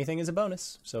can't do anything as a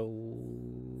bonus, so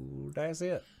that's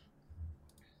it.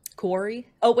 Kuori.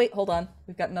 Oh wait, hold on.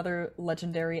 We've got another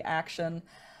legendary action.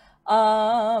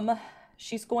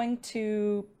 She's going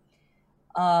to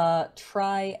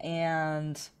try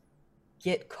and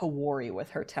get Kuori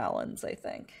with her talons, I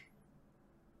think.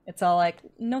 It's all like,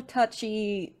 no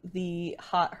touchy, the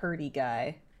hot hurdy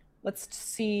guy. Let's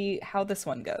see how this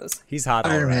one goes. He's hot.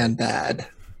 Iron right. Man bad.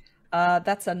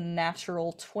 That's a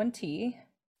natural 20.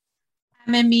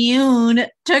 I'm immune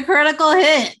to critical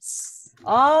hits.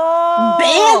 Oh,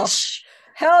 Bitch!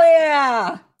 Hell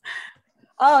yeah!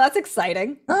 Oh, that's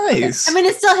exciting. Nice. I mean,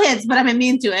 it still hits, but I'm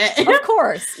immune to it. Of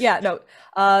course. Yeah, no.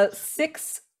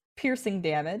 6 piercing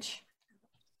damage.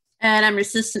 And I'm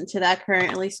resistant to that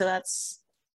currently, so that's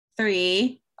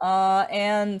 3.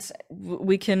 And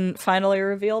we can finally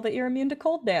reveal that you're immune to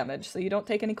cold damage, so you don't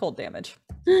take any cold damage.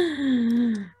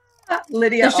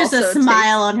 Lydia There's just a also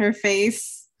smile on her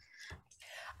face.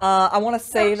 I want to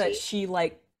say that she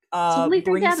like Only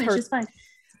 3 damage is fine.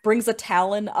 brings a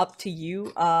talon up to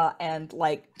you and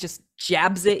like just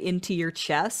jabs it into your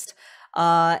chest,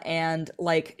 and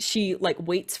like she like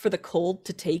waits for the cold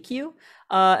to take you,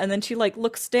 and then she like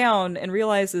looks down and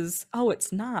realizes, oh,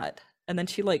 it's not, and then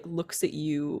she like looks at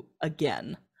you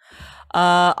again.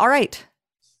 All right.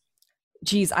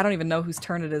 Geez, I don't even know whose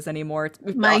turn it is anymore.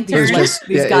 We've My got turn. these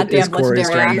goddamn Kuori's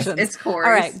legendary turn. actions. It's Kuori's.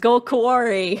 All right, go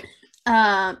Kuori.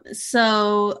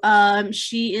 So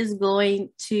she is going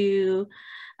to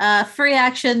free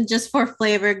action just for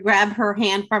flavor, grab her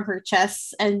hand from her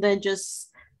chest and then just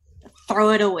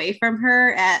throw it away from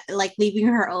her, at like leaving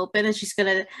her open, and she's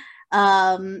gonna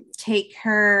take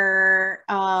her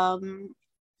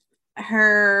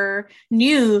her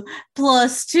new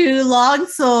 +2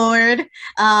 longsword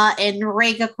and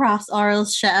rake across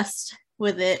Arl's chest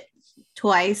with it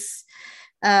twice.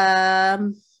 That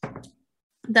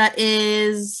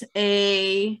is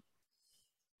a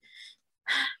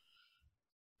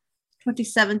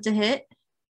 27 to hit.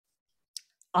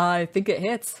 I think it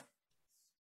hits.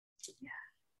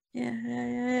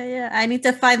 Yeah. I need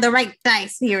to find the right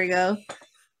dice. Here we go.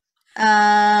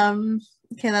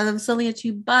 Okay, that was only a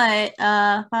 2, but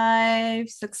 5,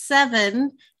 6,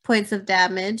 7 points of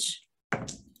damage.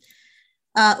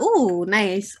 Ooh,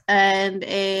 nice. And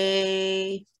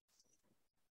a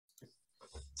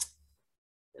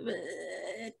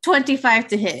 25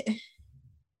 to hit.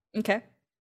 Okay.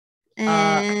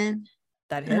 And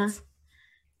That hits.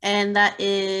 and that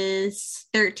is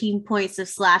 13 points of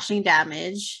slashing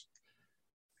damage.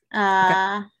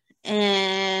 And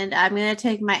I'm gonna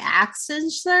take my action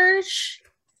surge.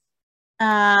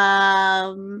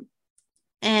 And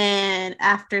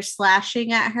after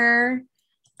slashing at her,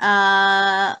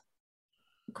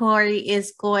 Corey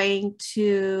is going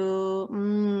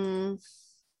to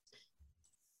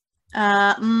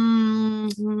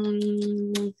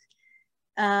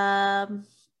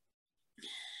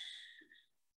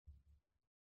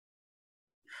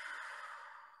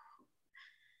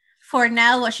for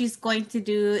now, what she's going to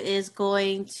do is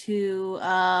going to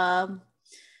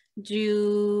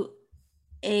do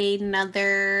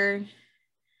another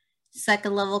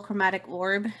second level chromatic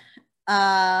orb.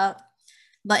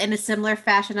 But in a similar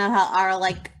fashion of how Ara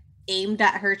like aimed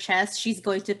at her chest, she's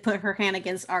going to put her hand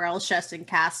against Arl's chest and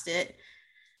cast it.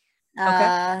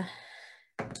 I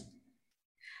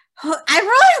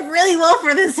rolled really well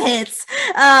for this hits.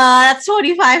 That's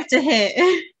 25 to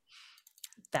hit.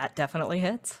 That definitely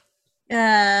hits.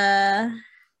 Okay.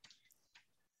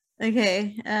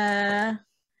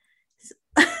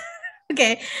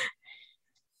 Okay.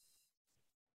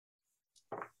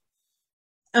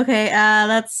 Okay,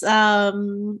 that's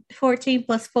 14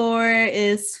 plus 4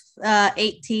 is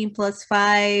 18 plus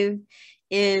 5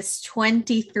 is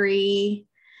 23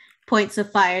 points of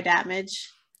fire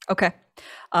damage. Okay.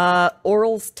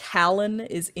 Oral's talon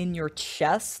is in your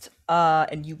chest,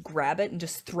 and you grab it and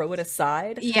just throw it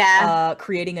aside. Yeah.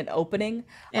 Creating an opening.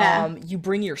 Yeah. You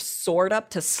bring your sword up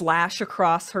to slash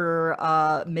across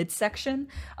her midsection,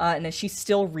 and as she's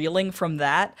still reeling from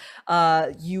that,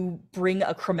 you bring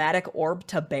a chromatic orb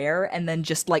to bear and then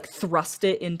just like thrust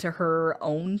it into her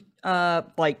own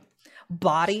like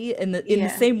body in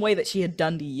the same way that she had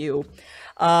done to you.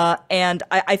 And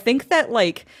I think that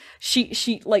like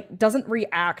she like doesn't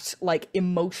react like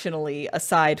emotionally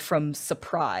aside from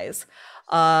surprise.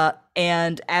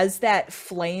 And as that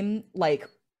flame like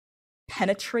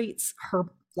penetrates her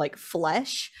like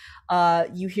flesh,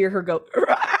 you hear her go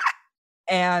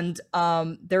and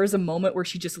there is a moment where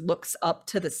she just looks up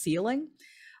to the ceiling,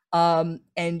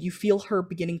 and you feel her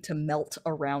beginning to melt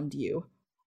around you,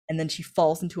 and then she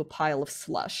falls into a pile of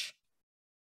slush.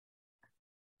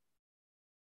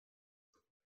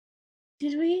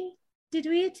 Did we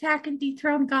attack and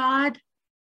dethrone God?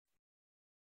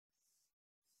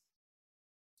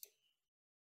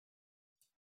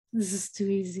 This is too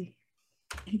easy.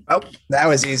 Oh, that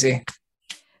was easy.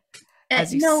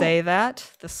 As you say that,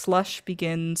 the slush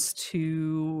begins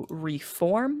to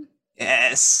reform.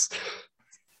 Yes.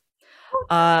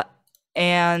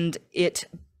 And it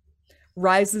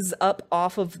rises up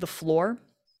off of the floor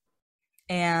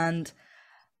and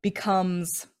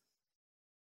becomes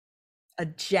a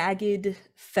jagged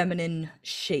feminine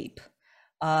shape.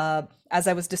 As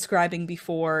I was describing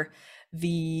before,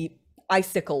 the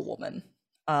icicle woman,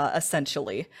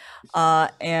 essentially.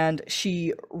 And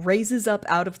she raises up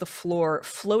out of the floor,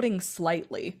 floating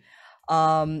slightly,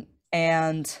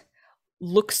 and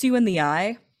looks you in the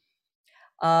eye.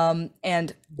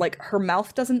 And like her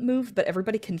mouth doesn't move, but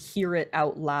everybody can hear it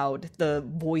out loud. The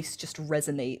voice just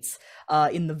resonates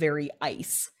in the very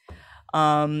ice.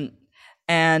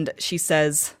 And she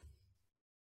says,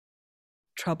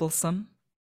 "Troublesome."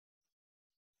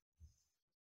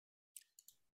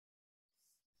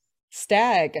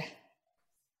 Stag.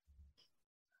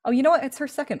 Oh, you know what? It's her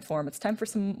second form. It's time for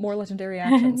some more legendary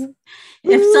actions.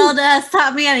 If Zelda has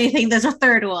taught me anything, there's a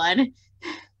third one.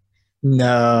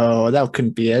 No, that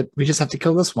couldn't be it. We just have to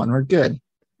kill this one. We're good.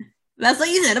 That's what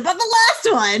you said about the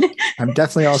last one. I'm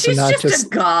definitely also She's not just a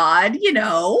god, you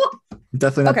know.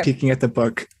 definitely not Okay. peeking at the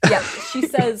book. Yeah, she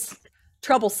says,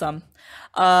 "Troublesome."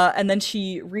 And then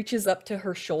she reaches up to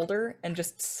her shoulder and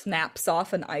just snaps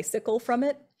off an icicle from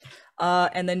it.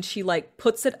 And then she like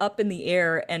puts it up in the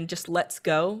air and just lets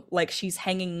go, like she's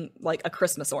hanging like a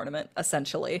Christmas ornament,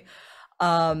 essentially.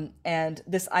 And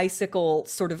this icicle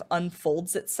sort of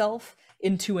unfolds itself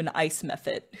into an ice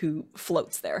mephit who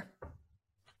floats there.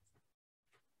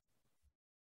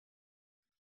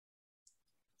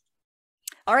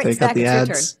 All right, Take out Stack, the it's your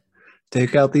turn. ads.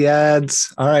 Take out the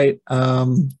ads. All right.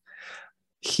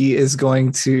 He is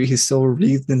going to, he's still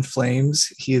wreathed in flames.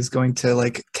 He is going to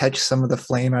like catch some of the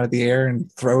flame out of the air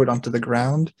and throw it onto the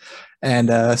ground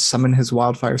and summon his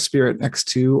wildfire spirit next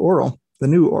to Oral, the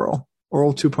new Oral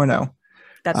 2.0.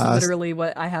 That's literally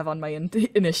what I have on my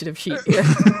initiative sheet here.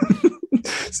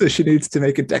 So she needs to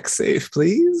make a dex save,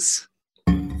 please.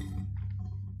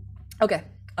 Okay.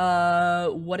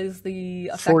 What is the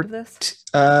effect of this?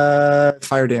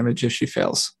 Fire damage if she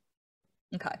fails.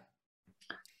 Okay.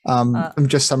 I'm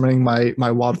just summoning my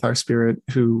wildfire spirit,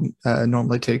 who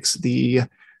normally takes the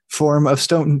form of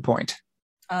Stone Point.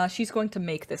 She's going to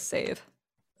make this save.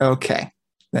 Okay,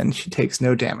 then she takes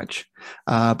no damage.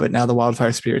 But now the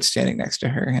wildfire spirit's standing next to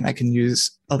her, and I can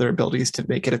use other abilities to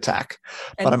make it attack.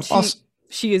 And But I'm also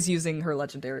she is using her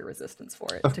legendary resistance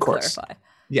for it, Of to course. clarify.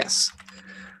 yes.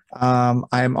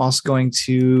 I am also going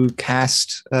to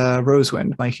cast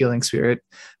Rosewind, my healing spirit,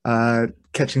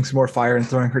 catching some more fire and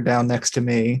throwing her down next to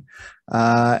me.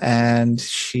 And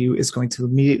she is going to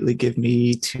immediately give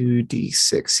me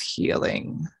 2d6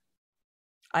 healing.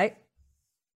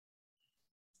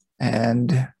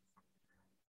 And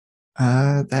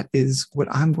that is what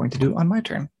I'm going to do on my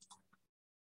turn.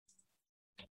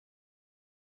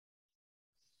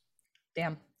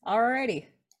 Damn. Alrighty.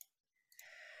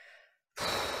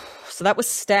 So that was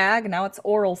Stag. Now it's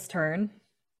Oral's turn.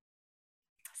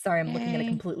 Sorry, I'm looking at a Yay.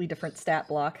 completely different stat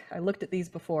block. I looked at these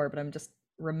before, but I'm just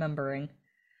remembering.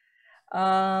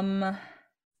 Yeah,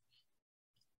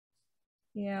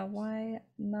 why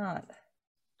not?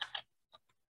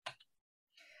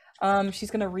 She's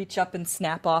gonna reach up and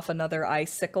snap off another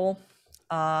icicle,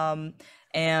 and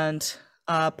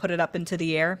put it up into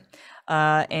the air,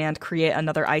 and create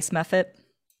another ice method.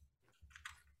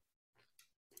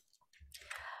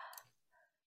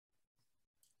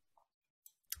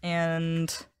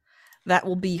 And that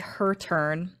will be her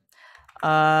turn.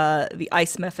 The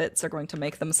ice methods are going to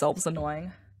make themselves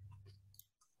annoying.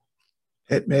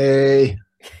 Hit me.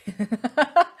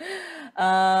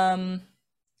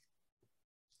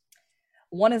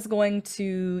 One is going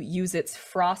to use its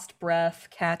frost breath,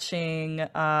 catching.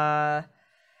 Yeah,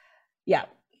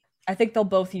 I think they'll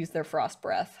both use their frost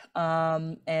breath.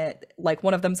 And like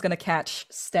one of them's going to catch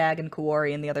Stag and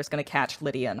Kuori, and the other's going to catch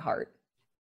Lydia and Hart.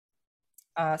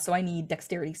 So I need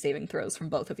dexterity saving throws from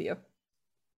both of you.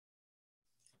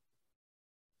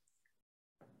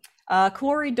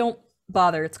 Kuori, don't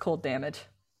bother. It's cold damage.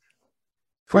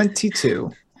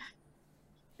 22.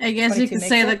 I guess 22 you could makes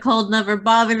say it. the cold never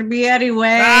bothered me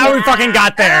anyway. Ah, we fucking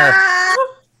got there.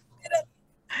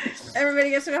 Everybody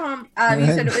gets to go home. You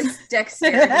said it was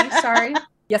dexterity. Sorry.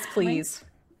 Yes, please.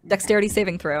 Dexterity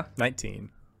saving throw. 19.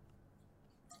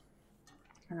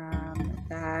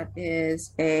 That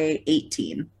is a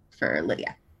 18 for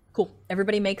Lydia. Cool.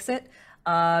 Everybody makes it.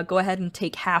 Go ahead and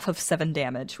take half of 7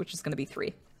 damage, which is going to be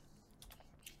 3.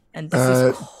 And this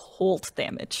is cold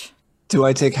damage. Do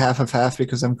I take half of half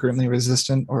because I'm currently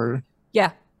resistant, or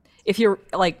Yeah. If you're,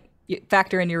 like, you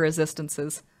factor in your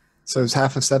resistances. so it's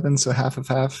half of 7, so half of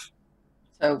half?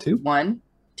 So 2? 1,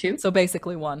 2. So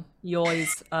basically 1. You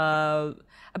always, I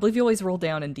believe you always roll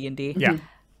down in D&D. Yeah.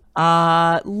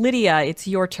 Lydia, it's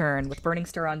your turn with Burning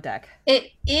Star on deck.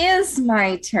 It is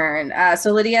my turn.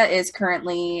 So Lydia is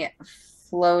currently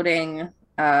floating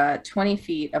 20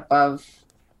 feet above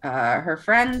her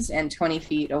friends and 20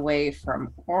 feet away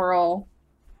from Oral.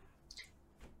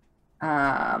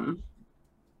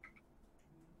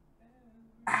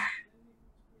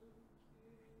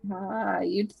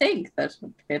 You'd think that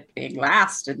it being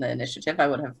last in the initiative, I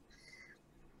would have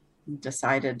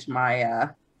decided my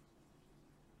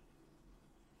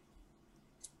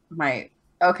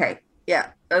okay,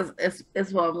 yeah, is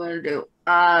what I'm gonna do.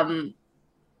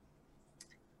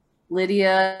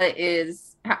 Lydia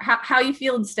is how you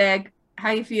feeling, Stag?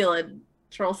 How you feeling,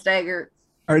 Troll Stagger?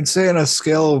 I'd say on a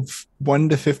scale of 1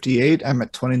 to 58, I'm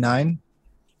at 29.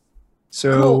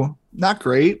 So Cool. not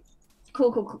great.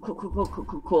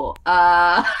 Cool.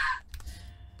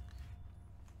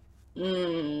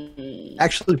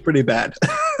 Actually pretty bad.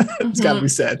 It's gotta be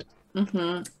said.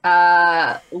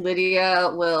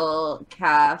 Lydia will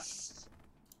cast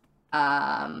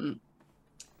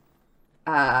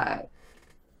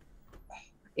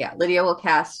Lydia will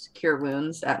cast Cure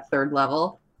Wounds at 3rd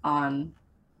level on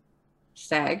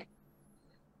Stag.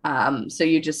 So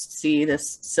you just see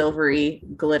this silvery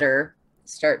glitter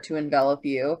start to envelop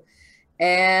you,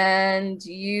 and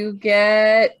you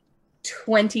get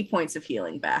 20 points of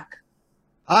healing back.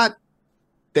 Hot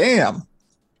damn.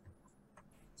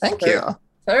 Thank you.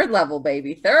 3rd level,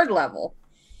 baby. 3rd level.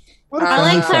 What a I I fun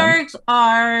like fun. clerics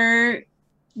are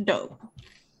dope.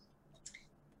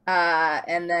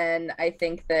 And then I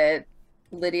think that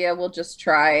Lydia will just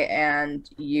try and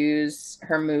use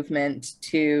her movement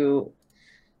to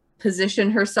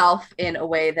position herself in a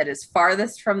way that is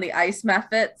farthest from the ice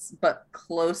methods, but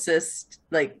closest,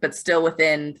 but still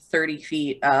within 30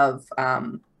 feet of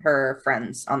her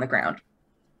friends on the ground.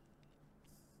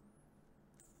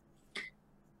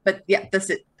 But yeah, that's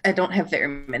it. I don't have very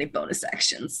many bonus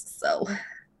actions, so.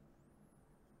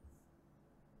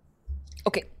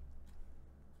 Okay.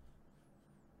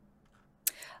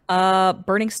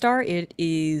 Burning Star, it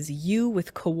is you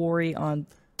with Kawori on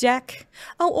deck.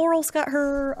 Oh, Oral's got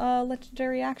her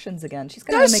legendary actions again. She's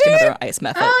gonna Does make she? another ice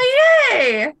method. Oh,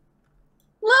 yay!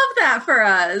 Love that for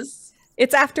us.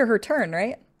 It's after her turn,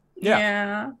 right?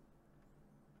 Yeah.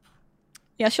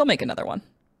 Yeah, she'll make another one.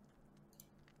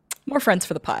 More friends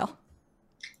for the pile.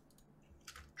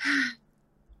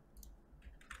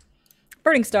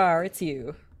 Burning Star, it's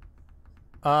you.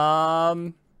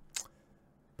 Burning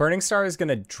Star is going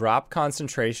to drop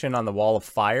concentration on the Wall of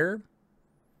Fire,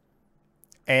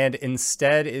 and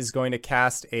instead is going to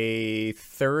cast a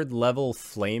 3rd level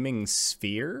Flaming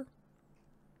Sphere.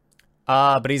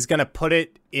 But he's going to put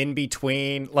it in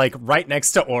between, like, right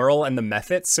next to Oral and the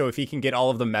Mephits, so if he can get all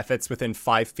of the Mephits within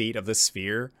 5 feet of the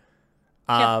sphere.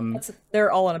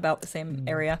 They're all in about the same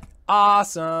area.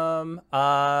 Awesome.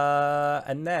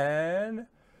 And then,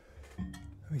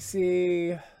 let me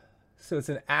see. So it's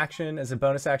an action. As a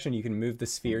bonus action, you can move the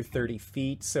sphere 30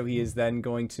 feet. So he is then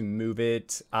going to move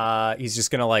it. He's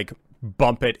just going to, like,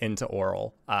 bump it into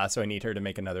Oral. So I need her to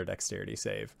make another dexterity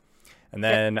save. And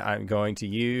then I'm going to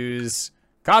use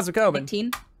Cosmic Omen.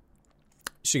 18.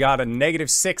 She got a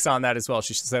 -6 on that as well.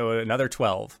 So another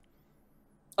 12.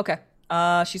 Okay.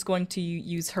 She's going to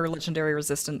use her legendary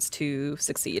resistance to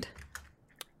succeed.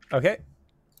 Okay.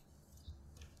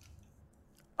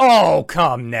 Oh,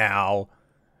 come now.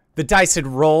 The dice had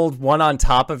rolled one on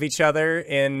top of each other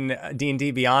in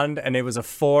D&D Beyond, and it was a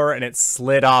 4, and it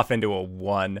slid off into a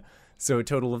 1. So a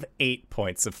total of 8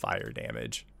 points of fire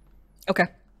damage. Okay.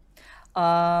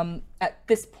 At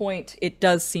this point, it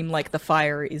does seem like the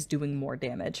fire is doing more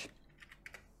damage.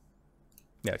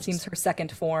 Yeah, It seems her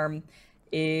second form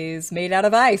is made out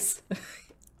of ice.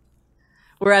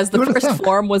 Whereas the first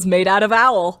form was made out of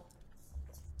owl.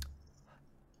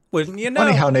 Wouldn't you know?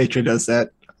 Funny how nature does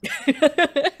that.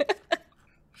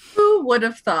 Who would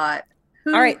have thought?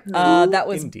 All right, that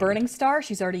was Indeed. Burning Star.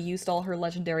 She's already used all her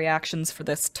legendary actions for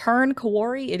this turn.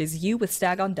 Kawori, it is you with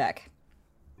Stag on deck.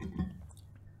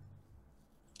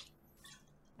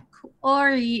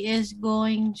 Ori is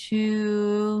going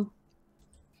to.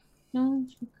 I'm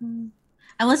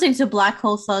listening to Black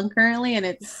Hole Sun currently, and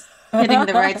it's hitting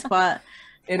the right spot.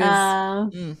 It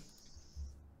is.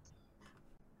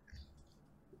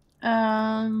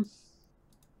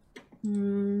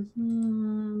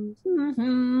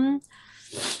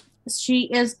 She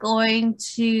is going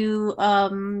to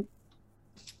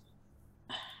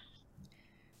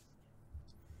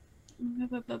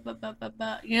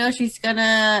she's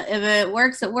gonna, if it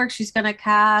works, it works. She's gonna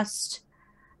cast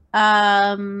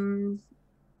Chromatic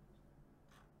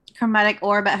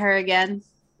Orb at her again.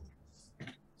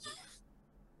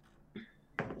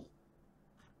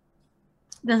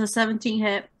 Does a 17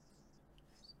 hit?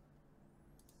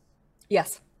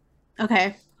 Yes.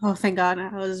 Okay. Oh, thank God.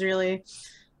 I was really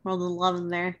rolling 11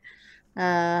 there.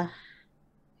 No,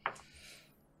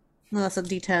 that's a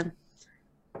D10.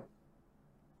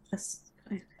 That's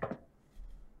fine.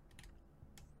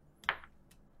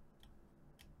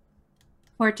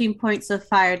 14 points of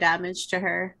fire damage to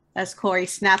her as Corey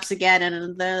snaps again,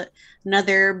 and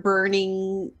another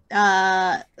burning.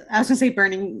 I was gonna say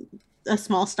burning a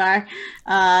small star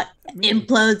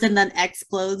implodes and then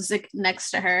explodes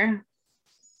next to her.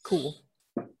 Cool.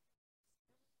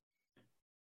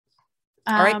 All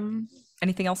right.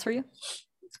 Anything else for you?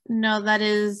 No, that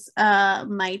is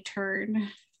my turn.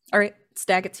 All right,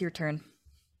 Stag, it's your turn.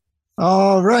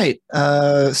 All right.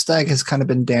 Stag has kind of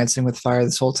been dancing with fire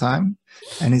this whole time,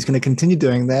 and he's going to continue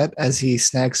doing that as he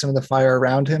snags some of the fire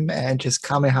around him and just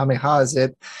Kamehamehas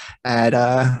it at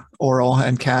Oral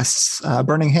and casts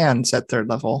Burning Hands at 3rd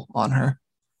level on her.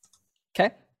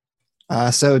 Okay.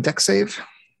 So dex save.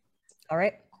 All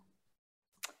right.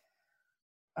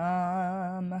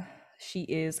 She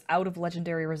is out of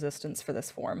legendary resistance for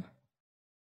this form.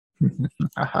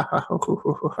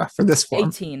 For this form.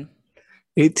 18.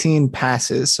 18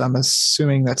 passes, so I'm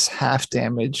assuming that's half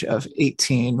damage of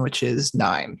 18, which is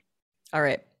 9. All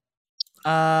right.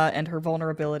 And her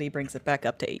vulnerability brings it back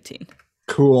up to 18.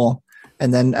 Cool.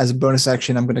 And then as a bonus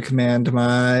action, I'm going to command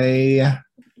my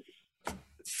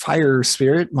fire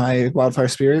spirit, my wildfire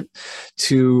spirit,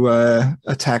 to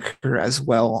attack her as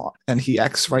well. And he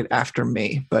acts right after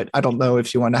me. But I don't know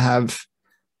if you want to have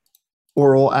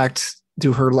Oral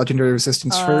do her legendary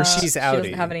resistance first. She's She outie.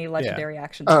 doesn't have any legendary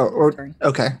actions. Oh, for this or, turn.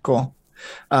 okay, cool.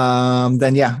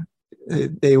 Then yeah,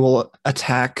 they will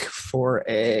attack for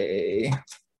a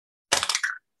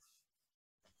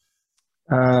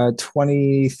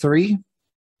 23,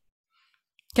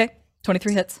 Okay,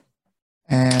 23 hits.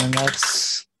 and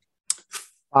that's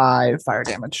 5 fire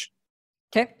damage.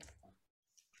 Okay.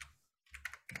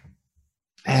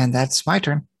 And that's my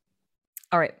turn.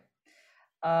 All right.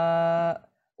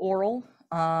 Oral.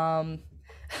 I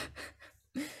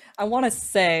want to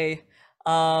say,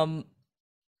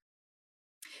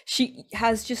 she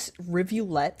has just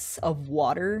rivulets of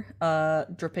water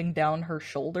dripping down her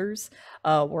shoulders,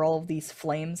 where all of these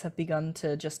flames have begun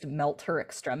to just melt her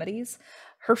extremities.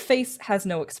 Her face has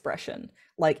no expression.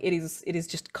 Like it is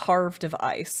just carved of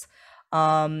ice.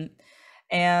 And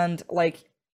like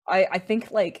I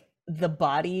think like the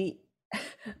body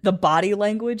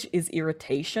language is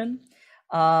irritation.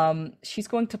 She's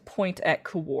going to point at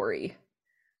Kuwari.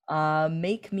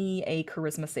 Make me a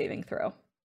charisma saving throw.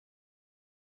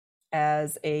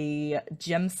 As a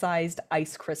gem-sized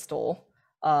ice crystal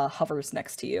hovers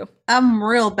next to you. I'm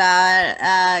real bad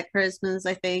at charismas,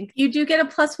 I think. You do get a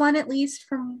 +1 at least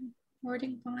from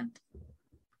warding bond.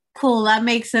 Cool, that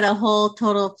makes it a whole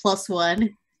total of +1.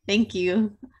 Thank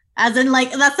you. As in,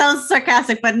 like, that sounds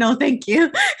sarcastic, but no, thank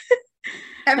you.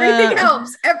 Everything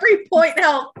helps. Every point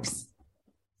helps.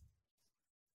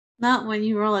 Not when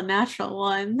you roll a natural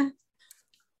one.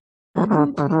 No.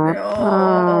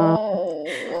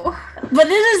 But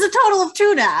it is a total of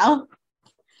 2 now.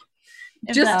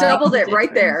 If Just that doubled makes it a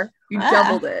right there. difference. You Ah.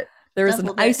 doubled it. There is an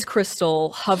Doubled it. ice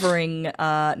crystal hovering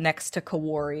next to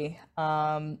Kawari,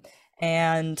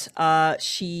 and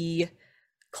she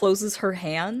closes her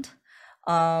hand,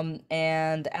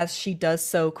 and as she does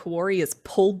so, Kawari is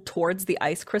pulled towards the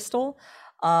ice crystal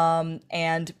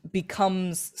and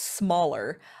becomes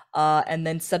smaller, and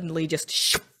then suddenly just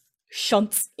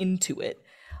shunts into it.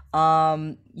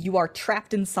 You are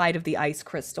trapped inside of the ice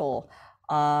crystal,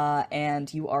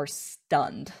 and you are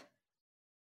stunned.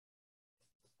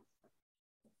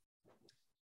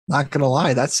 Not gonna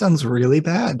lie, that sounds really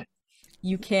bad.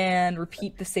 You can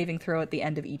repeat the saving throw at the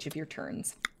end of each of your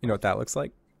turns. You know what that looks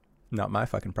like? Not my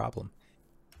fucking problem.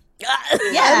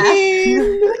 Yeah.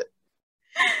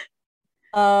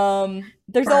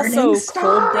 There's Burning also star.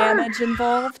 cold damage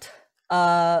involved,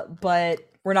 but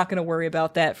we're not going to worry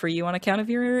about that for you on account of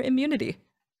your immunity.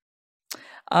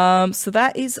 So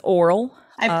that is oral.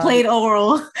 I played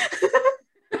oral.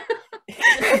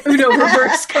 Uno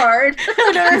reverse card.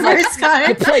 Uno reverse You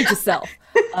card. played yourself.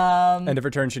 End of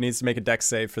her turn, she needs to make a dex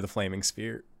save for the flaming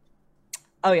sphere.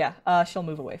 Oh yeah, she'll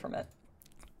move away from it.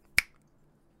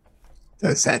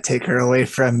 Does that take her away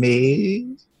from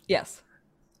me? Yes.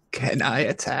 Can I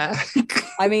attack?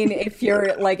 I mean, if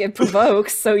you're like, it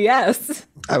provokes, so yes.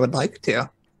 I would like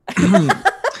to.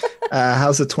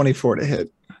 How's a 24 to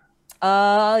hit?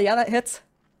 Yeah, that hits.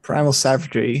 Primal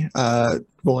Savagery,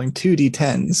 rolling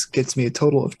 2d10s gets me a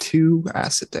total of 2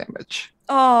 acid damage.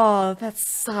 Oh, that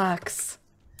sucks.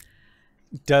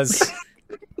 Does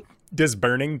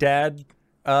Burning Dad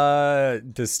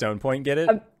does Stone Point get it?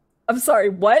 I'm sorry,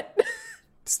 what?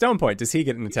 Stone Point, does he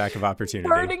get an attack of opportunity?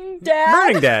 Burning Dad?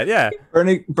 Burning Dad, yeah.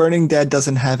 Burning Dad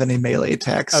doesn't have any melee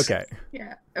attacks. Okay.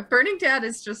 Yeah. Burning Dad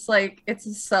is just like, it's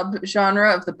a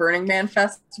sub-genre of the Burning Man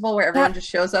Festival where everyone just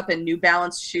shows up in New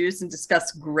Balance shoes and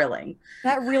discuss grilling.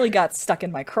 That really got stuck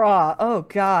in my craw. Oh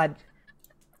god.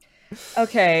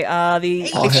 Okay, the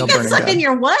All hail You got Burning stuck in Dad.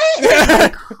 your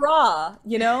what? craw,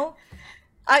 you know?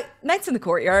 Knights in the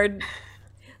Courtyard.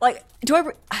 Like, do I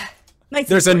Knights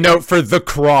There's a in the Courtyard. note for the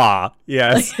craw.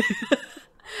 Yes.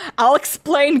 I'll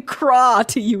explain craw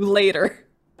to you later.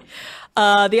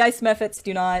 The ice mephits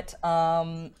do not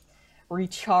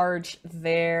recharge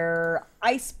their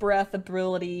ice breath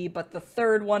ability, but the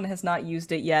third one has not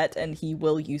used it yet, and he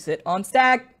will use it on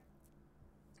Stag.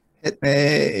 Hit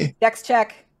me. Dex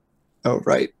check. Oh,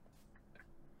 right.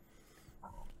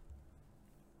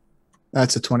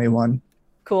 That's a 21.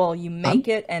 Cool, you make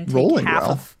it and take rolling half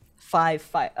well. of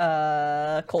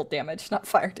 5 cold damage, not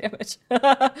fire damage.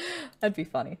 That'd be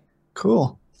funny.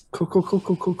 Cool.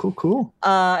 Cool.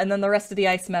 And then the rest of the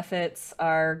ice mephits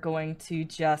are going to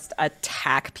just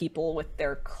attack people with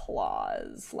their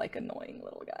claws, like annoying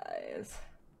little guys.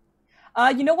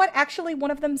 You know what? Actually,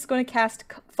 one of them's going to cast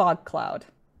Fog Cloud.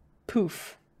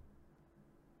 Poof.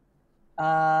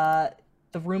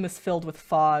 The room is filled with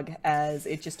fog as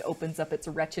it just opens up its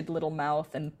wretched little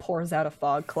mouth and pours out a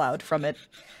fog cloud from it.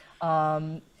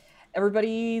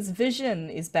 Everybody's vision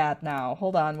is bad now.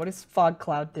 Hold on, what does Fog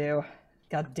Cloud do?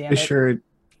 God damn Be it. sure it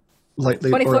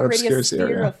lightly 20-foot or radius obscures the sphere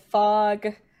area. of fog,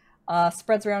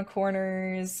 spreads around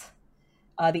corners.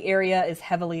 The area is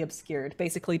heavily obscured.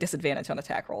 Basically, disadvantage on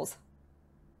attack rolls.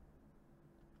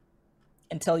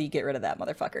 Until you get rid of that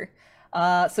motherfucker.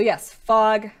 So yes,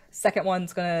 fog. Second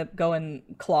one's gonna go and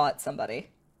claw at somebody.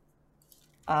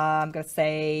 I'm gonna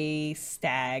say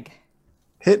Stag.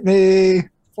 Hit me.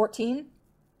 14?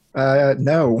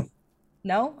 No.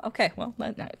 No? Okay, well,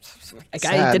 a guy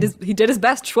Sad. he did his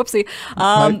best. Whoopsie.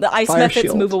 My The ice fire methods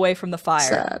shield. move away from the fire.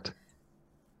 Sad.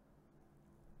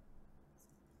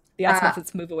 The ice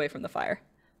methods move away from the fire.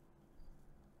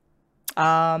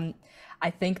 I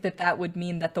think that would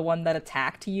mean that the one that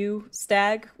attacked you,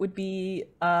 Stag, would be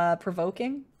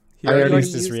provoking. He I already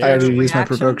used his used I already Reaction? used my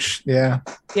provoke. Yeah.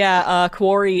 Yeah,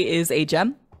 Quarry is a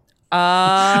gem.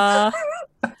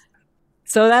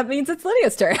 So that means it's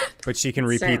Lydia's turn. But she can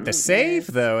repeat Certainly the save, is.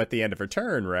 though, at the end of her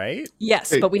turn, right? Yes,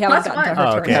 Wait, but we haven't plus gotten to one. her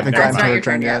Oh, turn. okay. yet. Haven't Never gotten to That's not her your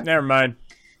turn turn yet. yet. Never mind.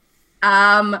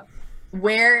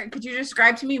 Where could you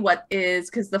describe to me what is,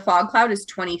 because the fog cloud is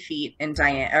 20 feet in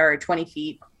diameter, or 20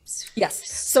 feet. Yes.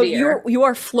 So sphere. you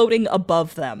are floating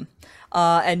above them,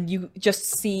 and you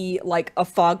just see like a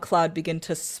fog cloud begin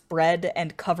to spread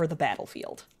and cover the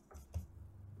battlefield.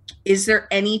 Is there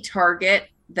any target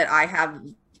that I have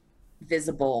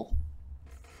visible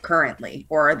currently,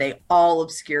 or are they all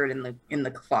obscured in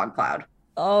the fog cloud?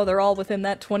 Oh, they're all within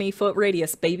that 20-foot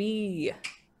radius, baby.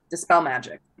 Dispel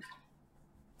magic.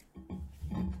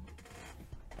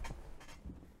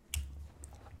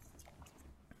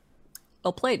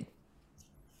 Well played.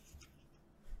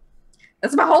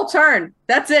 That's my whole turn.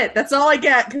 That's it. That's all I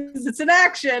get because it's an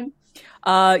action.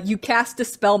 You cast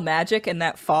Dispel Magic, and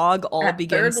that fog all At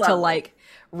begins third to level. like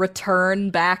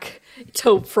return back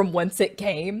to from whence it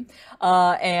came,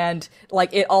 and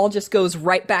like it all just goes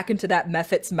right back into that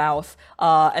Mephit's mouth,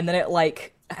 and then it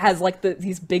like has like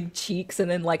these big cheeks, and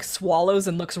then like swallows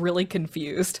and looks really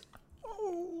confused.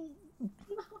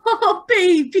 Oh,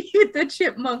 baby, with the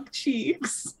chipmunk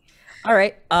cheeks. All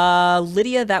right,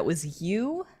 Lydia, that was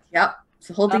you. Yep. It's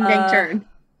a whole ding dang turn.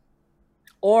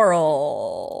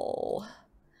 Oral.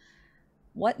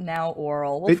 What now,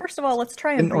 Oral? Well, Wait, first of all, let's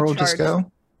try and Didn't Oral just recharge.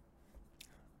 go?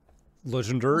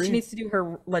 Legendary? She needs to do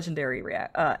her legendary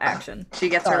action. She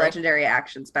gets her Sorry. legendary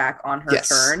actions back on her Yes.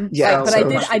 turn. Yeah, But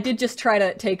so- I did just try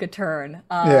to take a turn.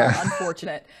 Yeah.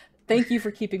 Unfortunate. Thank you for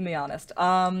keeping me honest.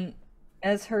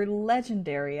 As her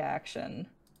legendary action,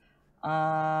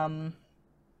 Oh,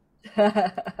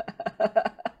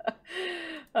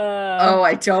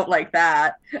 I don't like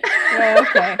that.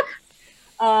 okay.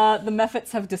 The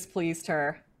Mephits have displeased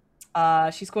her.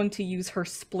 She's going to use her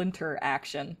splinter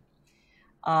action.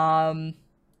 I'm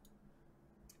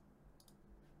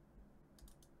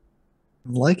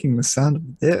liking the sound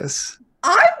of this.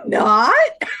 I'm not.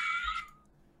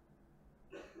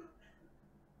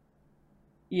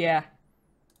 Yeah.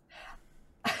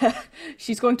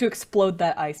 She's going to explode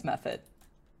that ice method.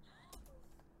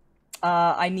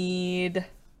 I need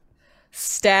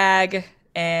Stag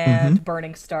and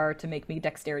Burning Star to make me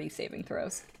dexterity saving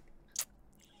throws.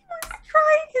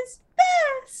 Trying his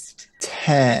best.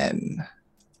 10.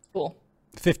 Cool.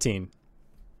 15.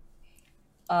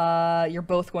 You're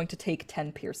both going to take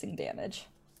 10 piercing damage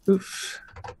Oof.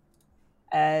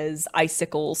 as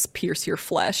icicles pierce your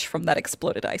flesh from that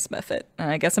exploded ice method.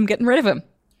 I guess I'm getting rid of him.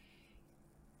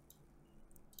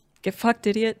 Get fucked,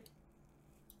 idiot.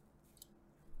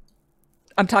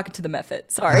 I'm talking to the method.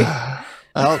 Sorry.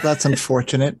 Well, that's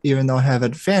unfortunate. Even though I have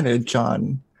advantage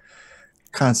on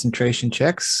concentration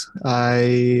checks,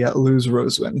 I lose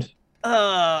Rosewind.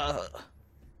 You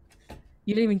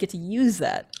didn't even get to use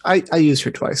that. I used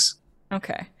her twice.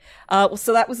 Okay. Well,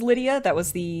 so that was Lydia. That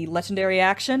was the legendary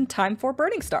action. Time for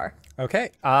Burning Star.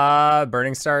 Okay.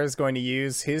 Burning Star is going to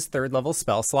use his 3rd level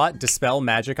spell slot, Dispel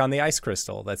Magic on the Ice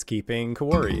Crystal. That's keeping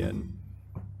Kaori in.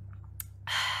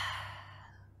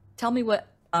 Tell me what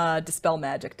Dispel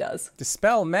Magic does.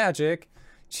 Dispel Magic.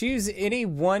 Choose any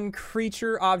one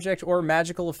creature, object, or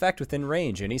magical effect within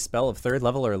range. Any spell of 3rd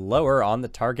level or lower on the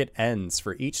target ends.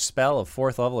 For each spell of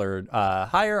 4th level or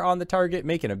higher on the target,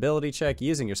 make an ability check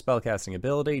using your spellcasting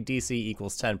ability. DC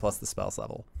equals 10 plus the spell's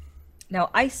level. Now,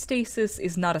 Ice Stasis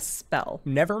is not a spell.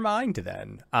 Never mind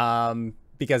then.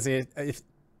 Because it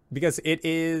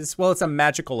is, well, it's a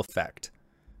magical effect.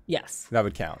 Yes. That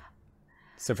would count.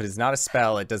 So if it is not a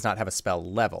spell, it does not have a spell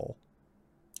level.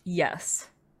 Yes.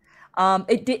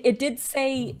 It did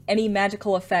say any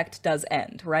magical effect does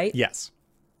end, right? Yes.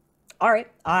 All right.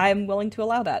 I'm willing to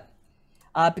allow that.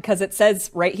 Because it says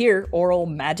right here, Oral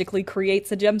magically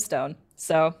creates a gemstone.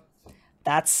 So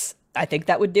I think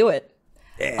that would do it.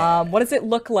 Yeah. What does it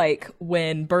look like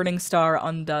when Burning Star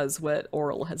undoes what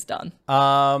Oral has done?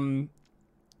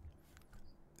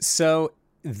 So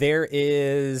there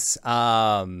is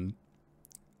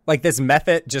like this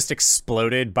method just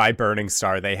exploded by Burning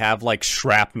Star. They have like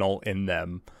shrapnel in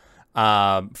them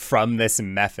from this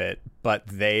method, but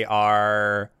they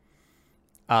are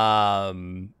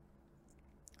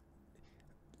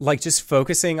like just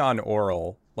focusing on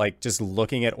Oral. like just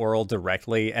looking at Oral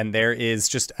directly, and there is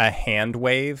just a hand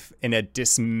wave in a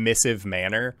dismissive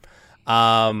manner,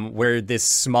 where this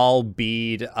small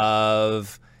bead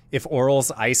of, if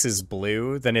Oral's ice is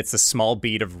blue, then it's a small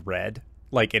bead of red.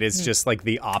 Like it is just like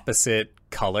the opposite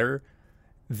color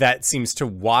that seems to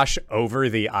wash over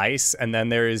the ice, and then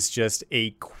there is just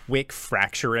a quick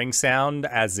fracturing sound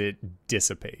as it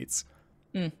dissipates.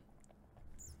 And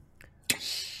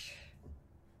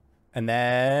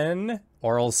then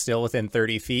Oral's still within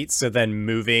 30 feet, so then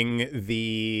moving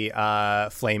the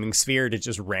flaming sphere to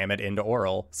just ram it into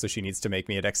Oral, so she needs to make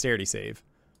me a dexterity save.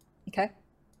 Okay.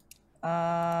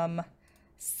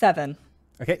 7.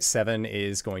 Okay, 7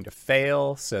 is going to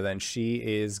fail, so then she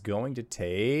is going to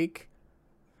take...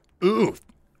 Ooh,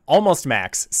 almost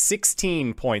max.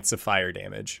 16 points of fire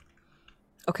damage.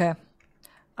 Okay.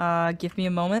 Give me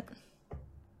a moment.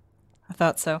 I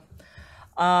thought so.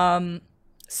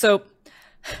 So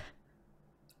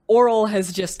Oral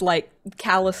has just like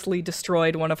callously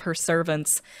destroyed one of her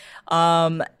servants.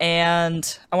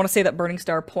 And I want to say that Burning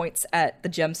Star points at the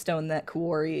gemstone that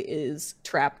Kuori is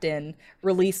trapped in,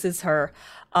 releases her.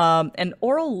 And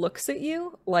Oral looks at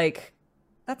you like,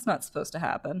 that's not supposed to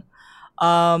happen.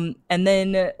 And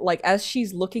then, like, as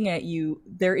she's looking at you,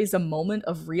 there is a moment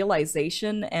of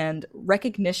realization and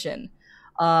recognition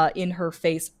in her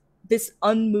face. This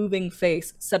unmoving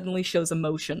face suddenly shows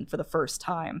emotion for the first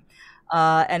time.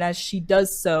 And as she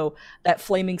does so, that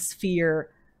flaming sphere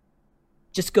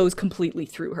just goes completely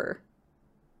through her.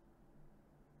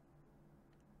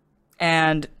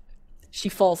 And she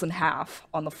falls in half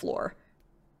on the floor.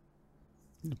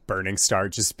 Burning Star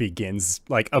just begins,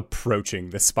 like, approaching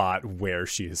the spot where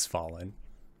she has fallen.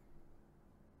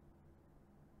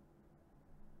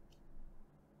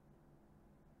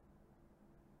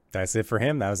 That's it for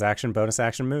him. That was action, bonus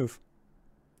action, move.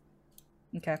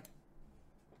 Okay.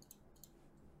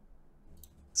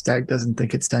 Stag doesn't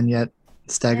think it's done yet.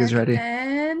 Stag is ready.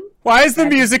 And Why is the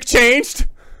music changed?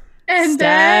 Stag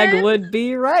then... would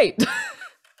be right.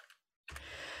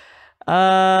 Death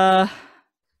I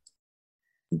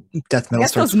metal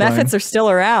guess starts those methods are still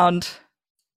around.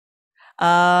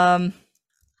 The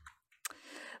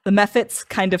methods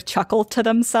kind of chuckle to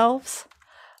themselves.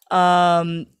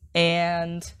 And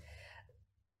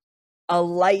a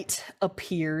light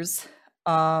appears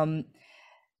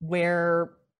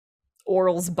where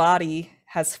Oral's body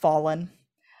has fallen.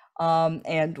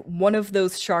 And one of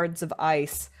those shards of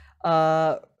ice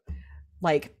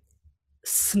like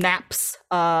snaps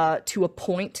to a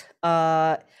point,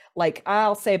 like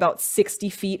I'll say about 60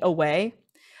 feet away.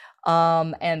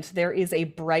 And there is a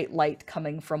bright light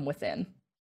coming from within.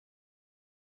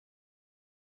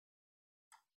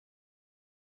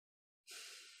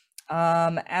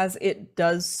 As it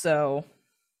does so,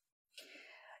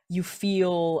 you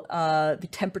feel the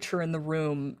temperature in the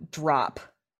room drop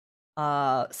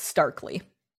starkly.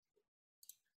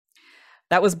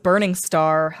 That was Burning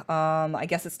Star. I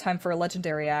guess it's time for a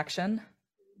legendary action.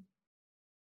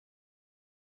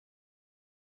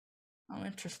 Oh,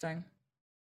 interesting.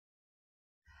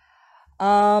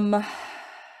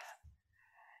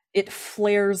 It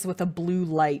flares with a blue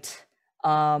light.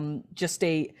 Just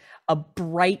a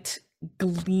bright,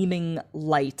 gleaming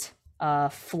light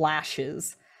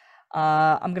flashes.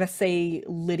 I'm gonna say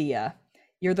Lydia.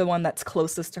 You're the one that's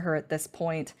closest to her at this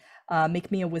point.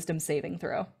 Make me a wisdom saving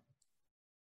throw.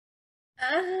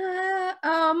 Hold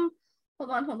on.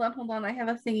 I have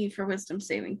a thingy for wisdom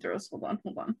saving throws. Hold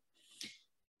on.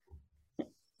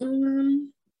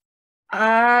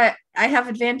 I have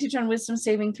advantage on wisdom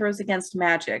saving throws against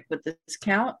magic. Would this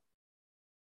count?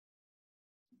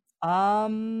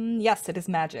 Yes, it is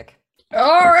magic.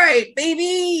 All right,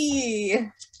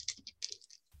 baby.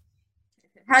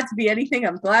 If it had to be anything,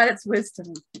 I'm glad it's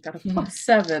wisdom. I got a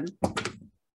 +7.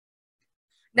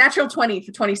 Natural 20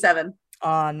 for 27.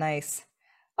 Ah, nice.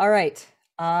 All right.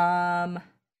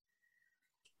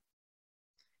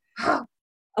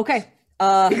 Okay. Be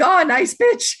gone, nice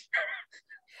bitch.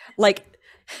 Like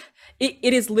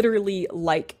it is literally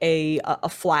like a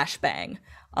flashbang.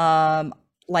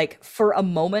 Like for a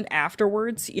moment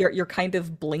afterwards, you're kind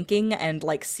of blinking and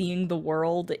like seeing the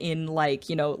world in like,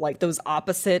 you know, like those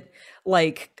opposite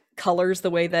like colors, the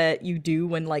way that you do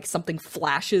when like something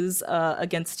flashes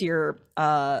against your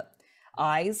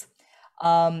eyes.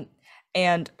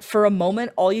 And for a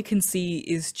moment, all you can see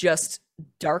is just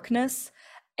darkness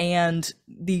and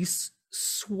these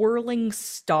swirling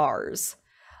stars.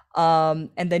 And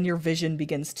then your vision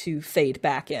begins to fade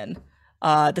back in.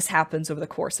 This happens over the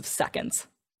course of seconds.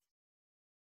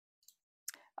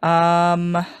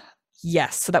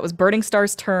 Yes, so that was Burning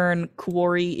Star's turn.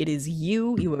 Kuori, it is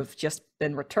you. You have just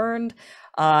been returned,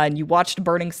 and you watched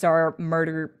Burning Star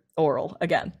murder Oral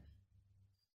again.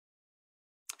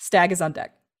 Stag is on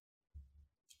deck.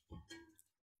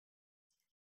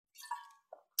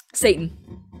 Satan.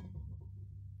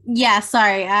 Yeah,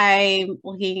 sorry, I'm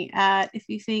looking at a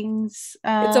few things.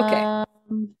 It's okay.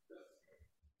 And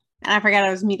I forgot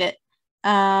I was muted.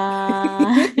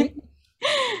 Bleep,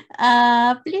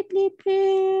 bleep,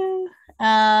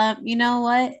 bleep. You know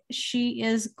what? She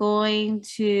is going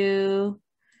to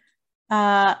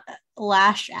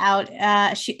lash out.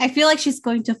 I feel like she's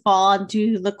going to fall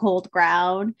onto the cold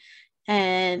ground,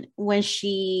 and when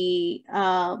she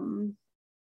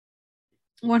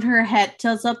when her head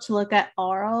tilts up to look at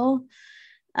Oral,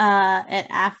 and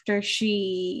after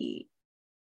she,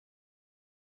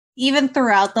 even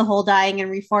throughout the whole dying and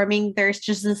reforming, there's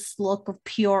just this look of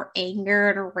pure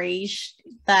anger and rage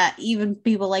that even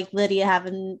people like Lydia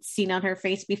haven't seen on her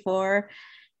face before.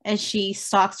 And she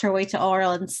stalks her way to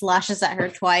Oral and slashes at her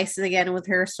twice again with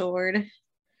her sword.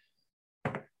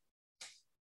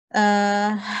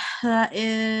 That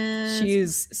is... She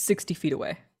is 60 feet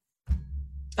away.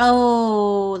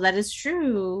 Oh, that is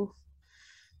true.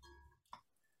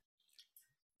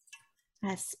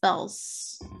 That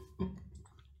spells.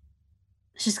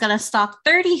 She's gonna stalk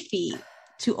 30 feet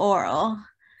to Oral.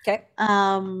 Okay.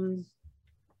 And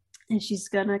she's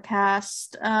gonna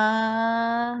cast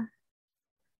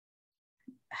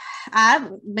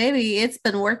maybe it's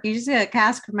been working. She's gonna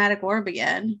cast Chromatic Orb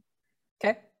again.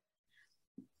 Okay.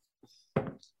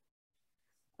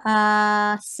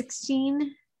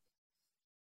 16.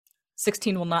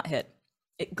 16 will not hit.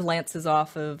 It glances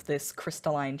off of this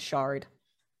crystalline shard.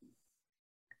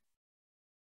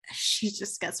 She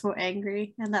just gets more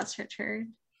angry, and that's her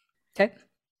turn. Okay.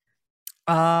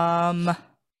 That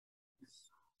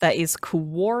is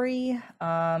Kuori.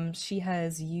 She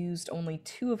has used only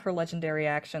 2 of her legendary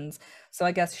actions, so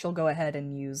I guess she'll go ahead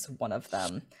and use one of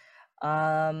them.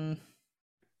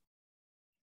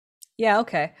 Yeah,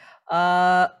 okay.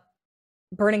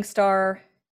 Burning Star,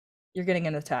 you're getting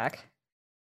an attack.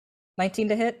 19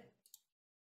 to hit.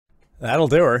 That'll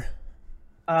do her.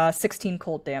 16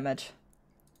 cold damage.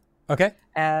 Okay.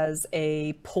 As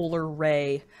a polar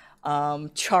ray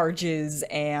charges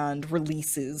and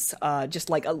releases just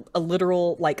like a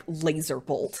literal like laser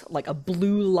bolt, like a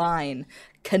blue line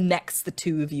connects the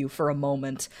two of you for a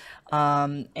moment,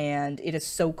 and it is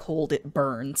so cold it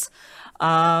burns.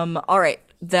 All right,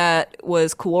 that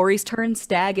was Kuori's turn.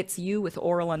 Stag, it's you with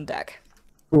Oral on deck.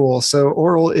 Cool. So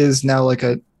Oral is now like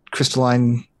a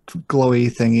crystalline glowy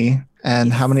thingy.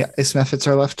 And how many ice methods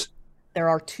are left? There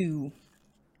are 2.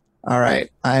 All right.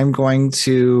 I'm going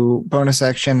to bonus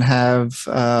action have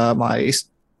my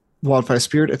Wildfire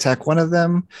Spirit attack one of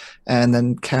them, and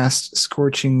then cast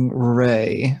Scorching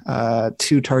Ray,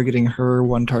 2 targeting her,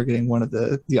 1 targeting one of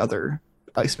the other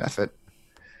ice method.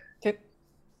 Okay.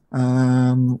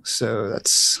 So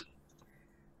that's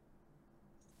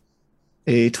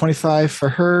a 25 for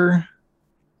her,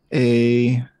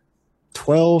 a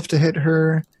 12 to hit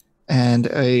her, and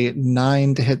a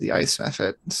 9 to hit the ice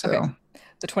method. So. Okay.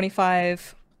 The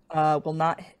 25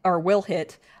 will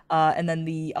hit, and then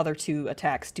the other 2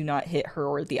 attacks do not hit her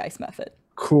or the ice method.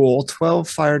 Cool. 12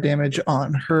 fire damage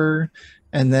on her.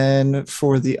 And then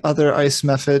for the other ice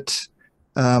method,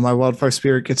 my Wildfire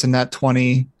Spirit gets a nat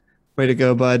 20. Way to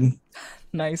go, bud.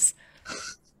 Nice.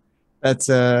 That's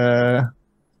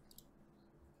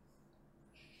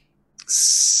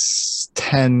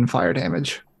 10 fire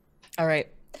damage. All right.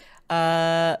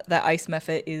 That ice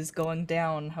method is going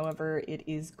down. However, it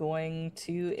is going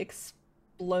to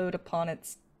explode upon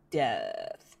its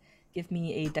death. Give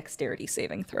me a dexterity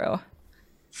saving throw.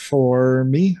 For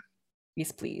me?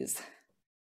 Yes, please.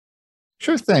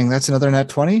 Sure thing. That's another nat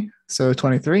 20. So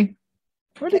 23.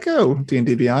 Where'd it go,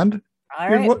 D&D Beyond? All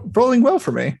You're right. rolling well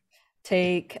for me.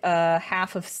 Take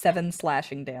half of 7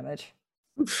 slashing damage.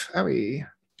 Oof, owie.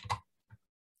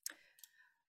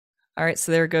 All right,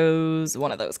 so there goes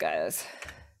one of those guys.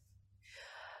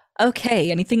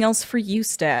 Okay, anything else for you,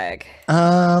 Stag?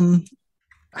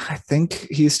 I think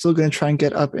he's still going to try and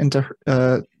get up into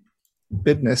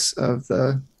business of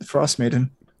the Frost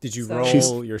Maiden. Did you So-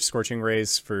 roll your Scorching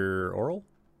Rays for Oral?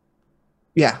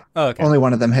 Yeah, Oh, okay. only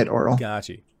one of them hit Oral. Got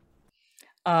you.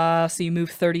 So you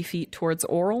move 30 feet towards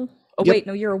Oral? Oh, Yep. wait,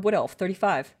 no, you're a Wood Elf,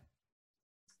 35.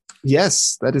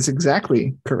 Yes, that is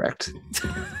exactly correct.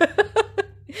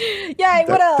 Yay,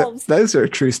 Wood That- Elves! those are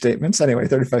true statements. Anyway,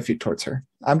 35 feet towards her.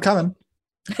 I'm coming.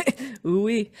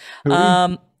 Ooh-wee. Ooh-wee.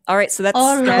 All right, so that's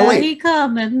Already Stag.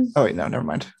 coming. Oh, wait, no, never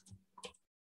mind.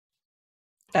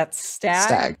 That's Stag.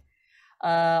 Stag.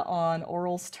 On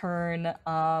Oral's turn,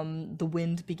 the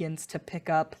wind begins to pick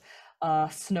up,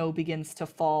 snow begins to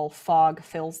fall, fog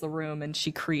fills the room, and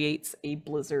she creates a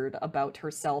blizzard about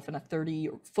herself in a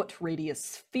 30-foot radius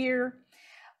sphere.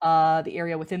 The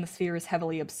area within the sphere is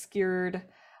heavily obscured.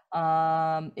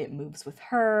 It moves with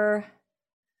her.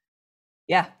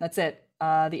 Yeah, that's it.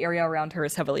 The area around her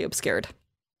is heavily obscured.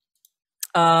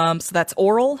 So that's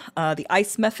Oral. The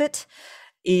Ice Mephit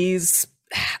is,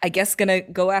 I guess, gonna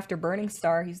go after Burning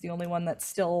Star. He's the only one that's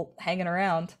still hanging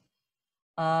around.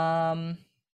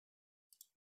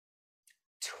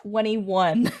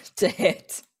 21 to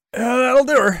hit. That'll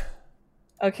do her.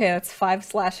 Okay, that's 5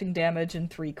 slashing damage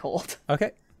and 3 cold.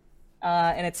 Okay.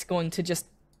 And it's going to just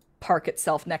park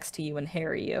itself next to you and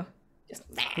harry you. Just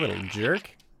Little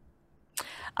jerk.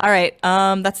 all right.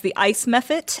 That's the Ice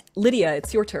Mephit. Lydia,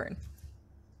 it's your turn.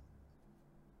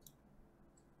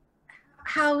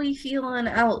 How we feeling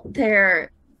out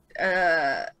there?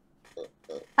 I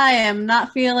am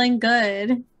not feeling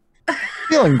good.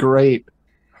 Feeling great.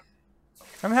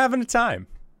 I'm having a time.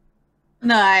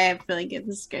 No, I am feeling good.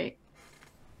 This is great.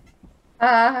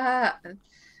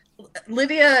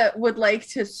 Lydia would like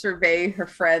to survey her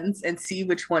friends and see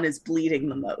which one is bleeding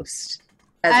the most.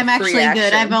 I'm actually good.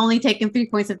 action. I've only taken 3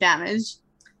 points of damage.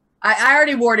 I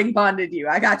already warding bonded you.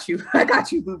 I got you. I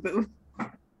got you, boo boo.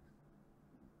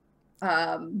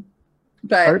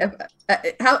 But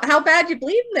how bad you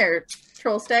bleeding there,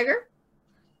 Troll Stagger?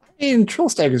 I mean, Troll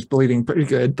Stagger's bleeding pretty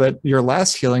good, but your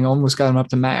last healing almost got him up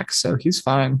to max, so he's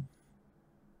fine.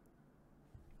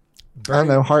 I don't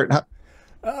know, Heart.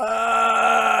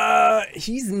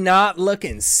 He's not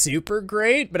looking super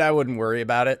great, but I wouldn't worry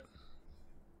about it.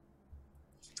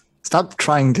 Stop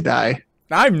trying to die.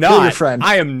 I'm Kill your not. friend.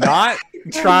 I am not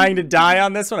trying to die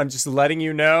on this one. I'm just letting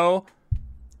you know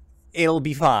it'll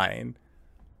be fine.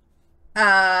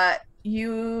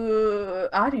 You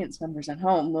audience members at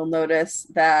home will notice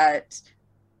that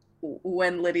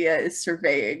when Lydia is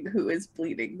surveying who is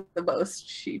bleeding the most,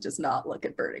 she does not look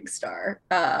at Burning Star.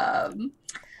 But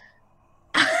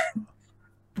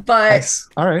Nice.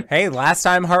 All right. Hey, last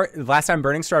time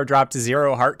Burning Star dropped to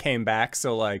 0, Heart came back,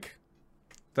 so like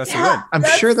that's Yeah. good. I'm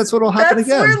sure that's what will happen that's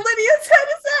again. where Lydia's head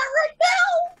is at right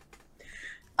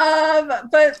now.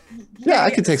 But Yeah,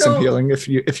 I can take some healing if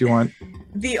you want.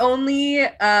 The only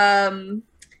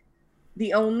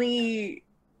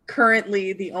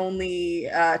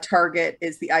target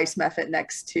is the Ice Mephit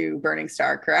next to Burning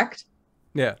Star, correct?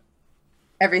 Yeah.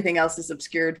 Everything else is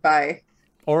obscured by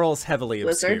Oral's heavily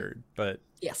Blizzard? obscured, but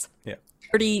Yes. yeah.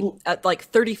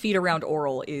 30 feet around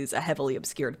Oral is a heavily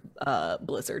obscured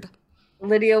blizzard.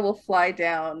 Lydia will fly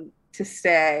down to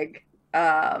Stag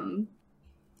and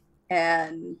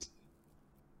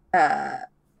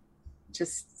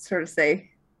just sort of say,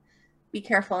 be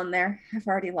careful in there. I've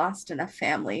already lost enough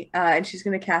family. And she's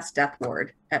going to cast Death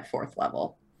Ward at 4th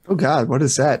level. Oh God, what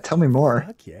is that? Tell me more.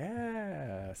 Fuck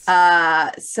yes.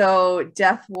 So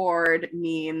Death Ward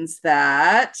means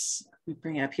that, let me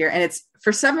bring it up here, and it's,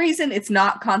 for some reason, it's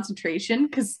not concentration,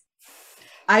 because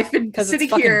I've been sitting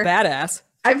it's fucking here. badass.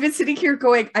 I've been sitting here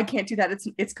going, I can't do that.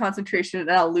 It's concentration, and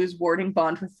I'll lose warding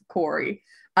bond with Corey.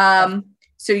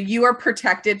 So you are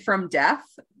protected from death.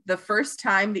 The first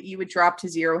time that you would drop to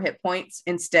 0 hit points,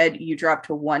 instead you drop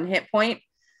to 1 hit point,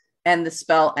 and the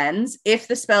spell ends. If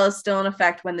the spell is still in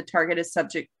effect when the target is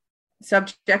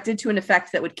subjected to an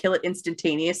effect that would kill it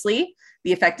instantaneously,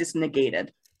 the effect is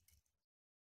negated.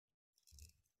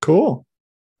 Cool.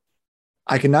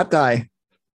 I cannot die.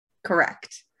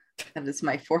 Correct. That is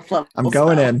my 4th level. I'm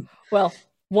going spell. in. Well,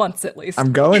 once at least.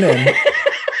 I'm going in.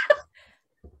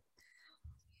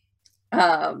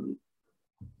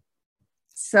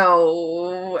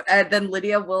 So and then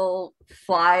Lydia will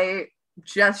fly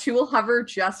she will hover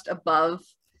just above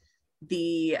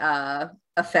the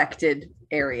affected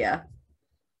area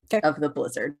of the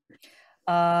blizzard.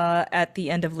 At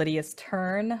the end of Lydia's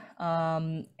turn,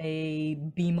 a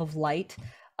beam of light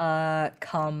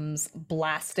comes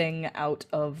blasting out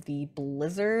of the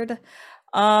blizzard.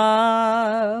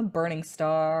 Burning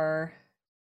Star.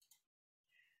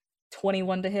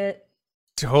 21 to hit.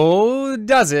 Oh,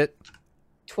 does it?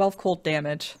 12 cold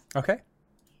damage. Okay.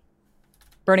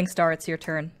 Burning Star, it's your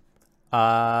turn.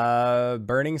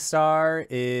 Burning Star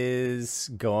is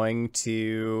going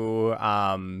to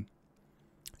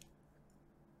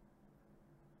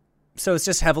so it's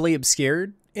just heavily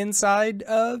obscured inside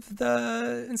of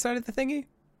the thingy?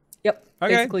 Yep.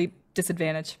 Okay. Basically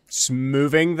disadvantage. Just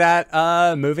moving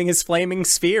his flaming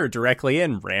sphere directly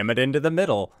in, ram it into the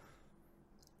middle.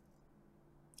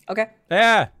 Okay.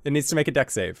 Yeah, it needs to make a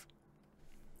dex save.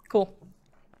 Cool.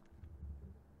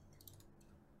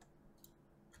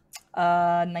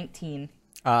 19.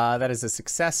 That is a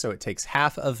success, so it takes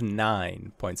half of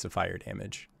 9 points of fire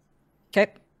damage.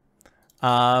 Okay.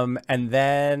 And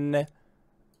then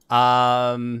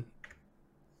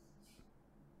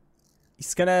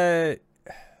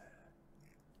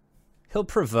he'll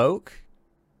provoke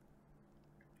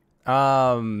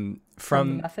from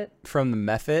the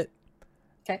Mephit.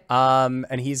 Okay.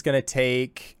 And he's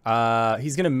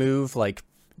gonna move like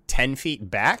 10 feet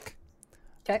back.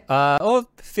 Okay.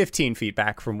 15 feet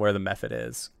back from where the Mephit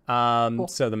is. Cool.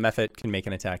 So the Mephit can make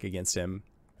an attack against him.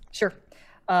 Sure.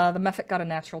 The Mephit got a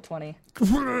natural 20.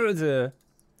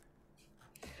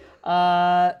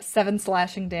 7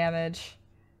 slashing damage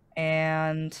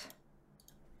and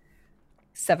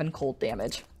 7 cold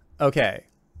damage. Okay.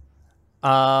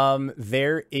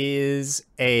 There is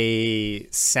a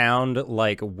sound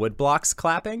like wood blocks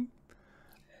clapping.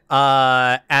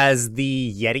 As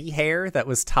the Yeti hair that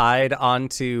was tied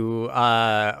onto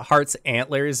Heart's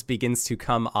antlers begins to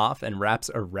come off and wraps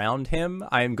around him,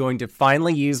 I am going to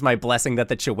finally use my blessing that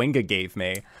the Chewinga gave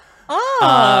me.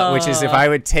 Oh. Which is if I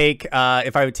would take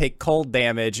cold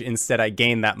damage, instead I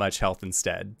gain that much health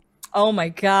instead. Oh my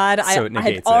god. So I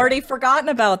had already forgotten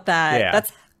about that. Yeah.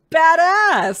 That's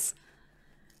badass.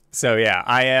 So yeah,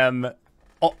 I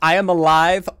am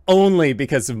alive only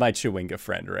because of my Chewinga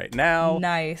friend right now.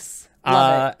 Nice.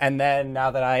 Love it. And then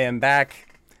now that I am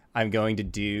back, I'm going to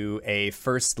do a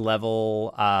first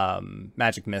level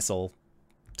magic missile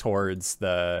towards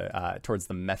the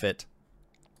Mephit.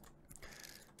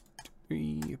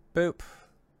 Boop.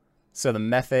 So the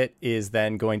Mephit is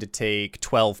then going to take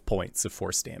 12 points of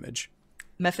force damage.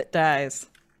 Mephit dies.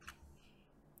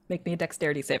 Make me a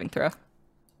dexterity saving throw.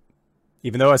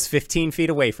 Even though I was 15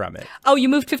 feet away from it. Oh, you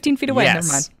moved 15 feet away. Yes.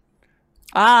 Never mind.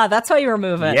 Ah, that's how you were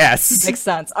moving. Yes. Makes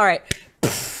sense. All right.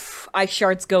 Ice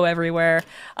shards go everywhere.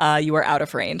 You are out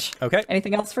of range. Okay.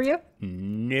 Anything else for you?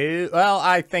 No. Well,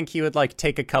 I think he would like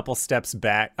take a couple steps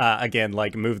back. Again,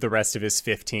 like move the rest of his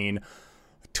 15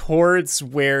 towards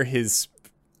where his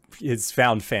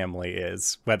found family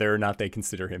is, whether or not they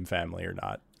consider him family or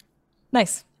not.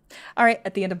 Nice. All right,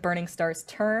 at the end of Burning Star's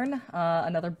turn,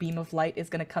 another beam of light is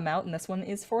going to come out, and this one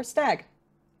is for Stag.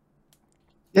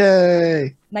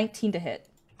 Yay! 19 to hit.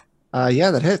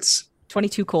 Yeah, that hits.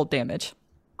 22 cold damage.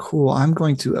 Cool. I'm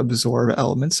going to absorb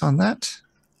elements on that.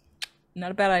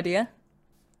 Not a bad idea.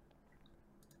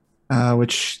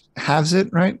 Which halves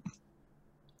it, right?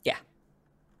 Yeah.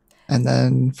 And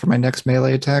then for my next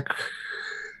melee attack,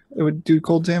 it would do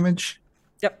cold damage.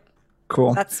 Yep.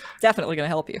 Cool. That's definitely going to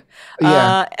help you.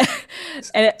 Yeah.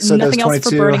 And so nothing does 22 else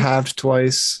for burning halved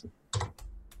twice.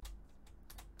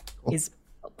 Cool. is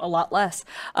a lot less.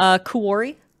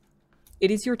 Kuori,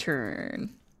 it is your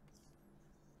turn.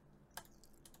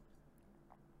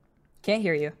 Can't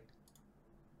hear you.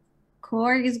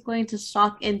 Korg is going to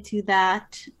stalk into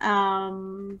that.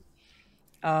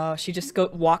 She just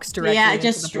walks directly. Yeah, into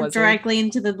just the blizzard. directly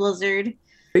into the blizzard.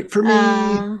 Wait for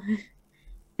me.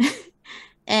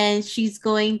 And she's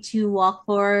going to walk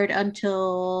forward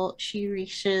until she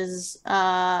reaches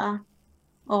Oral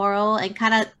and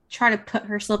kind of try to put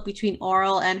herself between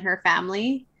Oral and her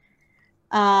family.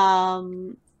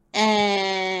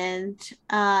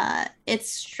 It's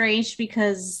strange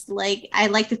because like I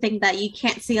like to think that you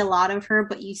can't see a lot of her,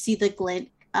 but you see the glint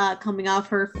coming off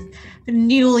her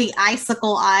newly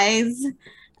icicle eyes.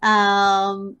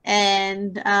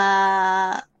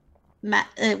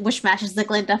 Which matches the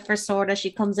glint of her sword as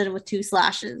she comes in with 2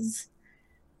 slashes.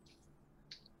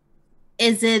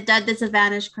 Is it at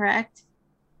disadvantage, correct?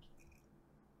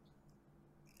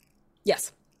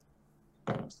 Yes.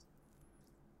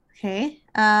 Okay.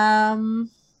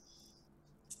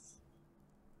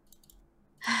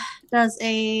 Does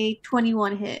a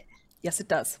 21 hit? Yes, it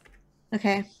does.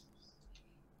 Okay.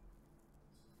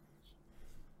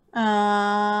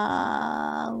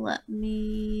 Let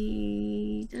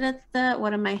me.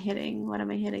 What am I hitting? What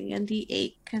am I hitting? A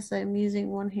D8 because I'm using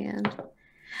one hand.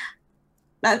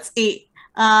 That's 8.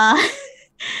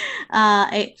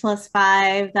 8 plus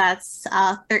 5. That's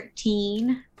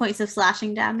 13 points of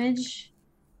slashing damage.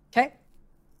 Okay.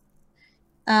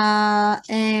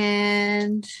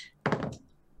 And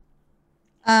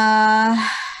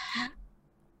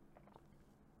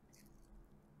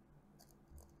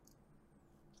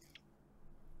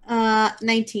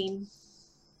 19.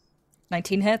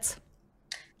 19 hits.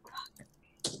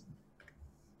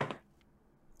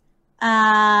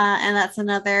 And that's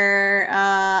another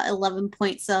 11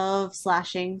 points of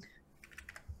slashing.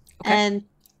 Okay. And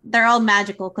they're all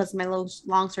magical because my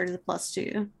longsword is a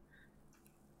 +2.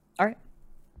 All right.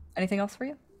 Anything else for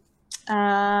you?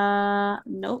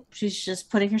 Nope. She's just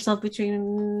putting herself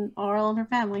between Oral and her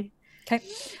family. Okay.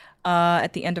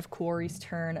 At the end of Quarry's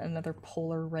turn, another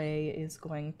polar ray is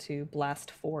going to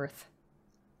blast forth.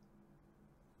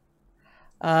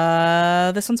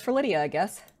 This one's for Lydia, I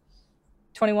guess.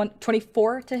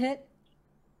 24 to hit.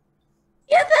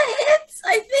 Yeah, that hits,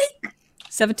 I think.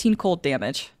 17 cold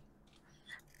damage.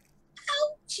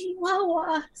 Ow,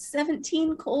 Chihuahua.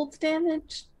 17 cold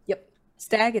damage. Yep.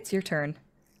 Stag, it's your turn.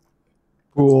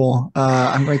 Cool.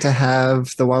 I'm going to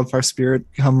have the wildfire spirit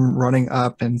come running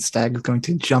up, and Stag is going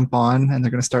to jump on, and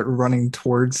they're going to start running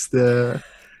towards the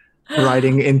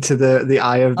riding into the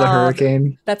eye of the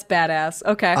hurricane. That's badass.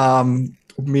 Okay.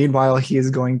 Meanwhile, he is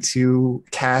going to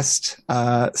cast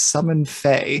Summon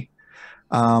Fey.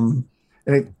 And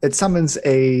it summons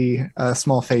a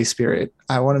small Fey spirit.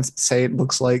 I want to say it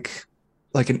looks like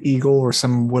an eagle or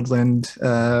some woodland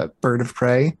bird of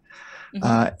prey.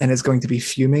 And it's going to be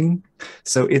fuming.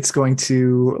 So it's going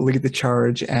to lead the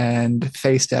charge and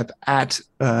Fey step at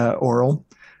Oral,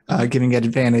 giving it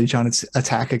advantage on its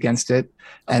attack against it.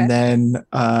 Okay. And then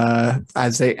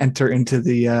as they enter into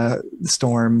the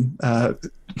storm,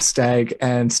 Stag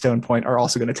and Stone Point are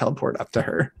also going to teleport up to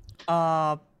her.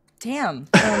 Damn.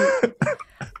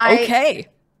 Okay.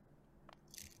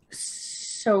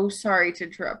 So sorry to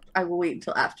interrupt. I will wait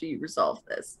until after you resolve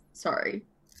this. Sorry.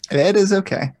 It is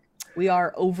okay. We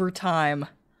are over time.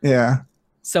 Yeah.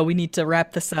 So we need to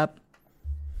wrap this up.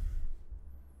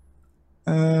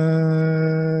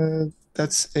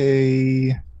 That's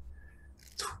a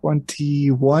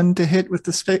 21 to hit with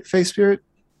the Fey Spirit.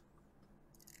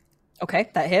 Okay,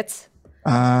 that hits.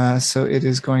 So it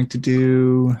is going to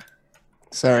do...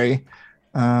 Sorry.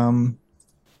 Let's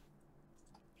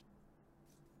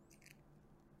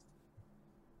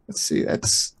see,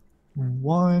 that's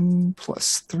 1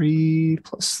 plus 3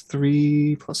 plus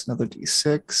 3 plus another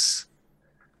d6.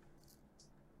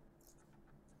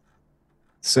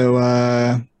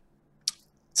 So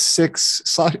 6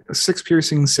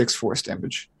 piercing, 6 force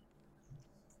damage.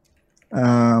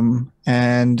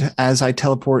 And as I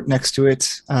teleport next to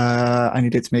it, I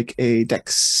need it to make a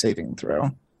dex saving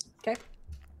throw. Okay.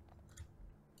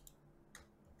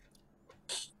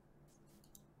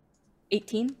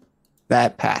 $18.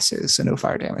 That passes, so no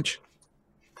fire damage.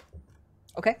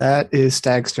 Okay. That is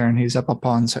Stag's turn. He's up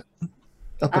upon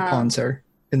her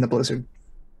in the blizzard.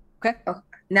 Okay. Oh,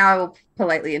 now I will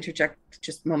politely interject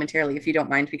just momentarily, if you don't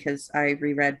mind, because I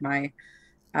reread my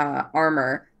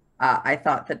armor. I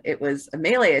thought that it was a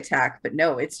melee attack, but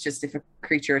no, it's just if a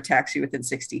creature attacks you within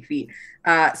 60 feet.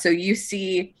 So you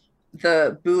see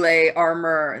the boulette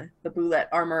armor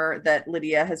that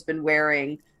Lydia has been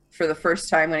wearing for the first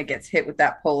time when it gets hit with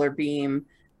that polar beam.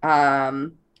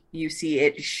 You see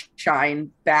it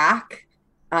shine back,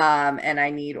 and I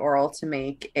need Oral to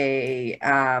make a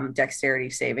dexterity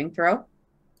saving throw.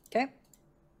 Okay.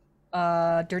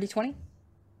 Dirty 20?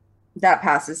 That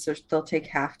passes, so they'll take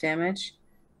half damage.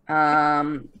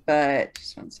 But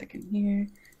just 1 second here.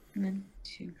 1,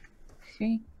 2,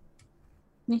 3.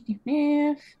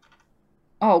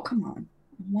 Oh, come on.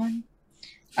 1.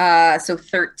 So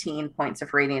 13 points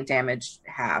of radiant damage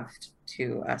halved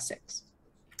to 6.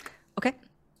 Okay.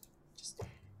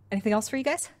 Anything else for you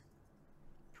guys?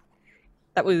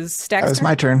 That was Stag's That was turn?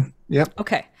 my turn. Yep.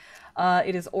 Okay.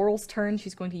 It is Oral's turn.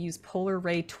 She's going to use Polar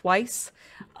Ray twice.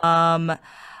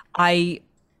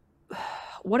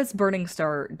 What is Burning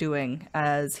Star doing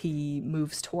as he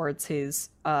moves towards his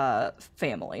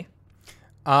family?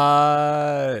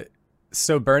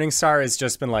 So Burning Star has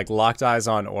just been like locked eyes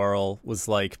on Oral, was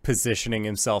like positioning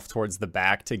himself towards the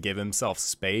back to give himself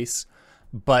space.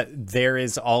 But there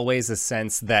is always a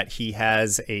sense that he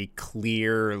has a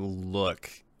clear look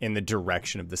in the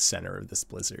direction of the center of this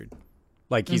blizzard.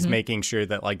 Like he's making sure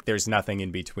that like there's nothing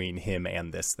in between him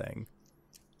and this thing.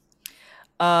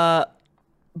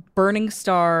 Burning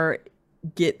Star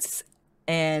gets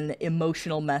an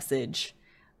emotional message,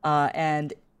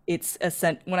 and it's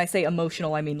when I say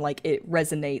emotional, I mean like it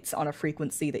resonates on a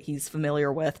frequency that he's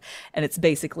familiar with, and it's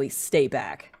basically stay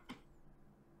back.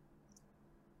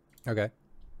 Okay.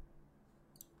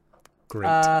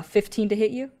 Great. 15 to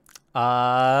hit you?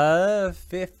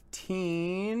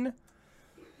 15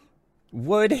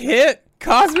 would hit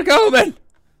Cosmic Omen.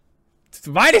 It's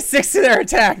 -6 to their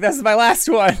attack. That's my last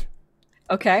one.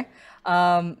 Okay.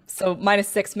 So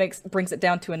 -6 brings it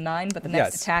down to a 9, but the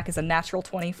next attack is a natural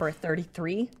 20 for a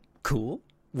 33. Cool.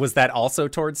 Was that also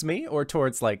towards me or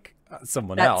towards like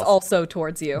someone else? That's also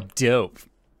towards you. Dope.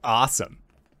 Awesome.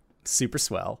 Super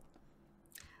swell.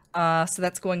 So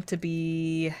that's going to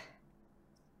be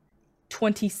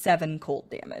 27 cold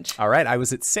damage. All right, I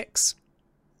was at 6.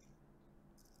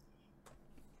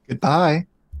 Goodbye.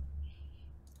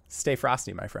 Stay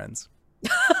frosty, my friends.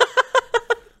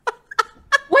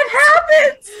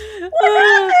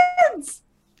 happens?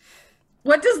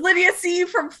 What does Lydia see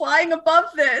from flying above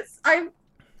this? I'm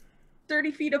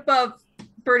 30 feet above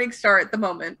Burning Star at the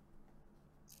moment.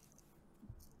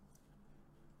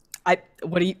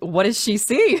 What does she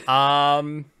see?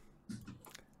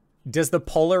 Does the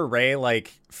polar ray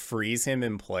like freeze him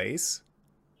in place?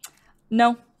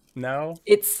 No. No?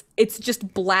 It's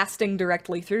just blasting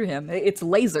directly through him. It's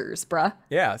lasers, bruh.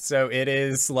 Yeah, so it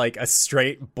is like a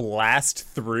straight blast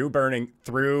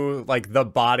through like the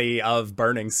body of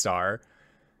Burning Star.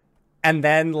 And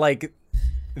then like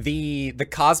the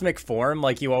cosmic form,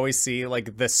 like you always see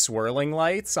like the swirling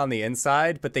lights on the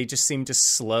inside, but they just seem to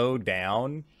slow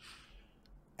down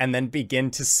and then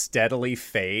begin to steadily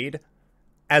fade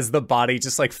as the body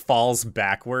just like falls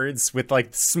backwards with like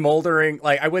smoldering,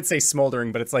 like I would say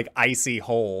smoldering, but it's like icy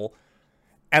hole.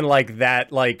 And like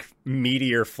that like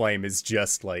meteor flame is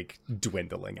just like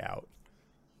dwindling out.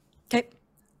 Okay.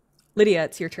 Lydia,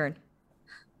 it's your turn.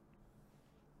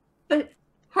 The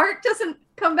heart doesn't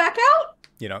come back out?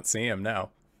 You don't see him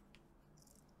now.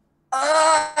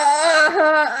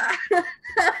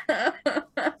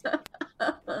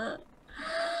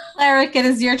 Cleric, it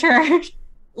is your turn.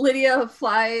 Lydia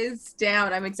flies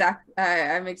down. I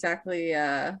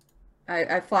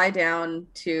fly down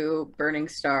to Burning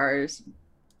Star's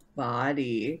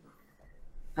body.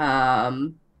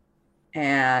 And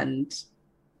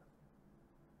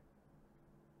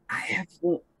I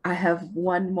have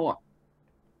one more.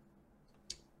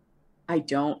 I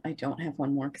don't have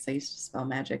one more because I used to spell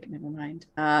magic. Never mind.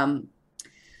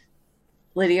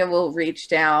 Lydia will reach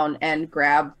down and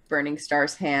grab Burning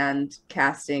Star's hand,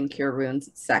 casting Cure Wounds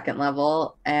at 2nd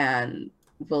level, and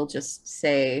will just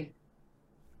say,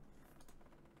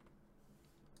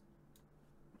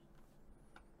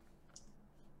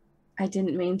 I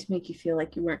didn't mean to make you feel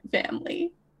like you weren't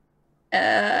family.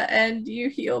 And you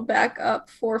heal back up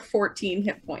for 14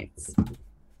 hit points.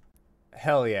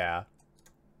 Hell yeah.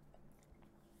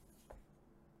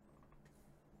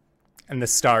 And the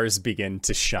stars begin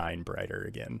to shine brighter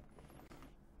again.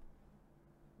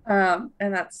 And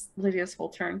that's Lydia's whole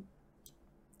turn.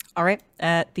 All right.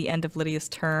 At the end of Lydia's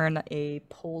turn, a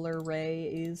polar ray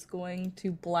is going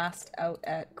to blast out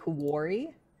at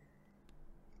Kuwari.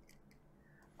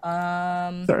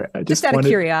 Sorry, I just out of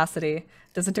curiosity,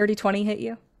 does a dirty 20 hit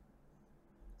you?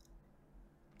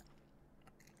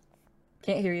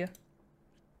 Can't hear you.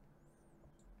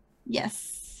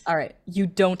 Yes. All right. You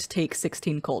don't take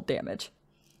 16 cold damage.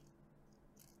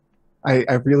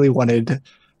 I really wanted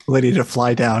Lydia to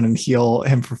fly down and heal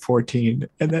him for 14,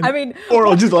 and then I mean,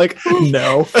 Oral just like,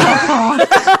 no.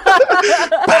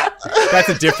 That's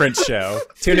a different show.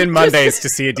 Tune in Mondays to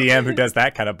see a DM who does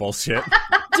that kind of bullshit.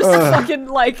 Just fucking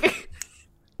like.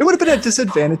 It would have been at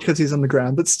disadvantage because he's on the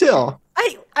ground, but still.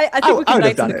 I think we can would have Knights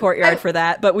in done the it. Courtyard for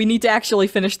that, but we need to actually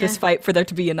finish this fight for there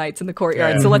to be a Knights in the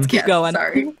Courtyard. So let's keep going.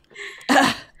 Sorry.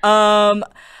 All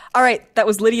right, that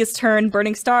was Lydia's turn.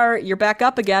 Burning Star, you're back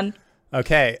up again.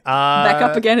 Okay. Back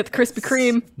up again at the Krispy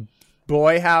Kreme.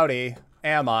 Boy howdy,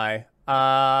 am I.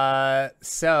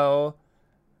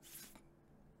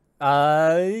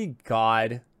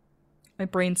 God. My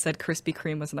brain said Krispy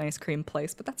Kreme was an ice cream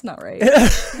place, but that's not right.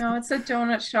 No, it's a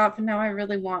donut shop, and now I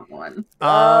really want one.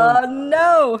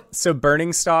 No! So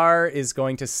Burning Star is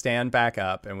going to stand back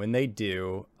up, and when they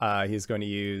do, he's going to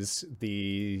use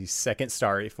the second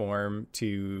starry form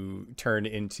to turn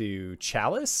into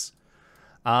Chalice.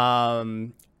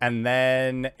 And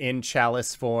then in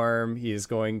Chalice form, he is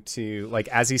going to, like,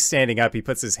 as he's standing up, he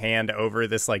puts his hand over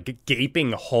this, like,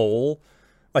 gaping hole.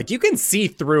 Like, you can see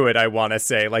through it, I want to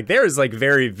say. Like, there is, like,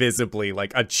 very visibly,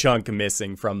 like, a chunk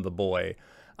missing from the boy.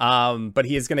 But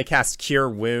he is going to cast Cure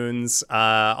Wounds,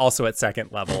 also at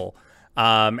 2nd level.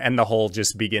 And the hole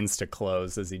just begins to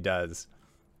close as he does.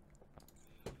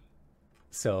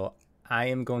 So, I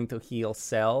am going to heal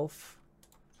self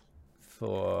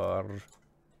for...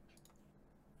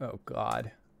 Oh,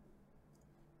 God.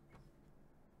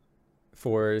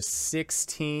 For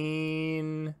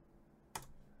 16...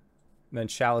 Then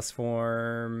Chalice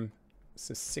form,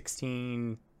 so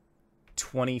 16,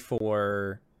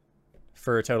 24,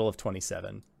 for a total of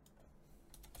 27.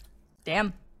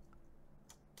 Damn.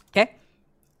 Okay.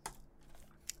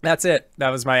 That's it. That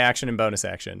was my action and bonus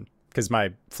action, because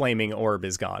my flaming orb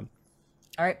is gone.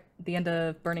 All right, at the end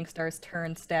of Burning Star's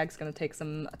turn, Stag's going to take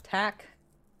some attack.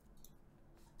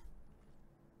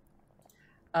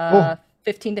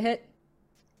 15 to hit.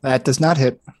 That does not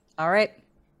hit. All right.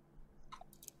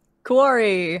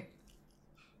 Kuwari.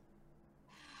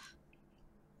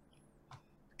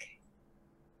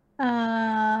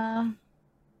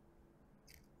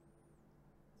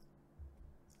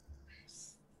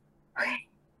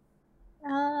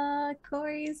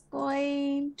 she's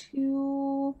going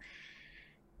to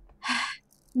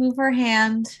move her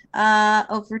hand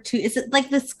over to, is it like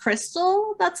this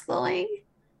crystal that's glowing?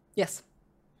 Yes.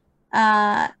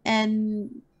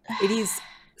 And It is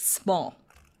small.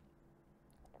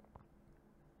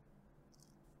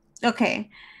 okay.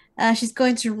 She's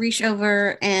going to reach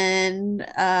over and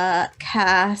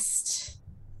cast.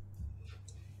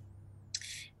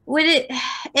 Would it,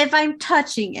 if I'm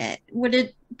touching it, would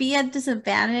it be at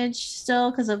disadvantage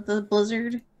still because of the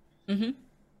blizzard? Mm-hmm.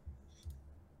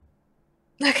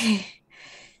 Okay.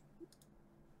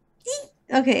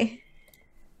 Okay.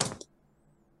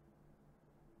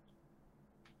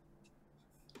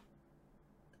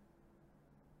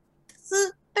 This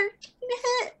is 13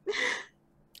 hit.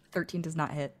 13 does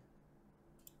not hit.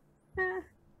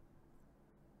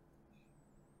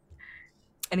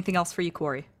 Anything else for you,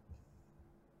 Corey?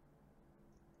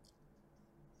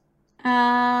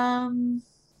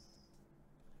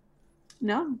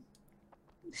 No.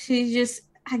 She just,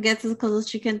 I guess, as close as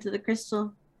she can to the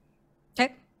crystal.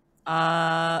 Okay.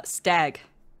 Stag.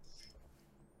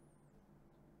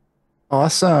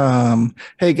 Awesome.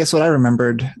 Hey, guess what I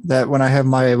remembered? That when I have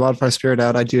my Wildfire Spirit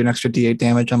out, I do an extra D8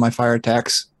 damage on my fire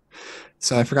attacks.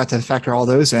 So I forgot to factor all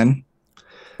those in.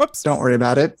 Whoops. Don't worry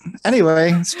about it.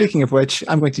 Anyway, speaking of which,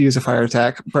 I'm going to use a fire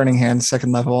attack, Burning Hand,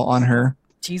 2nd level on her.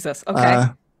 Jesus. Okay.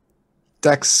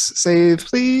 Dex save,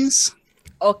 please.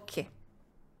 Okay.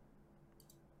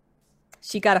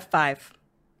 She got a 5.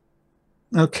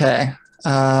 Okay.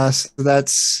 So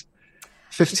that's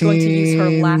 15. She's going to use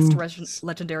her last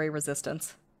legendary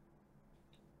resistance.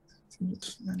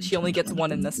 She only gets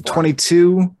 1 in this form.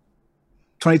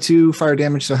 22 fire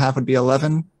damage, so half would be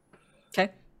 11.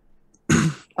 Okay.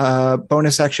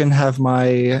 Bonus action, have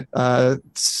my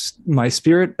my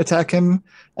spirit attack him,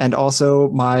 and also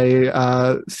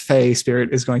my Fey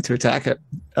spirit is going to attack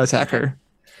her.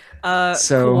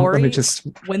 So Glory, let me just.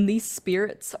 When these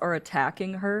spirits are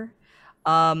attacking her,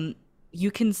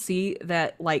 you can see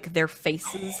that like their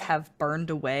faces have burned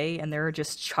away, and there are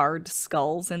just charred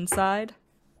skulls inside,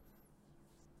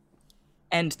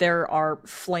 and there are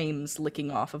flames licking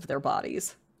off of their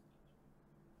bodies.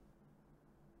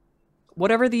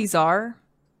 Whatever these are,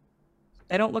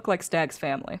 they don't look like Stag's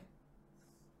family.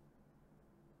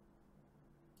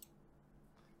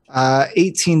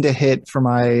 18 to hit for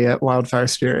my wildfire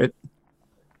spirit.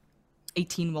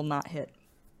 18 will not hit.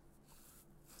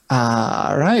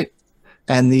 All right,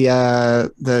 and the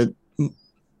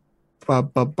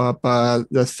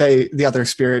other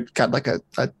spirit got like a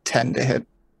 10 to hit.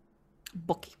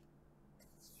 Bookie.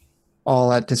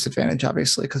 All at disadvantage,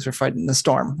 obviously, because we're fighting the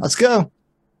storm. Let's go.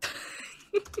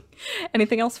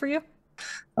 Anything else for you?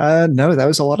 No, that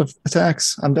was a lot of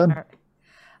attacks. I'm done.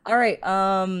 All right.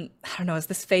 I don't know. Is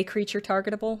this Fey creature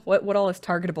targetable? What all is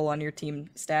targetable on your team,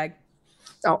 Stag?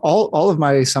 All of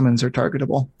my summons are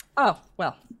targetable. Oh,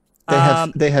 well.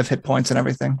 They have hit points and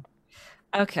everything.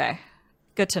 Okay.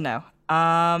 Good to know.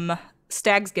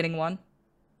 Stag's getting 1.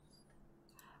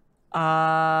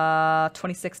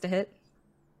 26 to hit.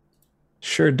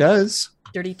 Sure does.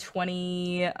 Dirty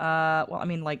 20. Well, I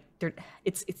mean, like,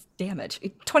 it's damage.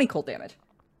 20 cold damage.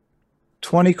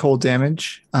 20 cold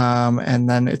damage, and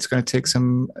then it's going to take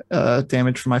some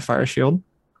damage from my fire shield.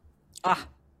 Ah.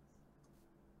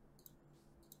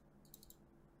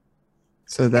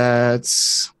 So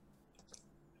that's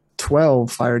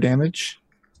 12 fire damage.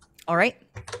 All right.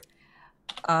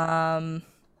 And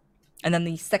then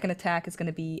the second attack is going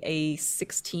to be a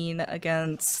 16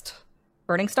 against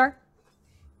Burning Star.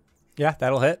 Yeah,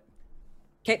 that'll hit.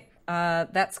 Okay.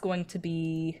 That's going to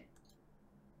be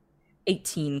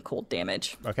 18 cold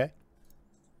damage. Okay.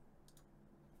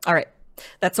 All right.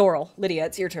 That's Oral. Lydia,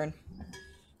 it's your turn.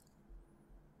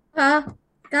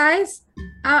 Guys,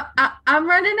 I'm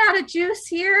running out of juice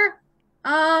here.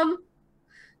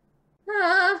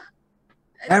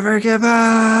 Never give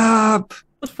up.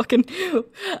 Fucking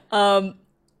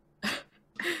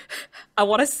I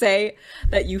want to say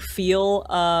that you feel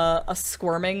a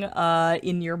squirming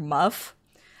in your muff,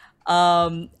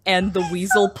 and the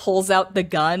weasel pulls out the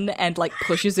gun and like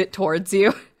pushes it towards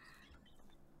you.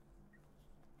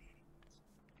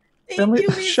 Show me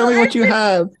what you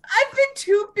have. I've been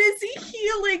too busy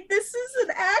healing. This is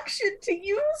an action to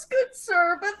use, good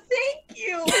sir, but thank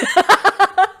you.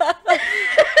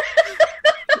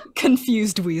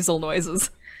 Confused weasel noises.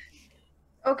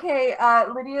 Okay,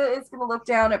 Lydia is going to look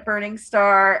down at Burning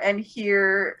Star and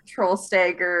hear Troll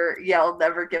Stagger yell,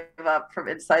 "Never give up," from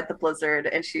inside the blizzard,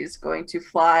 and she's going to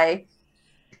fly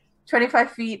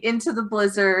 25 feet into the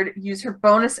blizzard, use her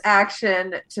bonus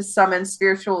action to summon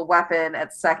Spiritual Weapon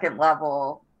at 2nd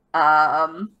level,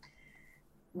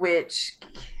 which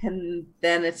can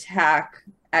then attack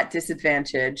at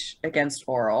disadvantage against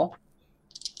Oral.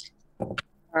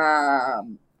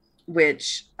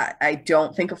 Which I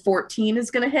don't think a 14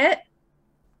 is going to hit.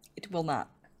 It will not.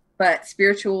 But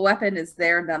spiritual weapon is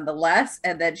there nonetheless,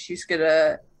 and then she's going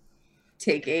to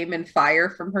take aim and fire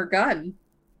from her gun.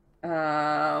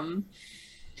 I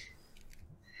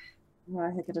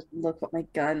gotta look what my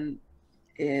gun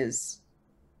is.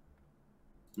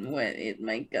 What is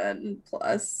my gun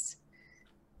plus?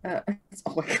 I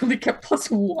only get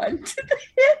 +1 to the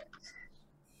hit.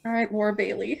 All right, Laura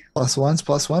Bailey.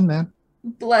 +1, man.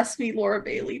 Bless me, Laura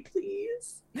Bailey,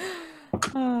 please.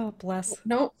 Oh, bless.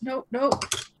 No.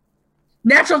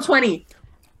 Natural 20.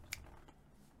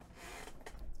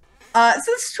 So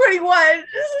this is 21.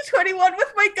 This is 21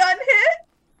 with my gun hit.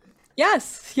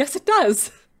 Yes, it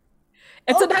does.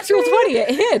 It's a natural 20.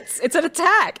 It hits. It's an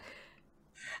attack.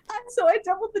 So I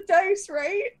doubled the dice,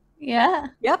 right? Yeah.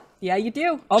 Yep. Yeah, you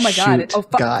do. Oh my god. Shoot, Oh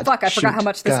God. fuck! I forgot how Shoot,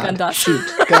 much this God. gun does. Shoot,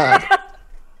 God.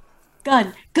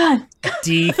 Gun.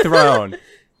 Dethrone.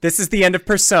 This is the end of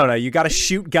Persona. You gotta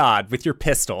shoot God with your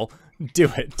pistol.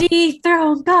 Do it.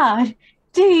 Dethrone God.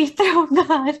 Dethrone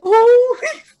God.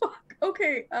 Holy fuck.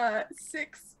 Okay,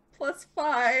 6 plus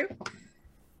 5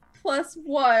 plus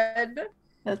 1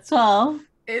 That's 12.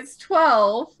 is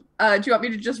 12. Do you want me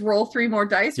to just roll 3 more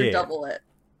dice or Yeah. double it?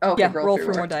 Okay, Yeah, roll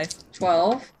 3 more dice.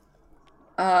 12.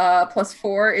 Plus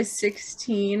 4 is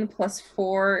 16. Plus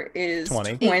 4 is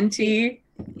 20.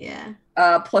 Yeah.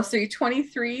 Plus 3,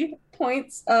 23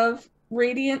 points of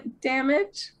radiant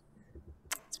damage.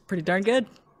 It's pretty darn good.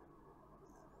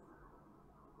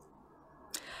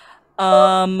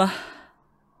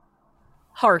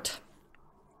 Heart.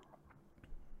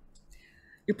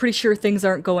 You're pretty sure things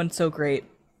aren't going so great.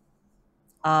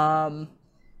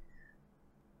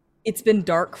 It's been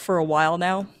dark for a while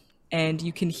now, and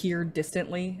you can hear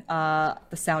distantly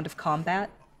the sound of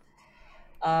combat.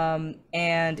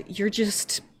 And you're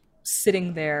just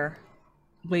sitting there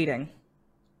waiting.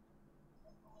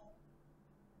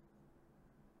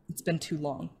 It's been too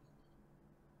long.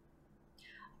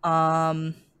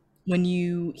 When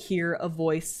you hear a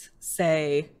voice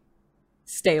say,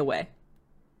 "Stay away."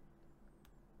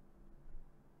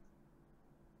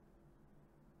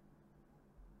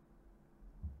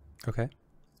 Okay.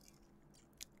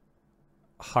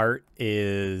 Heart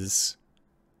is,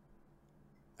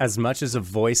 as much as a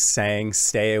voice saying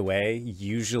stay away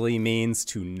usually means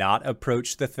to not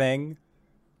approach the thing.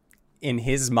 In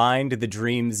his mind, the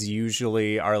dreams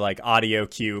usually are like audio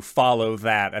cue, follow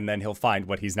that, and then he'll find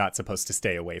what he's not supposed to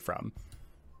stay away from.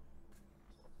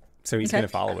 So he's going to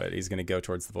follow it. He's going to go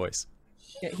towards the voice.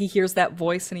 Yeah, he hears that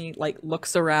voice and he like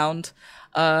looks around,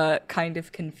 kind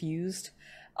of confused.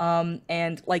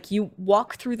 And like you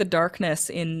walk through the darkness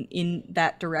in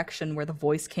that direction where the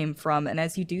voice came from, and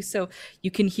as you do so, you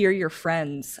can hear your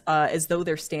friends as though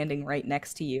they're standing right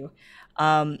next to you,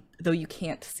 though you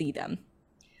can't see them.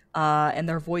 And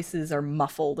their voices are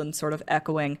muffled and sort of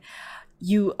echoing.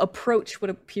 You approach what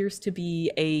appears to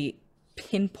be a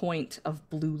pinpoint of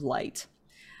blue light.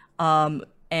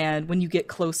 And when you get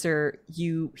closer,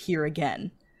 you hear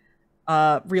again,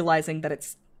 realizing that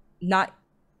it's not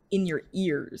in your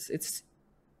ears, it's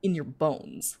in your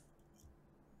bones.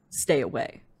 Stay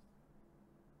away.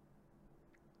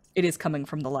 It is coming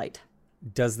from the light.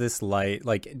 Does this light,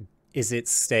 like, is it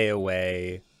stay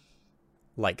away,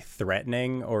 like,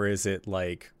 threatening, or is it,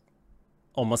 like,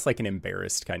 almost like an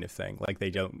embarrassed kind of thing? Like, they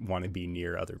don't want to be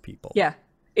near other people? Yeah,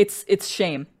 it's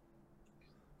shame.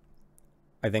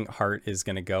 I think Hart is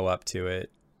going to go up to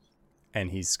it,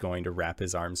 and he's going to wrap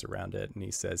his arms around it, and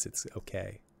he says, "It's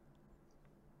okay.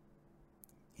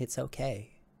 It's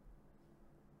okay."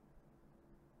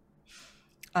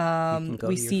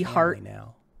 We see Hart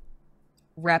now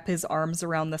wrap his arms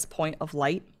around this point of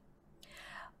light.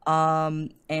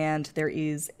 And there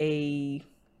is a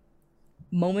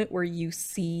moment where you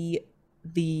see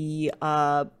the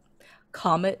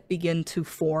comet begin to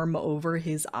form over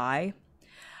his eye.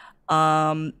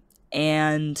 And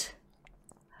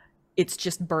it's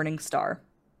just Burning Star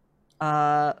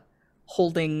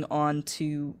holding on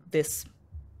to this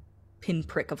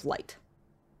pinprick of light.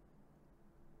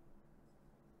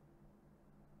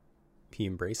 He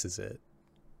embraces it.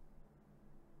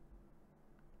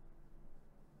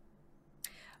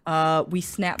 We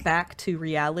snap back to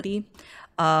reality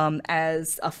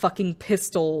as a fucking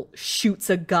pistol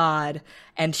shoots a god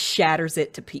and shatters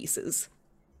it to pieces.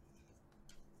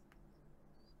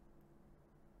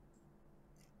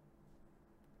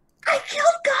 I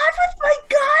killed God with my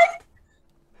gun?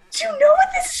 Do you know what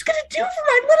this is going to do for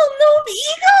my little gnome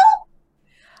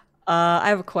I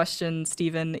have a question,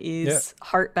 Steven. Is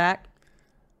Heart back?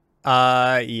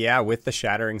 Yeah, with the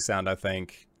shattering sound, I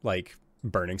think, like,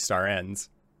 Burning Star ends.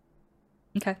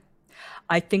 Okay.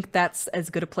 I think that's as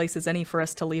good a place as any for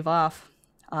us to leave off.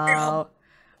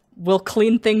 We'll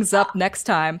clean things up next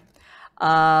time.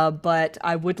 But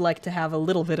I would like to have a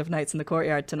little bit of Nights in the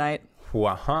Courtyard tonight.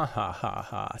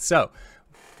 Wahahaha. So,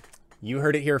 you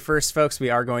heard it here first, folks. We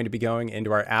are going to be going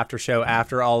into our after show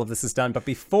after all of this is done. But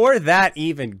before that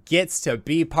even gets to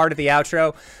be part of the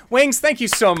outro, Wings, thank you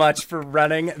so much for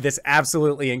running this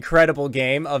absolutely incredible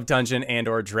game of Dungeon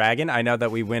and/or Dragon. I know that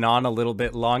we went on a little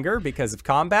bit longer because of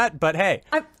combat, but hey.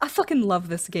 I fucking love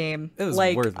this game. It was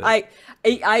worth it.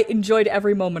 I enjoyed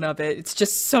every moment of it. It's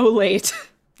just so late.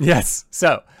 Yes.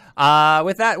 So,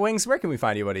 with that, Wings, where can we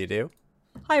find you? What do you do?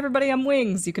 Hi, everybody. I'm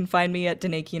Wings. You can find me at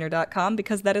DanaeKeener.com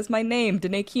because that is my name,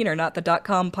 Danae Keener, not the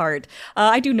 .com part.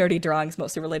 I do nerdy drawings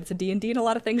mostly related to D&D and a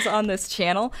lot of things on this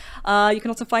channel. You can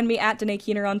also find me at Danae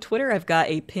Keener on Twitter. I've got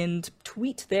a pinned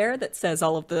tweet there that says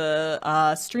all of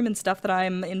the streaming stuff that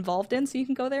I'm involved in, so you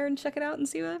can go there and check it out and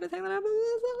see everything that happens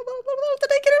at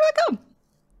DanaeKeener.com.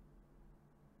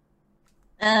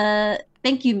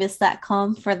 Thank you,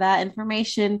 Miss.com, for that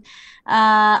information.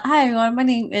 Hi, everyone. My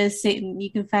name is Satan.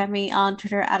 You can find me on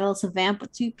Twitter at AlysaVamp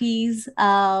with 2 Ps.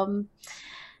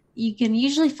 You can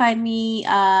usually find me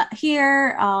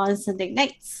here on Sunday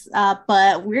nights,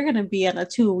 but we're going to be on a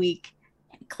 2-week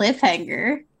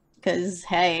cliffhanger because,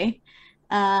 hey.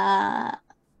 And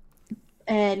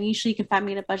usually you can find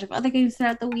me in a bunch of other games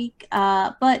throughout the week.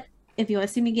 But if you want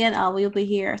to see me again, we'll be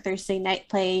here Thursday night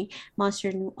playing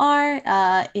Monster Noir.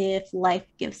 If life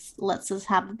lets us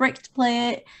have a break to play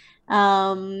it.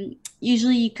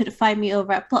 Usually you could find me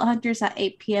over at Plot Hunters at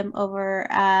 8 p.m. over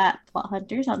at Plot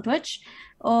Hunters on Twitch,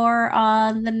 or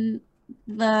on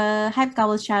the Hype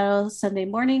Goblins channel Sunday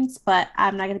mornings, but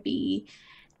I'm not going to be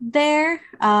there.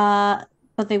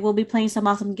 But they will be playing some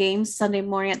awesome games Sunday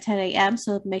morning at 10 a.m.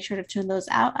 So make sure to tune those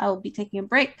out. I will be taking a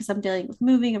break because I'm dealing with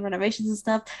moving and renovations and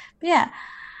stuff. But yeah,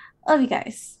 love you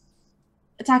guys.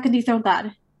 Attack and dethrone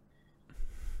God.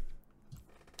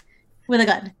 With a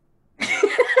gun.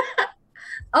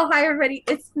 Oh, hi, everybody.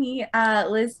 It's me,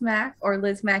 Liz Mac, or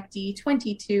Liz Mac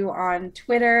D22 on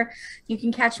Twitter. You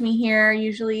can catch me here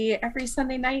usually every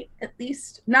Sunday night, at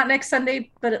least. Not next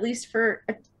Sunday, but at least for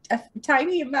a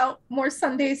tiny amount more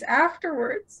Sundays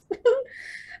afterwards.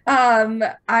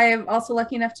 I am also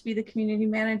lucky enough to be the community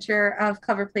manager of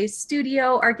Cover Place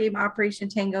Studio. Our game Operation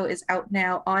Tango is out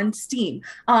now on Steam,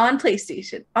 on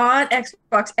PlayStation, on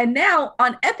Xbox, and now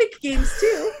on Epic Games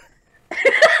too.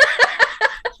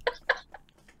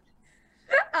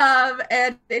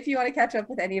 And if you want to catch up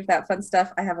with any of that fun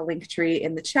stuff, I have a link tree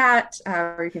in the chat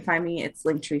where you can find me. It's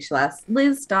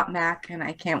linktree/liz.mac, and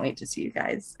I can't wait to see you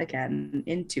guys again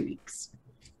in 2 weeks.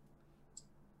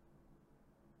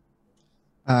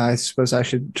 I suppose I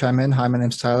should chime in. Hi, my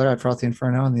name's Tyler at Frothy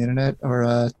Inferno on the internet,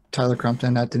 or Tyler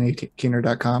Crumpton at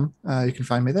DanaeKeener.com. You can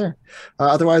find me there.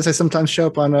 Otherwise, I sometimes show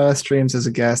up on streams as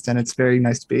a guest, and it's very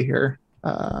nice to be here.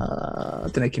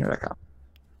 DanaeKeener.com.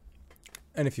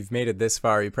 And if you've made it this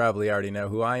far, you probably already know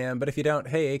who I am. But if you don't,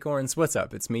 hey, Acorns, what's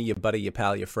up? It's me, your buddy, your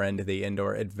pal, your friend, the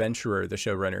Indoor Adventurer, the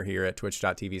showrunner here at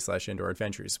twitch.tv/Indoor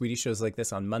Adventures. We do shows like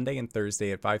this on Monday and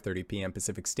Thursday at 5:30 p.m.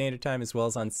 Pacific Standard Time, as well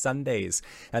as on Sundays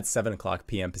at 7 o'clock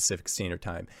p.m. Pacific Standard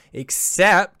Time.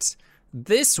 Except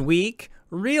this week,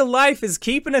 real life is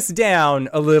keeping us down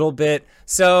a little bit.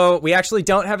 So we actually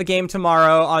don't have a game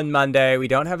tomorrow on Monday. We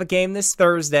don't have a game this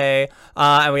Thursday.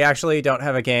 And we actually don't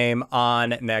have a game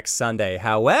on next Sunday.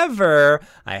 However,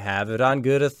 I have it on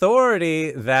good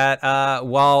authority that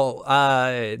while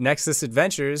Nexus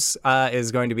Adventures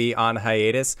is going to be on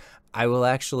hiatus, I will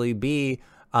actually be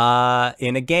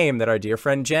in a game that our dear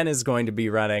friend Jen is going to be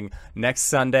running next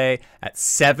Sunday at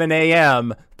 7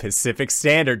 a.m. Pacific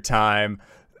Standard Time.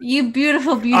 You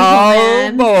beautiful, beautiful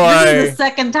man. Boy. This is the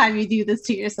second time you do this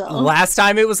to yourself. Last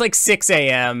time it was like 6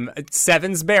 a.m.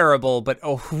 7's bearable, but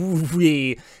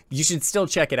you should still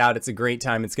check it out. It's a great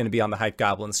time. It's going to be on the Hype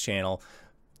Goblins channel.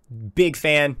 Big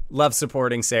fan. Love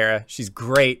supporting Sarah. She's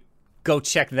great. Go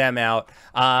check them out.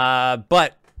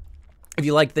 But if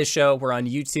you like this show, we're on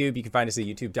YouTube. You can find us at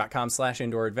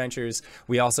youtube.com/Indoor Adventures.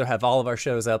 We also have all of our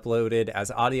shows uploaded as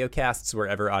audio casts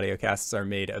wherever audio casts are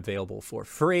made available for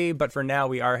free. But for now,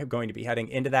 we are going to be heading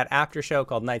into that after show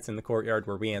called Nights in the Courtyard,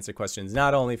 where we answer questions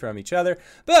not only from each other,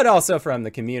 but also from the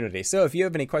community. So if you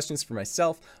have any questions for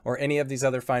myself or any of these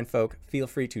other fine folk, feel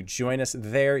free to join us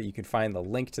there. You can find the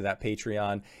link to that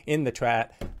Patreon in the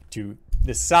chat to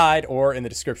this side or in the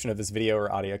description of this video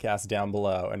or audio cast down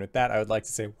below. And with that, I would like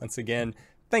to say once again,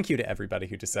 thank you to everybody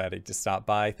who decided to stop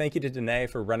by. Thank you to Danae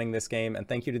for running this game, and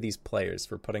thank you to these players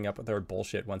for putting up with our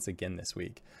bullshit once again this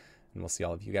week. And we'll see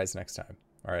all of you guys next time.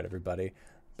 All right, everybody.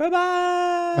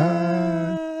 Bye-bye.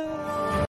 Bye.